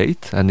too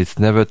late and it's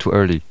never too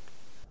early.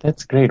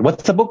 That's great.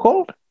 What's the book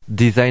called?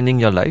 Designing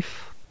Your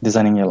Life.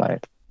 Designing Your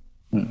Life.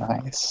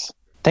 Nice.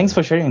 Thanks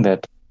for sharing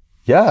that.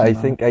 Yeah, I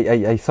think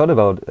I thought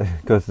about,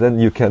 because then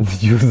you can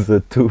use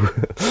the two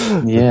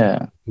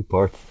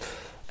parts.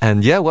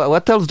 And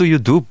what else do you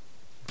do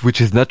which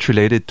is not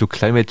related to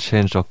climate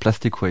change or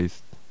plastic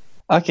waste?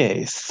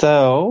 Okay,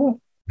 so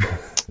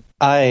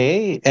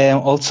I am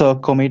also a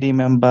committee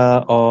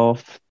member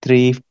of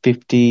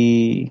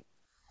 350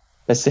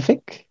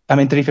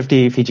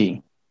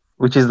 Fiji,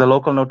 which is the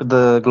local node to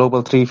the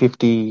global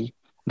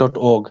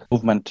 350.org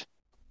movement.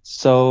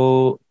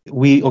 So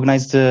we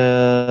organized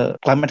the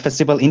climate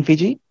festival in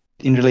Fiji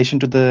in relation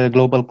to the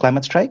global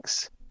climate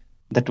strikes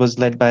that was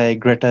led by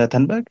Greta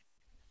Thunberg.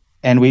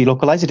 And we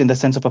localized it in the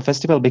sense of a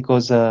festival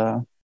because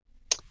a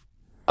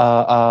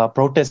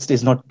protest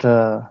is not...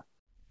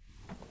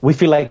 we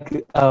feel like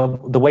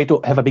the way to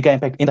have a bigger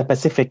impact in the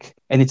Pacific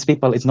and its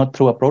people is not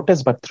through a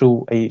protest, but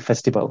through a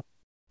festival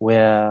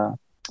where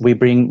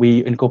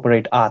we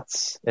incorporate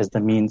arts as the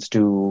means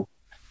to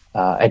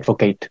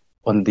advocate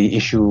on the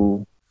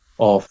issue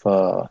of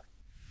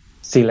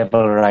sea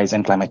level rise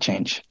and climate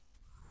change.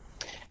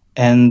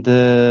 And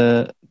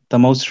the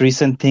most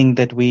recent thing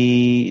that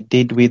we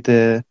did with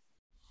the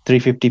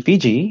 350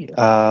 Fiji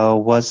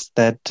was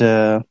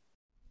that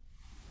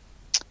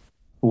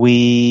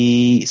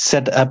we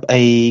set up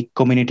a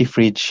community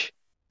fridge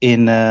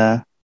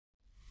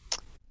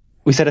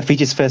we set up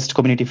Fiji's first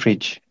community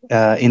fridge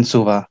in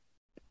Suva.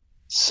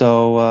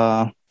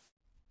 So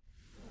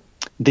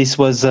this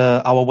was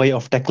our way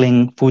of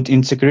tackling food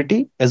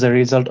insecurity as a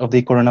result of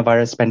the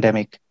coronavirus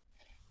pandemic.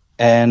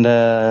 And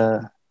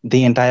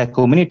the entire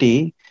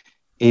community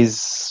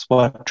is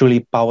what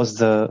truly powers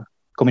the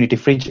community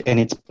fridge and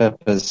its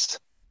purpose.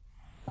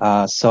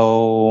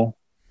 So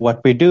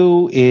what we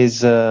do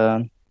is we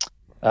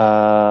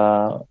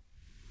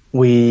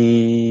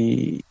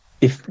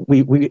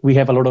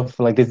have a lot of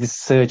there's this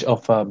surge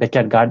of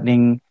backyard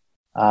gardening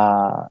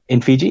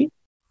in Fiji.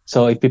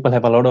 So if people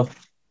have a lot of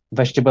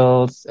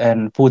vegetables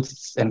and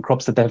foods and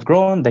crops that they have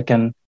grown, they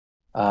can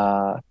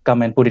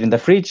come and put it in the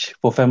fridge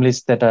for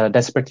families that are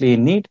desperately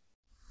in need,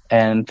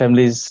 and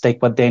families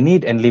take what they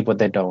need and leave what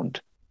they don't.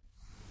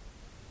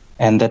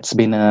 And that's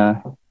been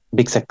a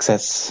big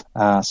success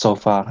so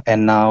far.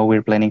 And now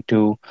we're planning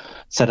to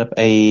set up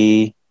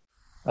a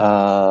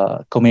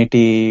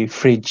community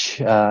fridge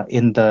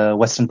in the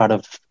western part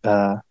of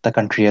the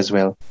country as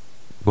well.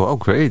 Wow,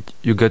 great.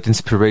 You got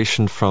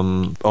inspiration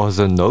from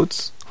other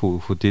nodes who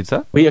did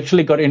that? We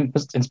actually got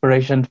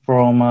inspiration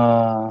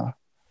from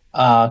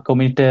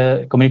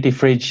community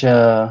fridge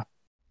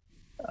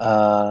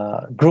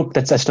group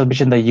that's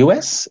established in the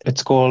US.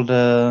 It's called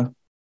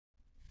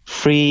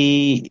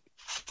Free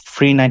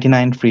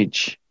 99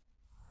 Fridge.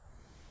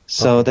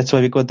 So that's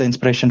why we got the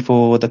inspiration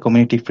for the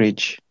community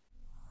fridge.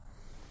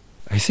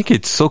 I think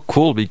it's so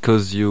cool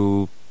because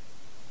you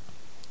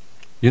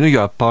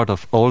are part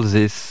of all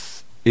these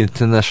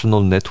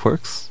international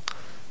networks,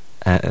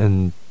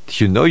 and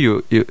you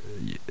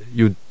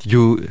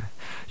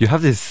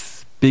have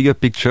this bigger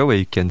picture where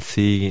you can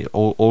see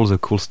all the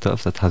cool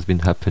stuff that has been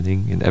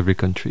happening in every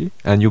country,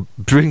 and you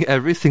bring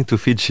everything to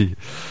Fiji.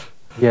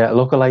 Yeah,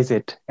 localize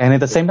it, and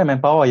at the same time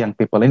empower young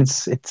people. And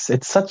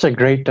it's such a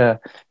great,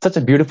 such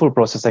a beautiful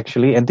process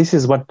actually. And this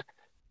is what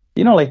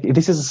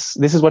this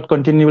is what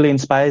continually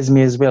inspires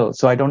me as well.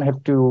 So I don't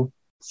have to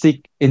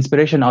seek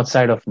inspiration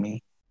outside of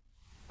me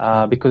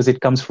because it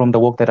comes from the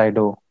work that I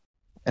do.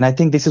 And I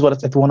think this is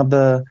one of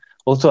the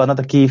also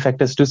another key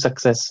factors to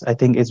success. I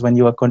think is when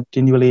you are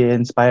continually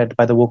inspired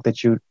by the work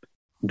that you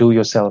do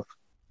yourself.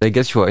 I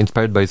guess you are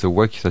inspired by the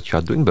work that you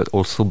are doing, but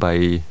also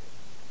by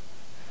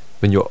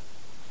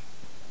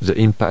the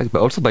impact,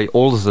 but also by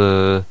all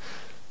the.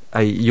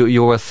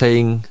 You were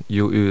saying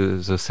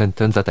the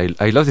sentence that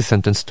I love this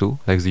sentence too.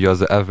 Like you are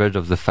the average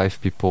of the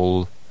 5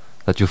 people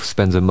that you've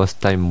spent the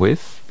most time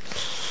with,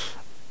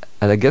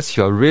 and I guess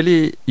you are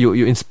really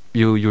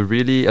you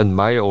really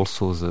admire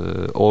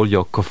also all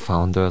your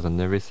co-founders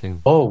and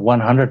everything. Oh,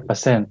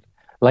 100%.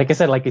 Like I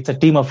said, like it's a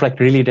team of like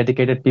really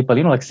dedicated people.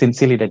 Like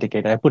sincerely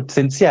dedicated. I put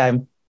sincere.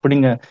 I'm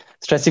putting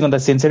stressing on the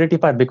sincerity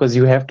part because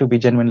you have to be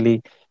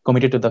genuinely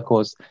committed to the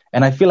cause.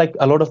 And I feel like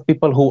a lot of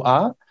people who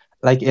are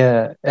like,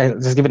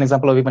 just give an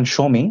example of even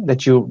Shomi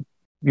that you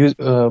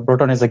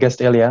brought on as a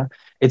guest earlier.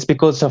 It's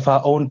because of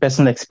our own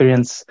personal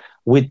experience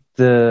with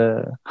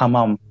her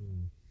mom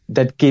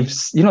that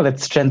gives, that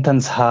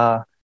strengthens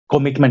her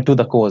commitment to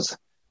the cause.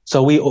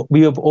 So we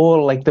have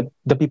all, like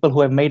the people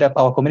who have made up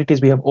our communities,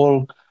 we have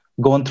all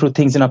gone through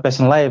things in our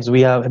personal lives.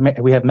 We have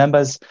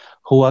members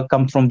who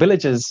come from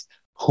villages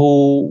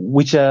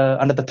which are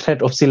under the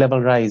threat of sea level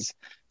rise.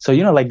 So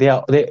like they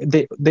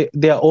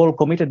are all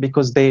committed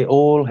because they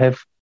all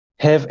have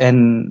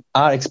and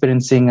are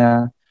experiencing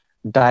a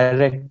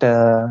direct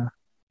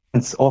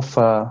of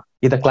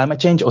either climate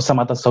change or some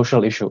other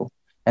social issue.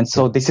 And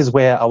so this is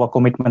where our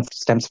commitment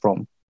stems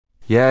from.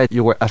 Yeah,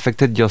 you were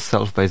affected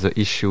yourself by the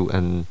issue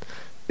and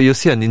you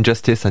see an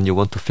injustice and you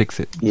want to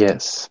fix it.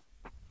 Yes.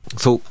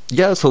 So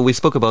we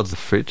spoke about the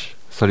fridge,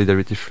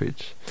 Solidarity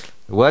Fridge.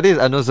 What is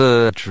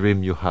another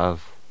dream you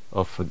have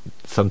of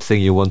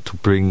something you want to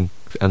bring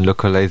and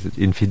localize it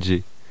in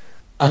Fiji?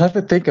 I'll have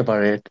to think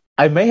about it.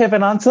 I may have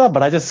an answer,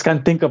 but I just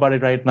can't think about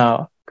it right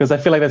now because I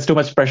feel like that's too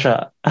much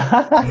pressure.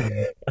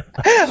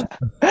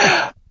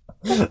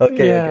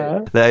 Okay,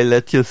 I'll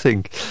let you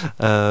think.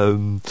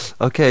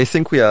 Okay, I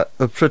think we are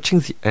approaching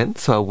the end,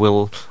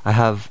 so I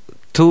have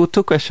two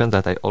questions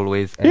that I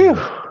always end.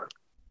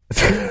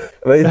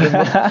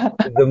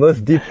 the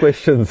most deep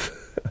questions.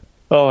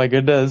 Oh my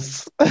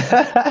goodness.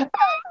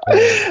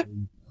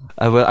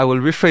 I will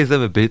rephrase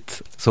them a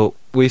bit. So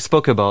we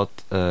spoke about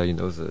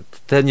the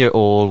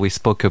 10-year-old. We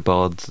spoke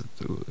about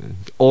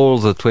all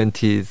the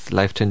 20s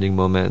life-changing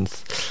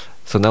moments.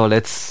 So now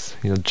let's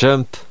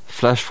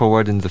flash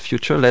forward in the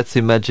future. Let's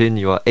imagine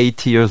you are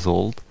 80 years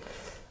old.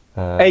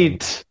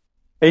 80?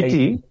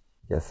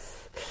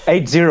 Yes.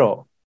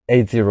 80.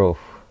 80.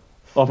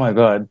 Oh my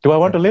God! Do I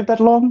want to live that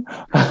long?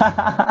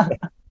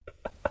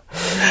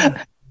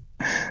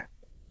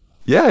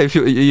 Yeah, if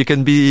you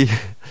can be.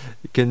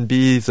 You can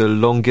be the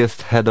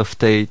longest head of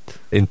state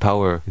in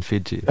power in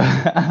Fiji.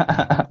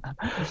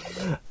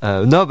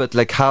 No, but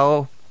like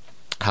how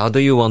do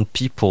you want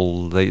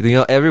people, like,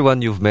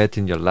 everyone you've met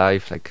in your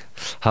life, like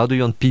how do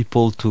you want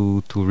people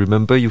to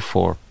remember you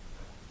for?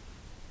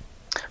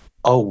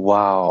 Oh,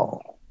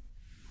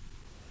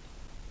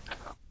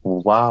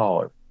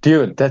 wow,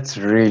 dude, that's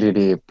really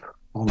deep.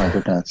 Oh my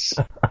goodness.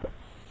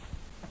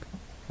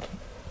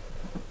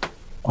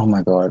 Oh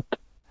my God.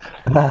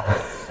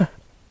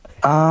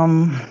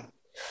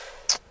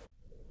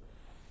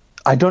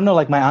 I don't know,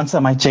 like my answer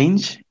might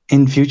change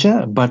in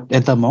future, but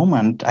at the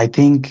moment, I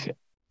think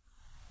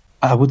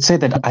I would say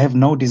that I have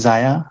no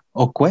desire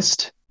or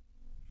quest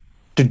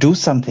to do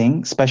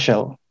something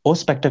special or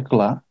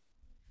spectacular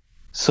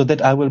so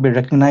that I will be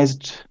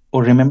recognized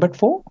or remembered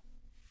for.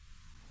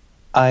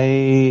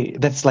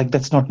 That's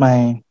not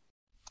my,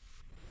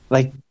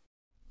 like,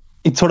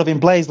 it sort of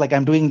implies like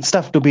I'm doing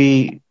stuff to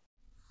be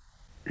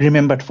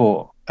remembered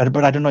for,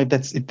 but I don't know if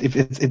that's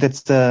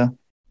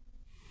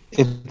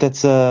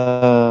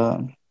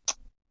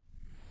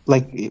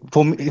like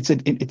for me,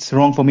 it's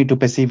wrong for me to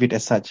perceive it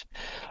as such.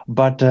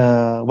 But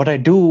what I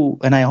do,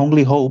 and I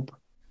only hope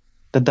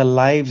that the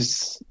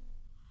lives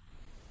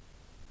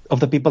of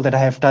the people that I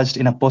have touched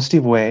in a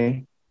positive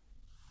way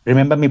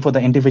remember me for the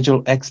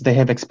individual acts they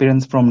have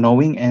experienced from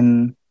knowing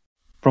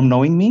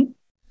me,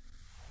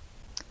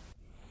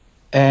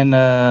 and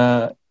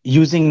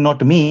using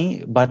not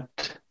me but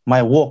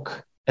my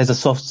walk as a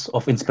source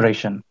of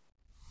inspiration.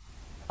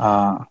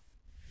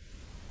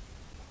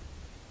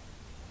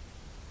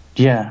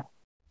 Yeah.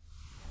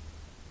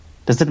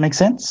 Does that make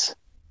sense?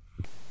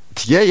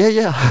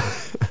 Yeah.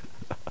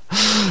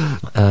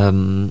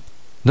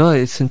 No,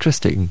 it's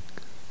interesting.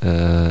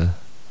 No,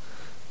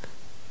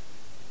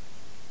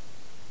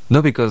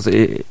 because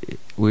it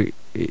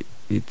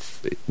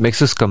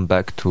makes us come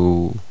back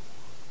to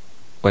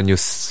when you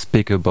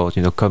speak about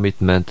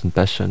commitment and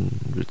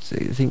passion.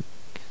 I think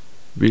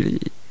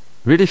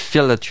really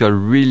feel that you are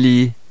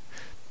really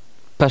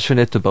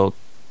passionate about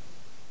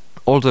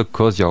all the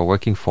cause you are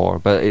working for,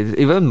 but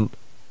even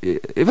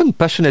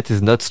passionate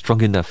is not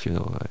strong enough.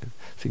 I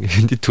think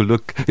you need to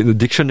look in the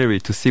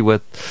dictionary to see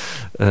what.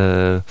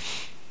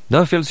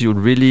 Now feels you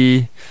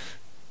really.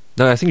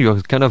 No, I think you're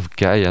the kind of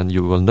guy, and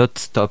you will not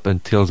stop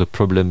until the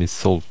problem is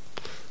solved.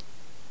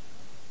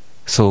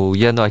 So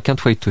I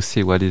can't wait to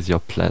see what is your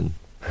plan.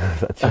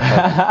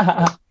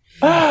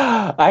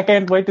 I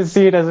can't wait to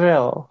see it as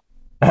well.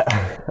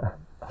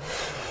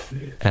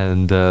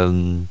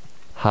 And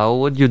How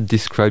would you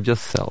describe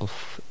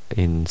yourself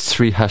in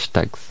 3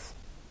 hashtags?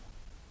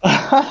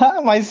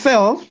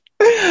 Myself?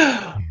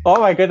 Oh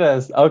my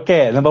goodness.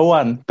 Okay, number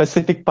 1,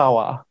 Pacific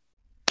Power.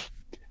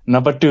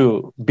 Number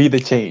 2, Be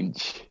the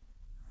Change.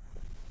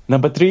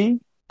 Number 3,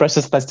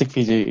 Precious Plastic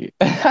Fiji.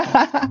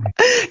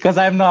 Because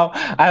I'm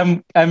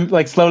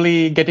like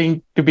slowly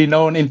getting to be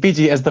known in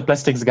Fiji as the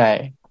plastics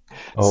guy.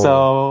 Oh.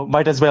 So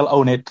might as well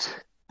own it.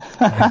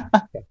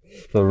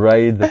 So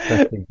Ray, the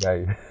plastic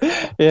guy.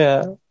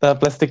 Yeah, the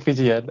plastic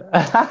Fijian.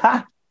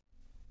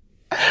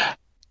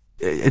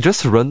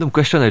 Just a random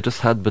question I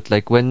just had, but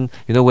like when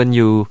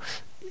you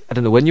I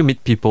don't know, when you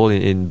meet people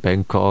in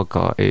Bangkok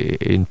or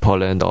in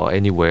Poland or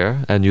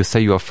anywhere, and you say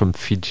you are from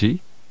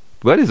Fiji,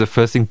 what is the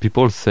first thing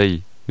people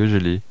say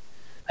usually?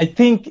 I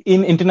think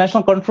in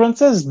international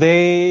conferences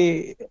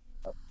they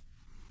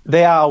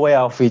are aware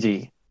of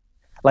Fiji,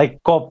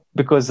 like COP,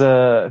 because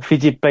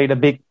Fiji played a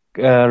big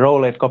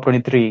role at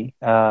COP23.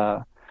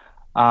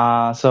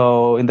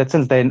 So in that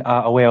sense, they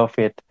are aware of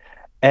it.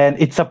 And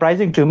it's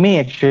surprising to me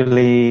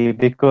actually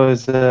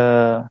because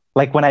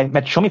like when I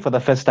met Shomi for the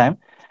first time,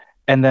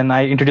 and then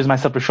I introduced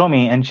myself to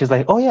Shomi, and she's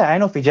like, "Oh yeah, I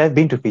know Fiji. I've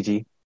been to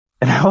Fiji,"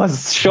 and I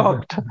was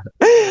shocked.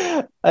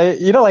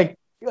 Like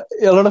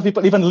a lot of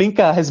people, even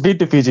Linka has been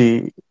to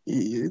Fiji,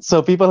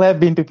 so people have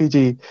been to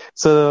Fiji.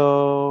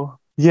 So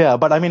yeah,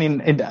 but I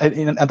mean,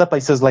 in other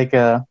places like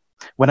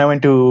when I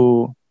went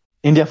to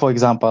India, for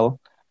example,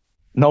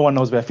 no one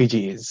knows where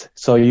Fiji is.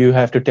 So you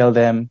have to tell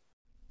them,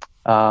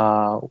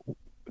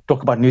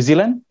 talk about New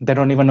Zealand. They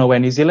don't even know where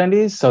New Zealand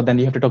is. So then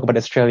you have to talk about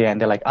Australia,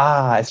 and they're like,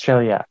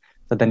 Australia.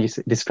 So then you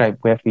describe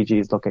where Fiji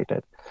is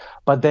located.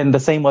 But then the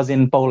same was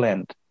in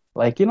Poland.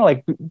 Like,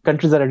 like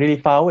countries that are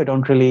really far away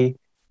don't really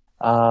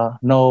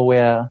know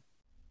where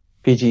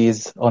Fiji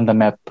is on the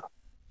map.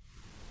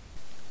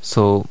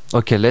 So,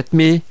 okay, let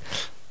me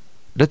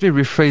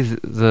rephrase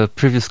the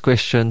previous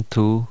question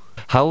to,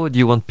 how would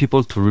you want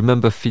people to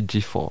remember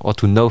Fiji for, or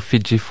to know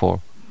Fiji for?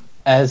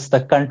 As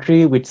the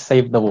country which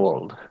saved the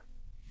world.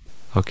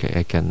 Okay,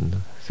 I think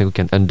we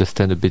can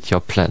understand a bit your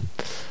plan.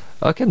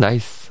 Okay,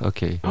 nice.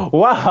 Okay.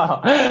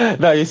 Wow.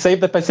 No, you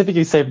save the Pacific,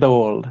 you save the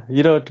world.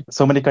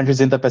 So many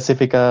countries in the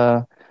Pacific,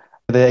 the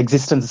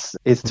existence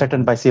is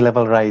threatened by sea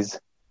level rise.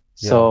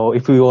 Yeah. So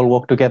if we all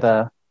work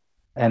together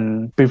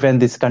and prevent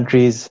these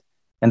countries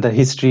and the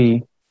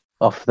history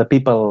of the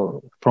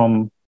people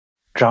from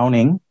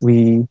drowning,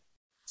 we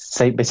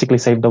basically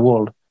save the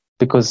world,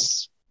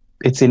 because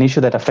it's an issue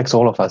that affects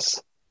all of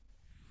us.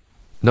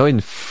 Now in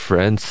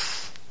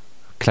France,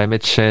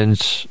 climate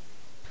change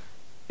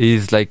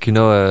is like,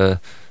 I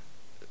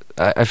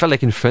felt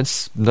like in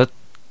France, not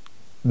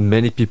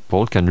many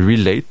people can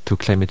relate to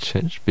climate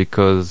change,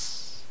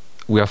 because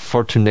we are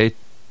fortunate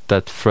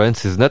that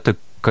France is not a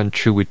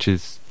country which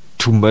is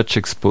too much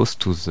exposed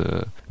to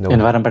the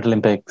environmental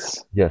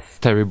impacts. Yes,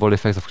 terrible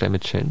effects of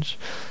climate change.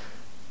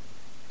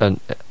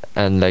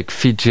 And like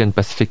Fiji and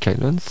Pacific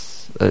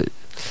Islands,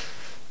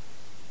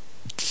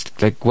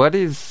 like what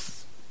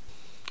is,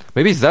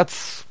 maybe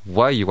that's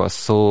why you are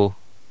so,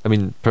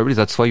 probably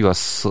that's why you are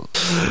so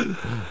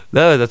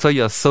no, that's why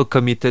you are so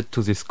committed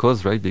to this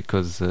cause, right?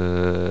 Because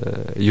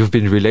you've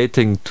been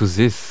relating to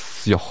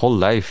this your whole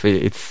life.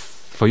 It's,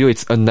 for you,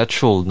 it's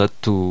unnatural not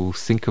to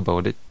think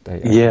about it.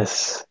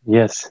 Yes.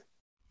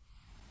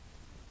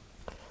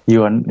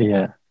 You are,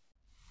 yeah.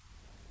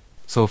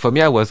 So for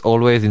me, I was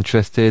always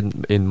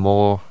interested in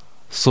more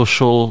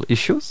social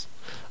issues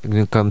when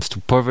it comes to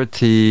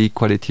poverty,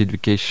 quality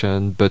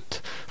education,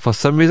 but for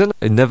some reason,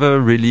 I never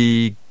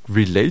really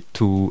relate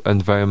to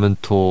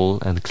environmental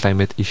and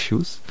climate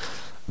issues.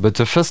 But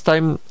the first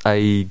time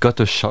I got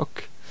a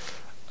shock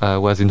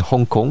was in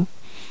Hong Kong,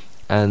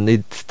 and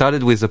it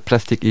started with a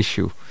plastic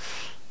issue.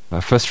 I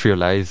first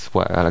realized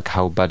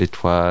how bad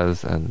it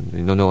was, and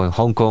in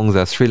Hong Kong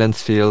there's 3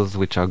 landfills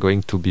which are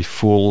going to be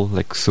full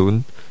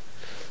soon.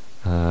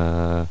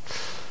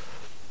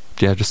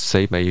 Just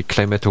say my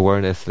climate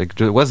awareness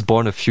was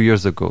born a few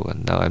years ago,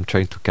 and now I'm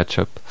trying to catch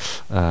up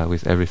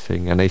with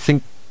everything. And I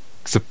think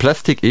the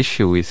plastic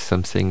issue is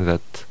something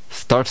that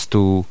starts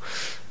to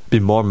be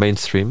more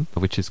mainstream,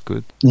 which is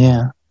good.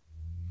 Yeah,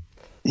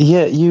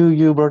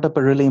 you brought up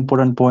a really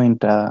important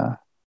point. I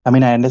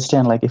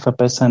understand, if a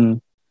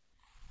person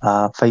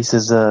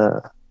faces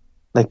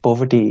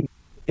poverty,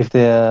 if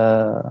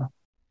their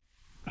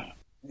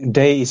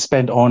day is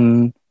spent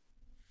on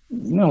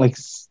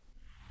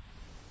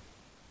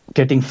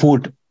getting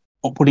food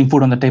or putting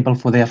food on the table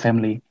for their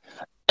family,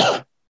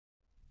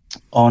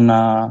 on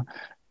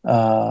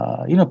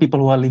people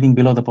who are living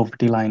below the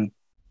poverty line,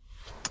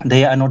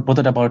 they are not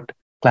bothered about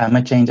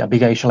climate change, a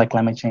bigger issue like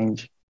climate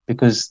change,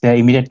 because their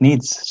immediate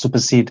needs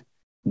supersede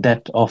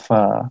that of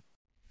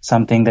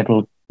something that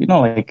will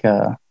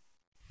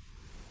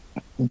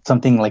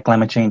something like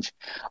climate change.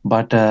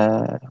 But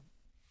at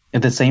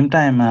the same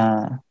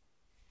time,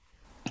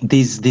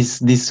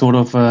 these sort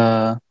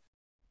of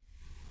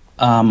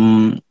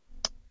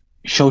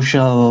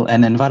social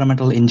and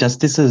environmental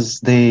injustices,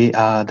 they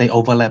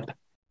overlap,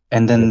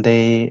 and then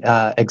they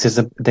are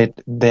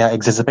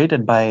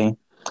exacerbated by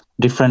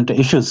different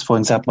issues, for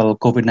example,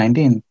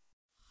 COVID-19.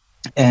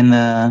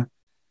 And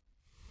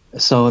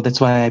so that's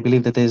why I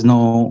believe that there is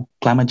no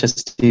climate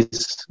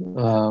justice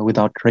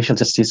without racial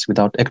justice,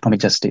 without economic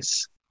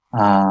justice.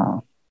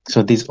 So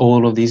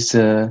all of these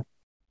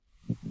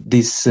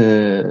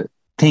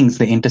things,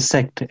 they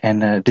intersect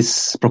and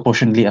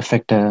disproportionately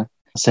affect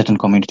certain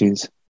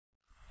communities.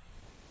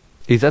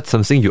 Is that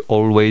something you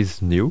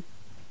always knew?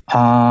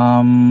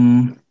 I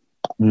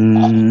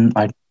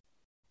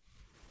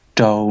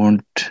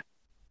don't.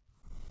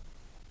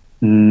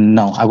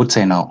 No, I would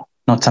say no.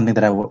 Not something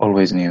that I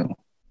always knew.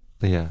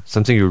 Yeah,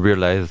 something you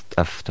realized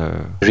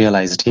after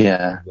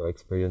Yeah. your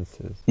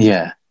experiences.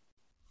 Yeah.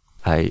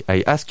 I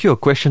asked you a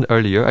question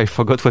earlier. I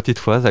forgot what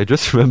it was. I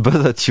just remember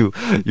that you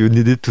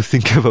needed to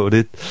think about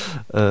it.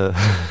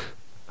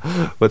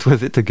 What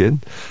was it again?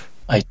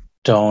 I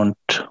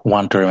don't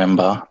want to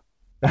remember.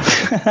 Because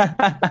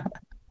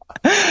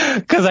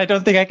I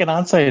don't think I can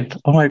answer it.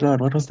 Oh my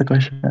God, what was the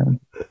question?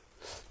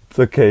 It's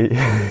okay.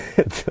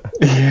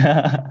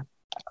 Yeah.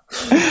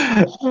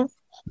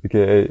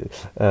 Okay.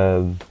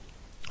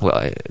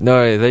 Well,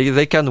 no,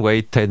 they can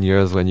wait 10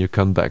 years when you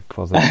come back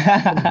for the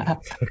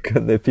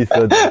second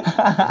episode.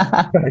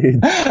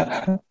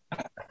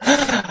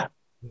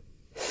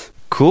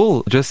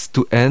 Cool. Just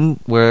to end,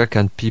 where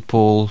can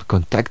people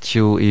contact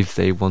you if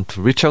they want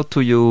to reach out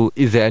to you?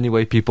 Is there any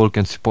way people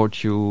can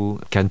support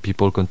you? Can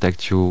people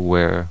contact you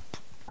where?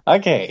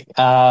 Okay.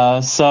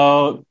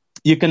 So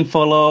you can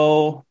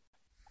follow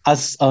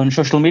us on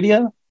social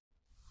media.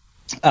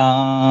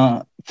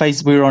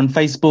 We're on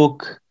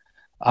Facebook,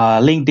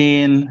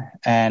 LinkedIn,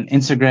 and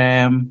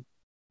Instagram.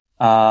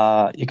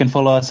 You can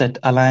follow us at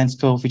Alliance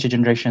for Future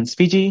Generations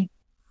Fiji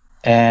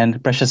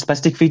and Precious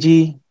Plastic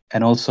Fiji,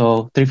 and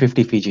also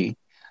 350 Fiji.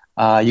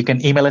 You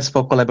can email us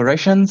for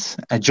collaborations,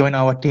 join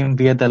our team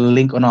via the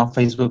link on our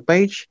Facebook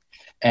page.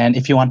 And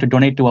if you want to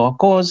donate to our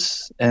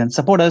cause and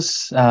support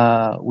us,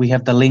 we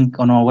have the link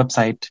on our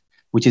website,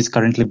 which is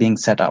currently being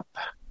set up.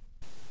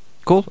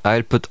 Cool.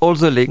 I'll put all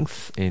the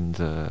links in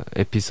the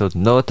episode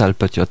note. I'll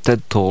put your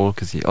TED Talk,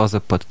 the other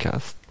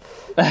podcast.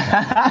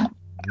 Yeah.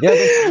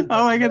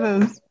 Oh my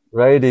goodness.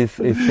 Raid is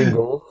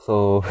single,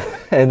 so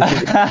and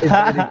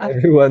inviting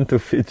everyone to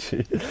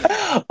Fiji.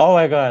 Oh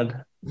my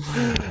God.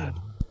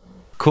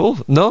 Cool.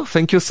 No,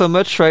 thank you so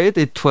much, Raid.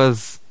 It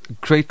was a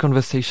great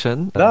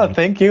conversation. No,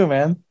 thank you,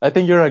 man. I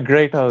think you're a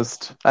great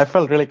host. I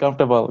felt really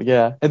comfortable.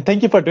 Yeah. And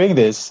thank you for doing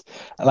this.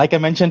 Like I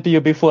mentioned to you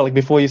before,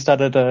 before you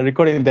started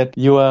recording, that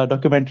you are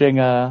documenting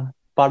a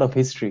part of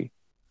history.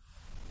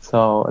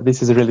 So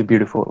this is really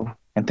beautiful.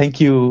 And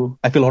thank you.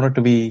 I feel honored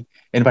to be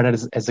invited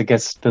as a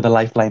guest to the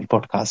Lifeline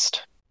podcast.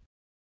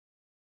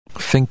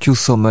 Thank you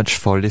so much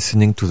for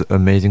listening to the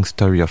amazing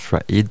story of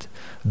Raid.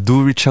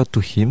 Do reach out to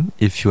him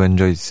if you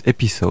enjoy this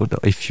episode or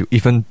if you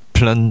even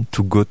plan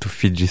to go to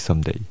Fiji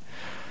someday.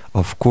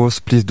 Of course,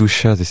 please do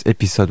share this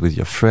episode with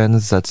your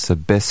friends. That's the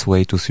best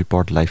way to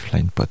support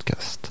Lifeline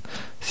podcast.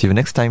 See you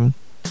next time.